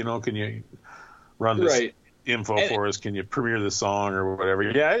 Hey, can you run this info for us? Can you premiere the song or whatever?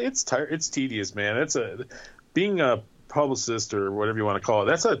 Yeah, it's tedious, man. Being a publicist or whatever you want to call it.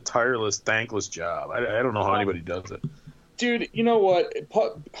 That's a tireless, thankless job. I don't know how anybody does it. Dude, you know what?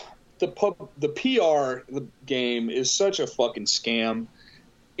 The PR game is such a fucking scam.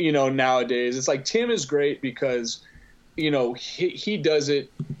 Nowadays it's like Tim is great because, he does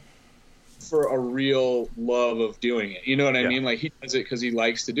it for a real love of doing it. You know what I mean? Like, he does it because he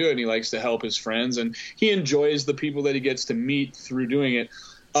likes to do it and he likes to help his friends and he enjoys the people that he gets to meet through doing it.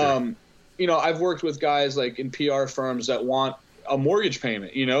 Sure. I've worked with guys like in PR firms that want a mortgage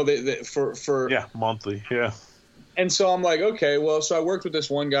payment, for monthly. Yeah. And so I'm like, okay, well, so I worked with this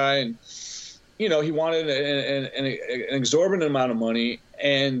one guy and, you know, he wanted an exorbitant amount of money,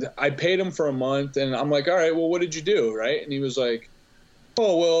 and I paid him for a month, and I'm like, all right, well, what did you do, right? And he was like,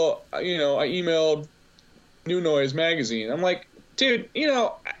 oh, well, you know, I emailed New Noise magazine. I'm like, dude, you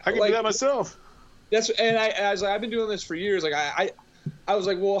know, I can do that myself. I've been doing this for years. Like I was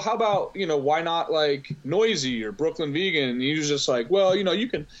like, well, how about, you know, why not like Noisy or Brooklyn Vegan? And he was just like, well, you know, you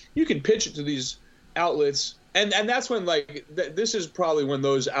can pitch it to these outlets, and that's when like this is probably when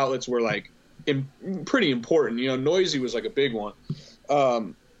those outlets were like pretty important. You know, Noisy was like a big one.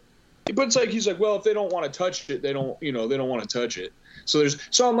 But it's like he's like, well, if they don't want to touch it, they don't want to touch it.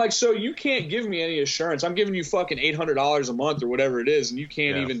 So I'm like, so you can't give me any assurance. I'm giving you fucking $800 a month or whatever it is, and you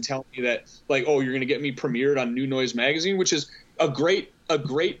can't even tell me that like, oh, you're gonna get me premiered on New Noise magazine, which is a great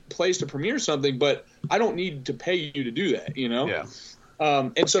place to premiere something, but I don't need to pay you to do that, you know? Yeah.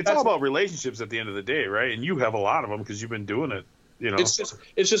 And so it's all about relationships at the end of the day, right? And you have a lot of them because you've been doing it. You know,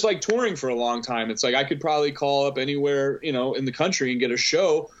 it's just like touring for a long time. It's like I could probably call up anywhere, you know, in the country and get a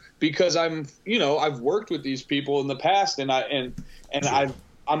show because I'm, you know, I've worked with these people in the past, and I'm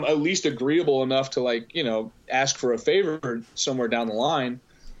at least agreeable enough to like, you know, ask for a favor somewhere down the line.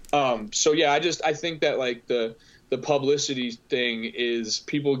 So yeah, I think that like the publicity thing is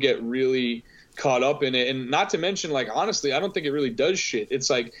people get really caught up in it, and not to mention like honestly, I don't think it really does shit. It's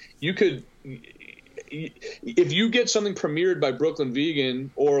like you could. If you get something premiered by Brooklyn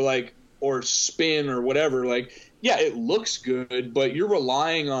Vegan or Spin or whatever, like, yeah, it looks good, but you're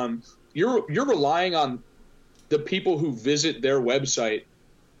relying on the people who visit their website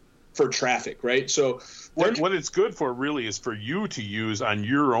for traffic, right? So what it's good for really is for you to use on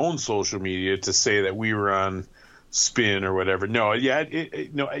your own social media to say that we were on Spin or whatever. No, yeah,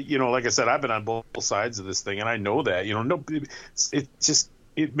 no, you know, like I said, I've been on both sides of this thing, and I know that, you know, no,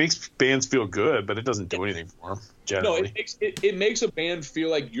 it makes bands feel good, but it doesn't do anything for them generally. No, it makes a band feel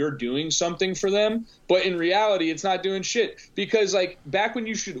like you're doing something for them, but in reality, it's not doing shit. Because like back when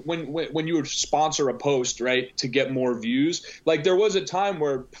when you would sponsor a post, right, to get more views, like there was a time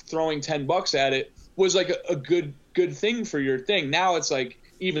where throwing $10 at it was like a good thing for your thing. Now it's like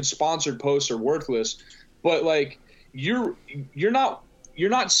even sponsored posts are worthless. But like you're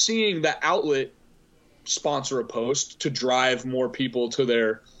not seeing the outlet sponsor a post to drive more people to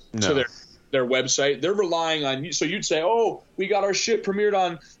their website. They're relying on you. So you'd say, oh, we got our shit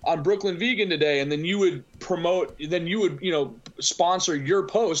premiered on Brooklyn Vegan today, and then you would you know, sponsor your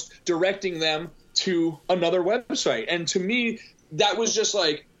post directing them to another website. And to me, that was just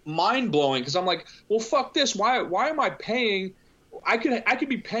like mind blowing, because I'm like, well, fuck this. Why am I paying? I could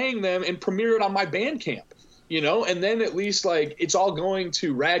be paying them and premiere it on my Bandcamp, you know, and then at least like it's all going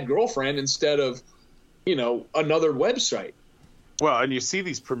to Rad Girlfriend instead of, you know, another website. Well, and you see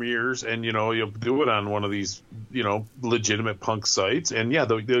these premieres, and you know, you'll do it on one of these, you know, legitimate punk sites, and yeah,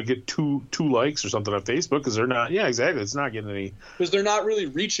 they'll get two likes or something on Facebook because they're not. Yeah, exactly. It's not getting any, because they're not really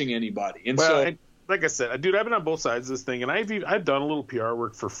reaching anybody. And like I said, dude, I've been on both sides of this thing, and I've done a little PR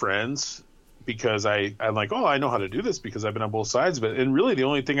work for friends because I'm like, oh, I know how to do this because I've been on both sides of it. And really, the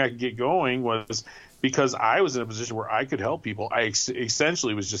only thing I could get going was because I was in a position where I could help people. I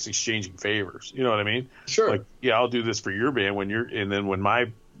essentially was just exchanging favors. You know what I mean? Sure. Like, yeah, I'll do this for your band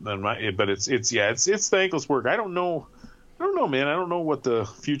but it's thankless work. I don't know, man. I don't know what the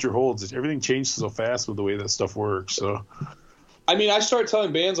future holds. Everything changes so fast with the way that stuff works. So, I mean, I start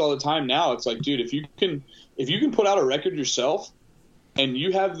telling bands all the time now. It's like, dude, if you can put out a record yourself, and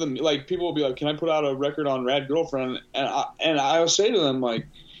you have them, like, people will be like, can I put out a record on Rad Girlfriend? And I'll say to them, like,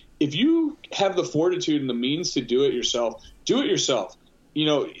 if you have the fortitude and the means to do it yourself, do it yourself. You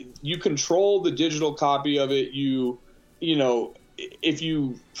know, you control the digital copy of it. You know, if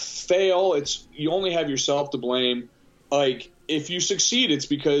you fail, you only have yourself to blame. Like, if you succeed, it's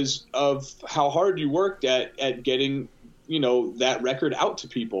because of how hard you worked at getting, you know, that record out to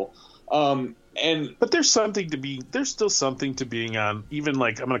people. But there's still something to being on, even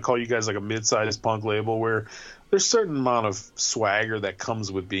like, I'm going to call you guys like a mid-sized punk label, where there's a certain amount of swagger that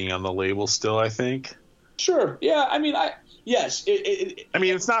comes with being on the label still, I think. Sure. Yeah. I mean, yes. I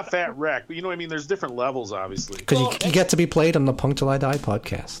mean, it's not Fat Wreck, but you know what I mean? There's different levels, obviously. Because you get to be played on the Punk Till I Die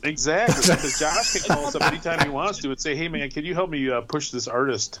podcast. Exactly. Because Josh can call us up anytime he wants to and say, hey, man, can you help me push this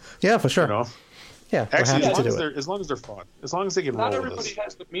artist? Yeah, for sure. You know? Yeah, actually, as long as they're fun, as long as they can roll with us. Not everybody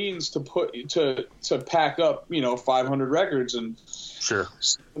has the means to pack up, you know, 500 records and sure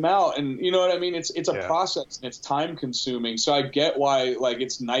send them out, and you know what I mean. It's a process, and it's time consuming. So I get why, like,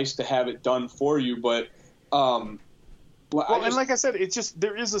 it's nice to have it done for you, but and like I said, it's just,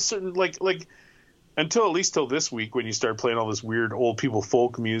 there is a certain like until this week when you start playing all this weird old people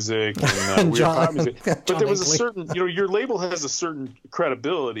folk music and weird pop music. But there was a certain, you know, your label has a certain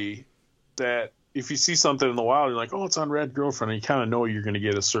credibility that if you see something in the wild, you're like, oh, it's on Rad Girlfriend, and you kind of know you're going to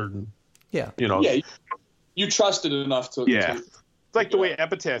get a certain, Yeah. You trust it enough to. Yeah. It's like the way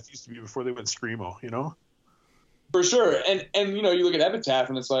Epitaph used to be before they went screamo, For sure. And you look at Epitaph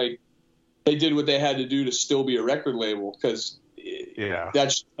and it's like they did what they had to do to still be a record label, because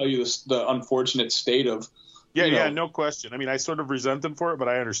that should tell you the unfortunate state of. No question. I mean, I sort of resent them for it, but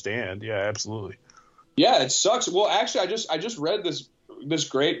I understand. Yeah, absolutely. Yeah, it sucks. Well, actually, I just read this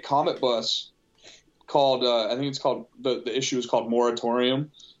great Comet Bus called I think it's called the issue is called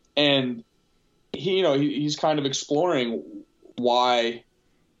Moratorium, and he's kind of exploring why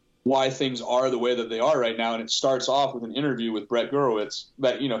things are the way that they are right now, and it starts off with an interview with Brett Gurewitz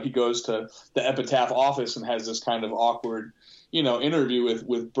that he goes to the Epitaph office and has this kind of awkward interview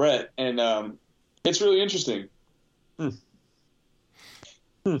with Brett, and it's really interesting.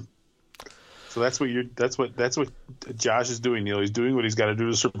 So that's what Josh is doing, Neil. He's doing what he's got to do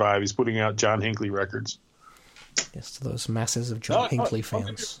to survive. He's putting out John Hinckley records. Yes, to those masses of John Hinckley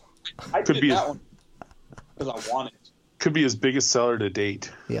fans. I did that one because I want it. Could be his biggest seller to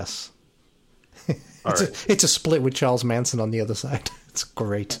date. Yes. Right. It's a split with Charles Manson on the other side. It's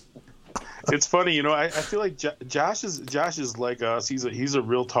great. It's funny, I feel like Josh is like us. He's a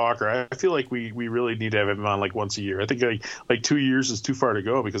real talker. I feel like we really need to have him on like once a year. I think like 2 years is too far to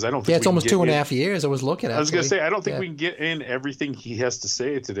go, because I don't think it's almost 2.5 years. I was looking at. I was going to say, I don't think we can get in everything he has to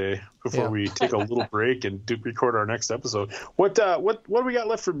say today before we take a little break and record our next episode. What do we got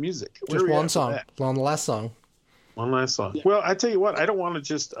left for music? Just one song. On the last song. One last song. Yeah. Well, I tell you what, I don't want to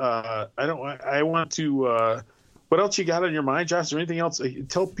just I want to what else you got on your mind, Josh? Is there anything else?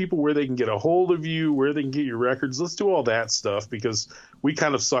 Tell people where they can get a hold of you, where they can get your records. Let's do all that stuff, because we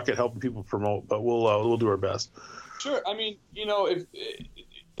kind of suck at helping people promote, but we'll do our best. Sure. I mean, if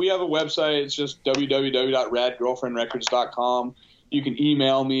we have a website, it's just www.radgirlfriendrecords.com. You can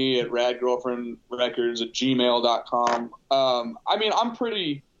email me at radgirlfriendrecords@gmail.com. I mean, I'm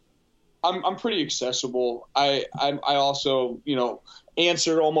pretty accessible. I also,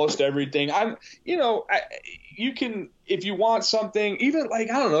 answer almost everything. You can, if you want something, even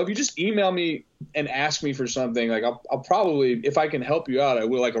like, I don't know, if you just email me and ask me for something, like I'll probably, if I can help you out, I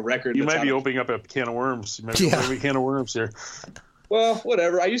will, like a record. You might be opening up a can of worms. You might be opening up a can of worms here. Well,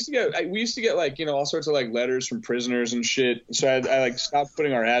 whatever. We used to get like, all sorts of like letters from prisoners and shit. So I like stopped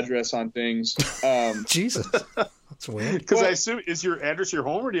putting our address on things. Jesus. That's weird. Because I assume, is your address your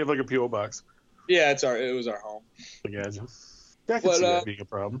home, or do you have like a P.O. box? Yeah, it was our home. I can see that being a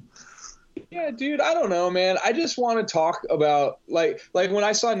problem. Yeah, dude, I don't know, man. I just want to talk about like when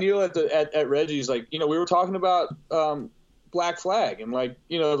I saw Neil at Reggie's, like, we were talking about Black Flag, and like,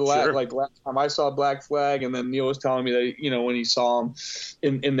 last time I saw Black Flag, and then Neil was telling me that, when he saw him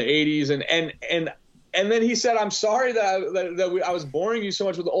in the 80s, and then he said, I'm sorry that I was boring you so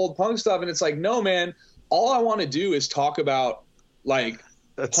much with the old punk stuff, and it's like, no, man, all I want to do is talk about like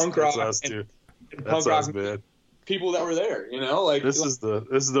punk rock and punk rock and people that were there, like this is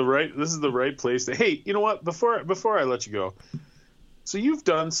the right place to. Hey, you know what? Before I let you go, so you've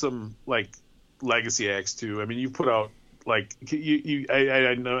done some like legacy acts too. I mean, you've put out like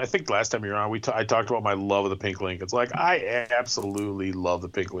I know. I think last time you were on, I talked about my love of the Pink Lincolns. Like, I absolutely love the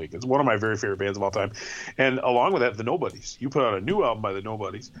Pink Lincolns. One of my very favorite bands of all time. And along with that, the Nobodies. You put out a new album by the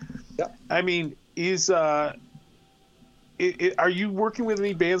Nobodies. Yeah. I mean, are you working with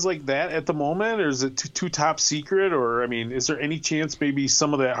any bands like that at the moment, or is it too top secret? Or, I mean, is there any chance maybe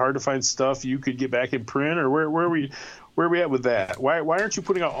some of that hard to find stuff you could get back in print, or where are we at with that? Why aren't you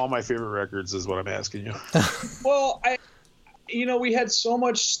putting out all my favorite records is what I'm asking you. Well, we had so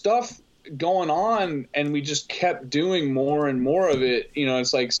much stuff going on, and we just kept doing more and more of it.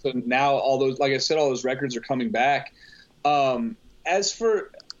 It's like, so now all those, like I said, all those records are coming back. There's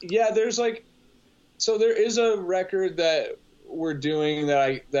like, so there is a record that we're doing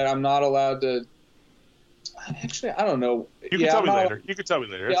that I'm not allowed to. Actually, I don't know. You can tell me later. You can tell me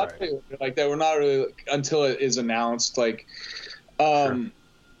later. Yeah, I'll tell you later. Like that, we're not really until it is announced. Like, sure.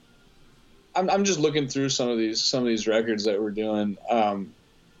 I'm just looking through some of these records that we're doing.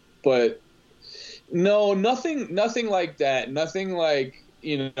 But no, nothing like that. Nothing like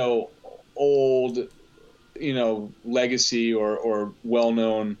old, legacy or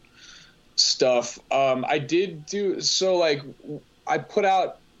well-known stuff. I did do so. Like, I put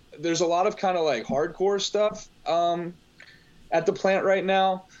out. There's a lot of kind of like hardcore stuff at the plant right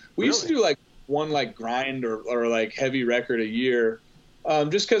now. We used to do like one like grind or like heavy record a year,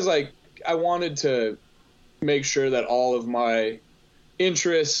 just because like I wanted to make sure that all of my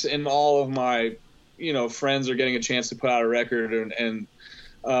interests and all of my friends are getting a chance to put out a record, and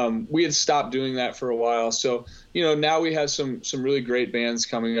We had stopped doing that for a while. So, now we have some really great bands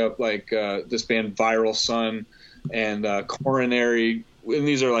coming up, like this band Viral Sun and Coronary. And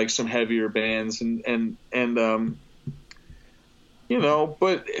these are like some heavier bands and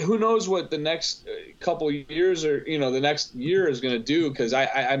but who knows what the next couple years or, the next year is going to do, because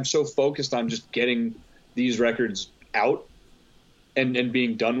I'm so focused on just getting these records out and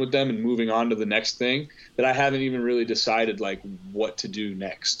being done with them and moving on to the next thing, that I haven't even really decided like what to do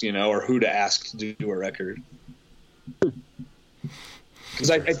next, or who to ask to do a record. Because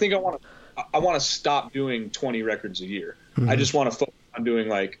I think I want to stop doing 20 records a year. Mm-hmm. I just want to focus on doing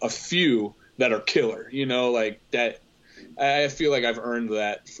like a few that are killer, like that. I feel like I've earned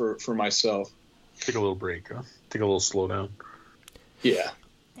that for myself. Take a little break, take a little slowdown. Yeah.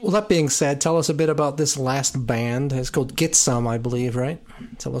 Well, that being said, tell us a bit about this last band. It's called Get Some, I believe, right?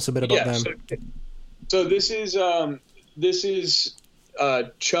 Tell us a bit about them. So this is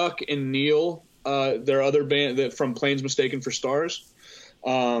Chuck and Neil, their other band from Planes Mistaken for Stars.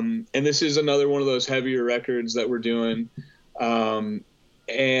 And this is another one of those heavier records that we're doing. And,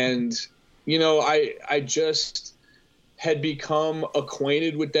 I just had become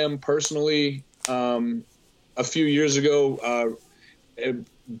acquainted with them personally a few years ago,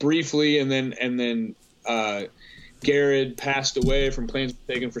 briefly, and then Garrett passed away from Planes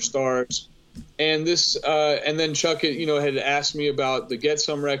Mistaken for Stars, and then Chuck had asked me about the Get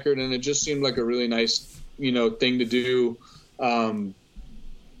Some record, and it just seemed like a really nice thing to do. The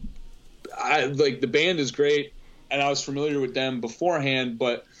band is great, and I was familiar with them beforehand,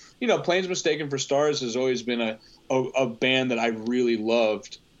 but Planes Mistaken for Stars has always been a band that I really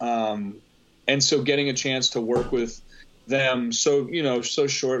loved, and so getting a chance to work with them so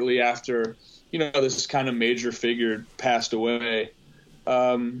shortly after this kind of major figure passed away,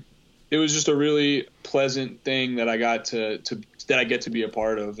 it was just a really pleasant thing that I got to get to be a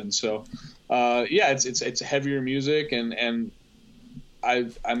part of. And so it's heavier music, and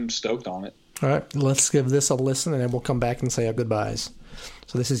I'm stoked on it. All right, let's give this a listen, and then we'll come back and say our goodbyes.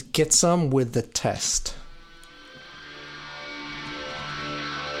 So this is Get Some with The Test.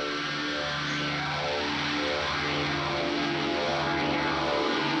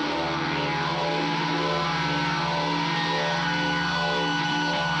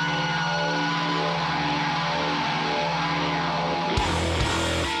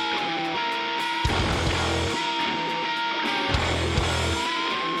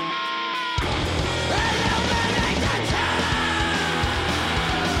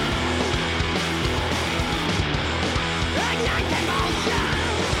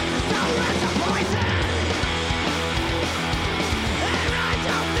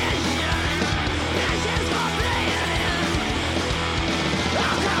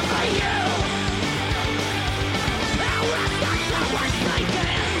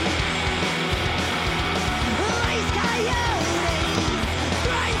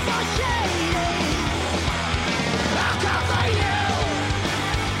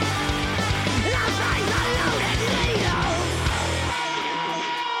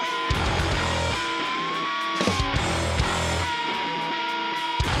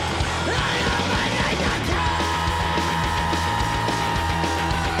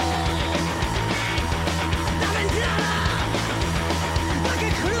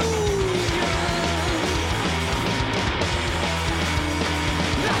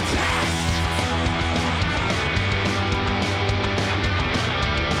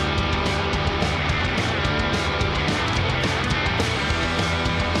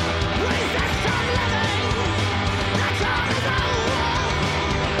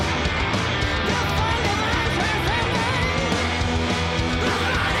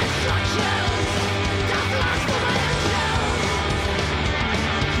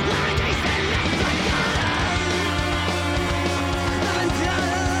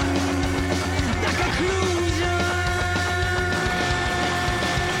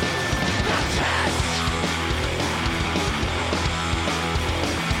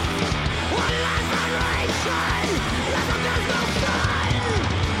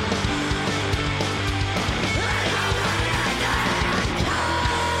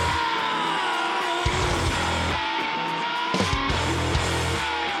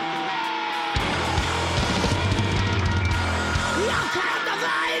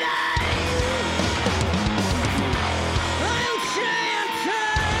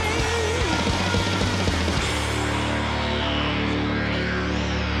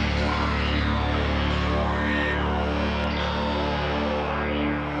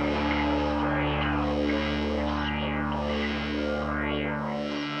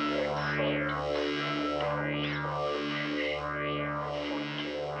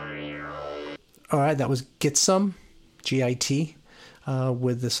 All right, that was Get Some, G-I-T,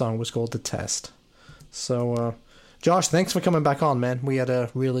 with the song was called The Test. So, Josh, thanks for coming back on, man. We had a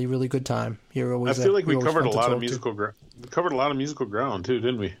really, really good time. You're always. I feel like we covered a lot of musical ground. We covered a lot of musical ground too,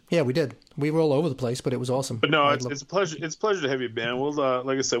 didn't we? Yeah, we did. We were all over the place, but it was awesome. But no, it's a pleasure. It's a pleasure to have you, Ben. Well,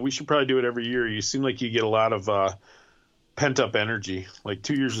 like I said, we should probably do it every year. You seem like you get a lot of pent up energy. Like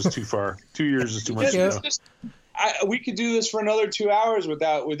 2 years is too far. 2 years is too much. Yeah, we could do this for another 2 hours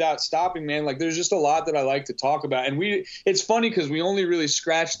without stopping, man. Like there's just a lot that I like to talk about, and it's funny because we only really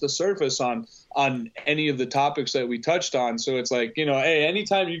scratched the surface on any of the topics that we touched on. So it's like, hey,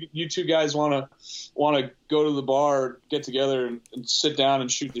 anytime you two guys want to go to the bar, get together and sit down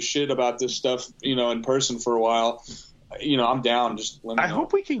and shoot the shit about this stuff, in person for a while, I'm down. Just let me know. I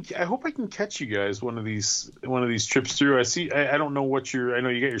hope I can catch you guys one of these trips through. I don't know I know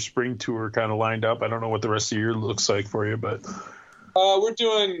you got your spring tour kind of lined up. I don't know what the rest of the year looks like for you, but we're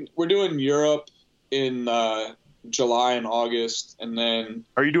doing Europe in July and August, and then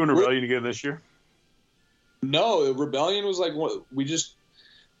are you doing Rebellion again this year? No, Rebellion was like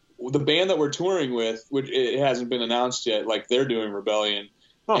the band that we're touring with, which it hasn't been announced yet. Like they're doing Rebellion,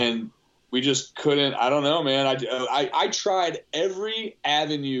 and we just couldn't. I don't know, man. I tried every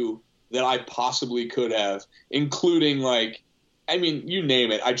avenue that I possibly could have, including you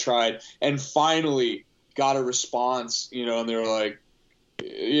name it. I tried, and finally got a response. And they were like,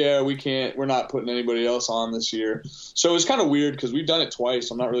 "Yeah, we're not putting anybody else on this year." So it was kind of weird because we've done it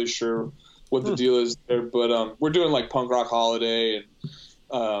twice. I'm not really sure what the deal is there, but we're doing like Punk Rock Holiday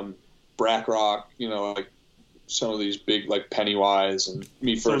and Brack Rock. Like some of these big like Pennywise and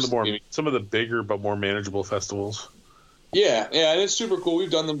Me First. Some of the bigger but more manageable festivals. Yeah, and it's super cool.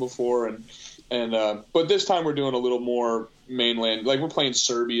 We've done them before, and but this time we're doing a little more mainland. Like we're playing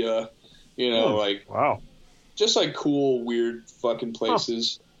Serbia, like wow, just like cool, weird fucking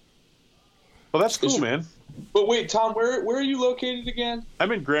places. Well, that's cool, man. But wait, Tom, where are you located again?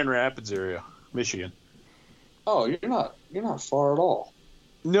 I'm in Grand Rapids area, Michigan. Oh, you're not far at all.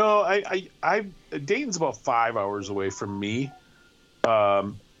 No, Dayton's about 5 hours away from me.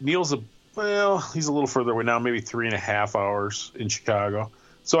 Neil's he's a little further away now, maybe 3.5 hours in Chicago.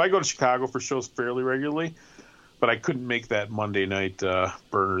 So I go to Chicago for shows fairly regularly, but I couldn't make that Monday night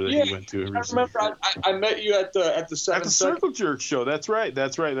burner that he went to recently. I remember I met you at the Circle Jerk show. That's right.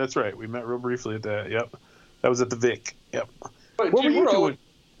 We met real briefly at that. Yep, that was at the Vic. Yep. But what were you doing?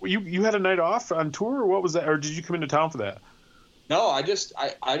 You had a night off on tour, or what was that? Or did you come into town for that? No, I just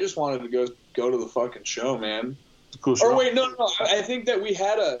wanted to go to the fucking show, man. Cool show. Or wait, no. I think that we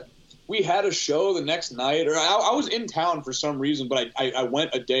had a show the next night, or I was in town for some reason, but I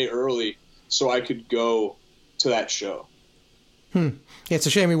went a day early so I could go to that show. Yeah, it's a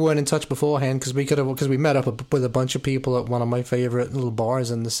shame we weren't in touch beforehand because we met up with a bunch of people at one of my favorite little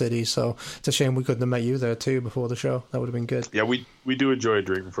bars in the city. So it's a shame we couldn't have met you there too before the show. That would have been good. Yeah, we do enjoy a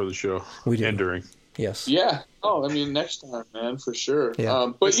drink before the show. We do. And during. Yes. Yeah. Oh, I mean, next time, man, for sure.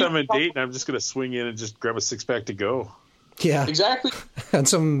 Yeah. But next time I'm in Dayton, I'm just gonna swing in and just grab a 6-pack to go. Yeah. Exactly. And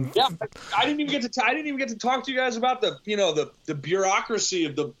some. Yeah. I didn't even get to talk to you guys about the bureaucracy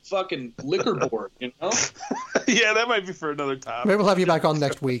of the fucking liquor board. Yeah, that might be for another time. Maybe we'll have you back on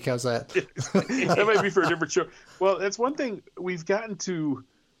next week. How's that? That might be for a different show. Well, that's one thing we've been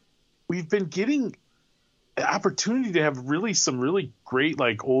getting an opportunity to have some really great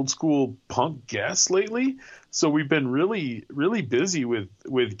like old school punk guests lately. So we've been really, really busy with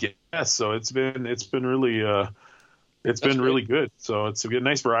guests. So it's been really really good. So it's a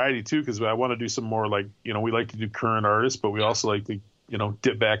nice variety too, because I want to do some more like, we like to do current artists, but we also like to,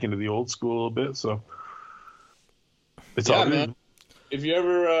 dip back into the old school a little bit. So it's all good. Man. If you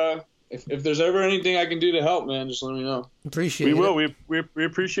ever, if there's ever anything I can do to help, man, just let me know. Appreciate it. We will. We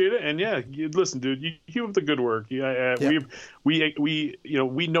appreciate it. And yeah, listen, dude, you keep up the good work. We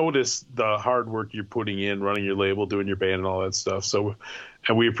notice the hard work you're putting in, running your label, doing your band and all that stuff. So,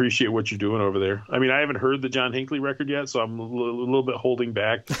 and we appreciate what you're doing over there. I mean, I haven't heard the John Hinckley record yet, so I'm a little bit holding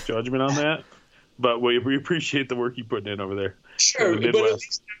back judgment on that. But we appreciate the work you're putting in over there. Sure, in the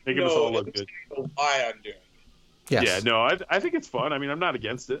Midwest, making us all look good. Why I'm doing it. Yes. Yeah, no, I think it's fun. I mean, I'm not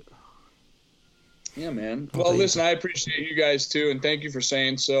against it. Yeah, man. Well, listen, I appreciate you guys too, and thank you for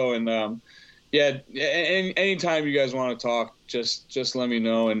saying so. And anytime you guys want to talk, just let me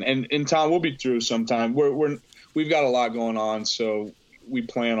know. And Tom, we'll be through sometime. We've got a lot going on, so we'll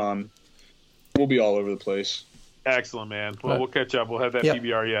be all over the place. Excellent, man. Well, we'll catch up. We'll have that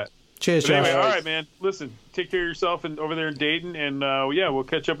PBR yet. Cheers, Josh. Anyway, all right, man. Listen, take care of yourself over there in Dayton, and we'll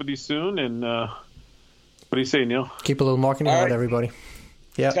catch up with you soon. And what do you say, Neil? Keep a little marketing out, everybody.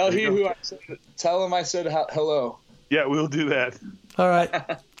 Yeah. Tell him I said hello. Yeah, we'll do that. All right.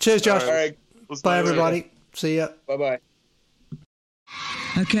 Cheers, Josh. All right. Bye, everybody. See ya. Bye-bye.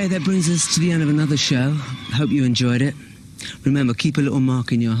 Okay, that brings us to the end of another show. Hope you enjoyed it. Remember, keep a little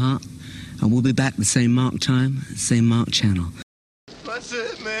mark in your heart, and we'll be back the same mark time, same mark channel. That's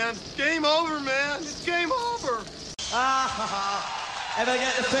it, man. Game over, man. It's game over. Ever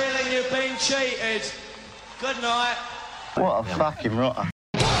get the feeling you've been cheated? Good night. What a fucking rotter.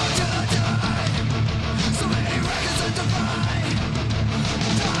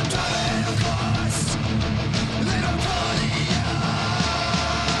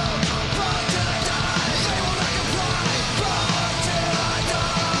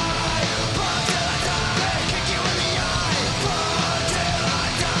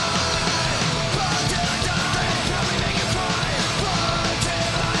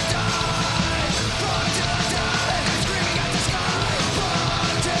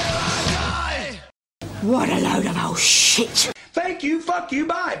 What a load of old shit. Thank you, fuck you,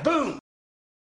 bye, boom.